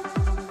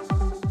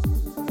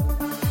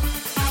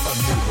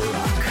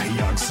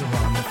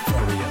 Yogg-Saron,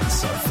 Thorian,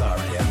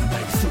 Sartharian,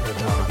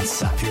 Magtheridon,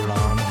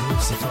 Saphiron,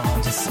 Lucifer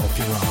to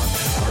Sulfuron,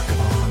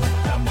 Archivon.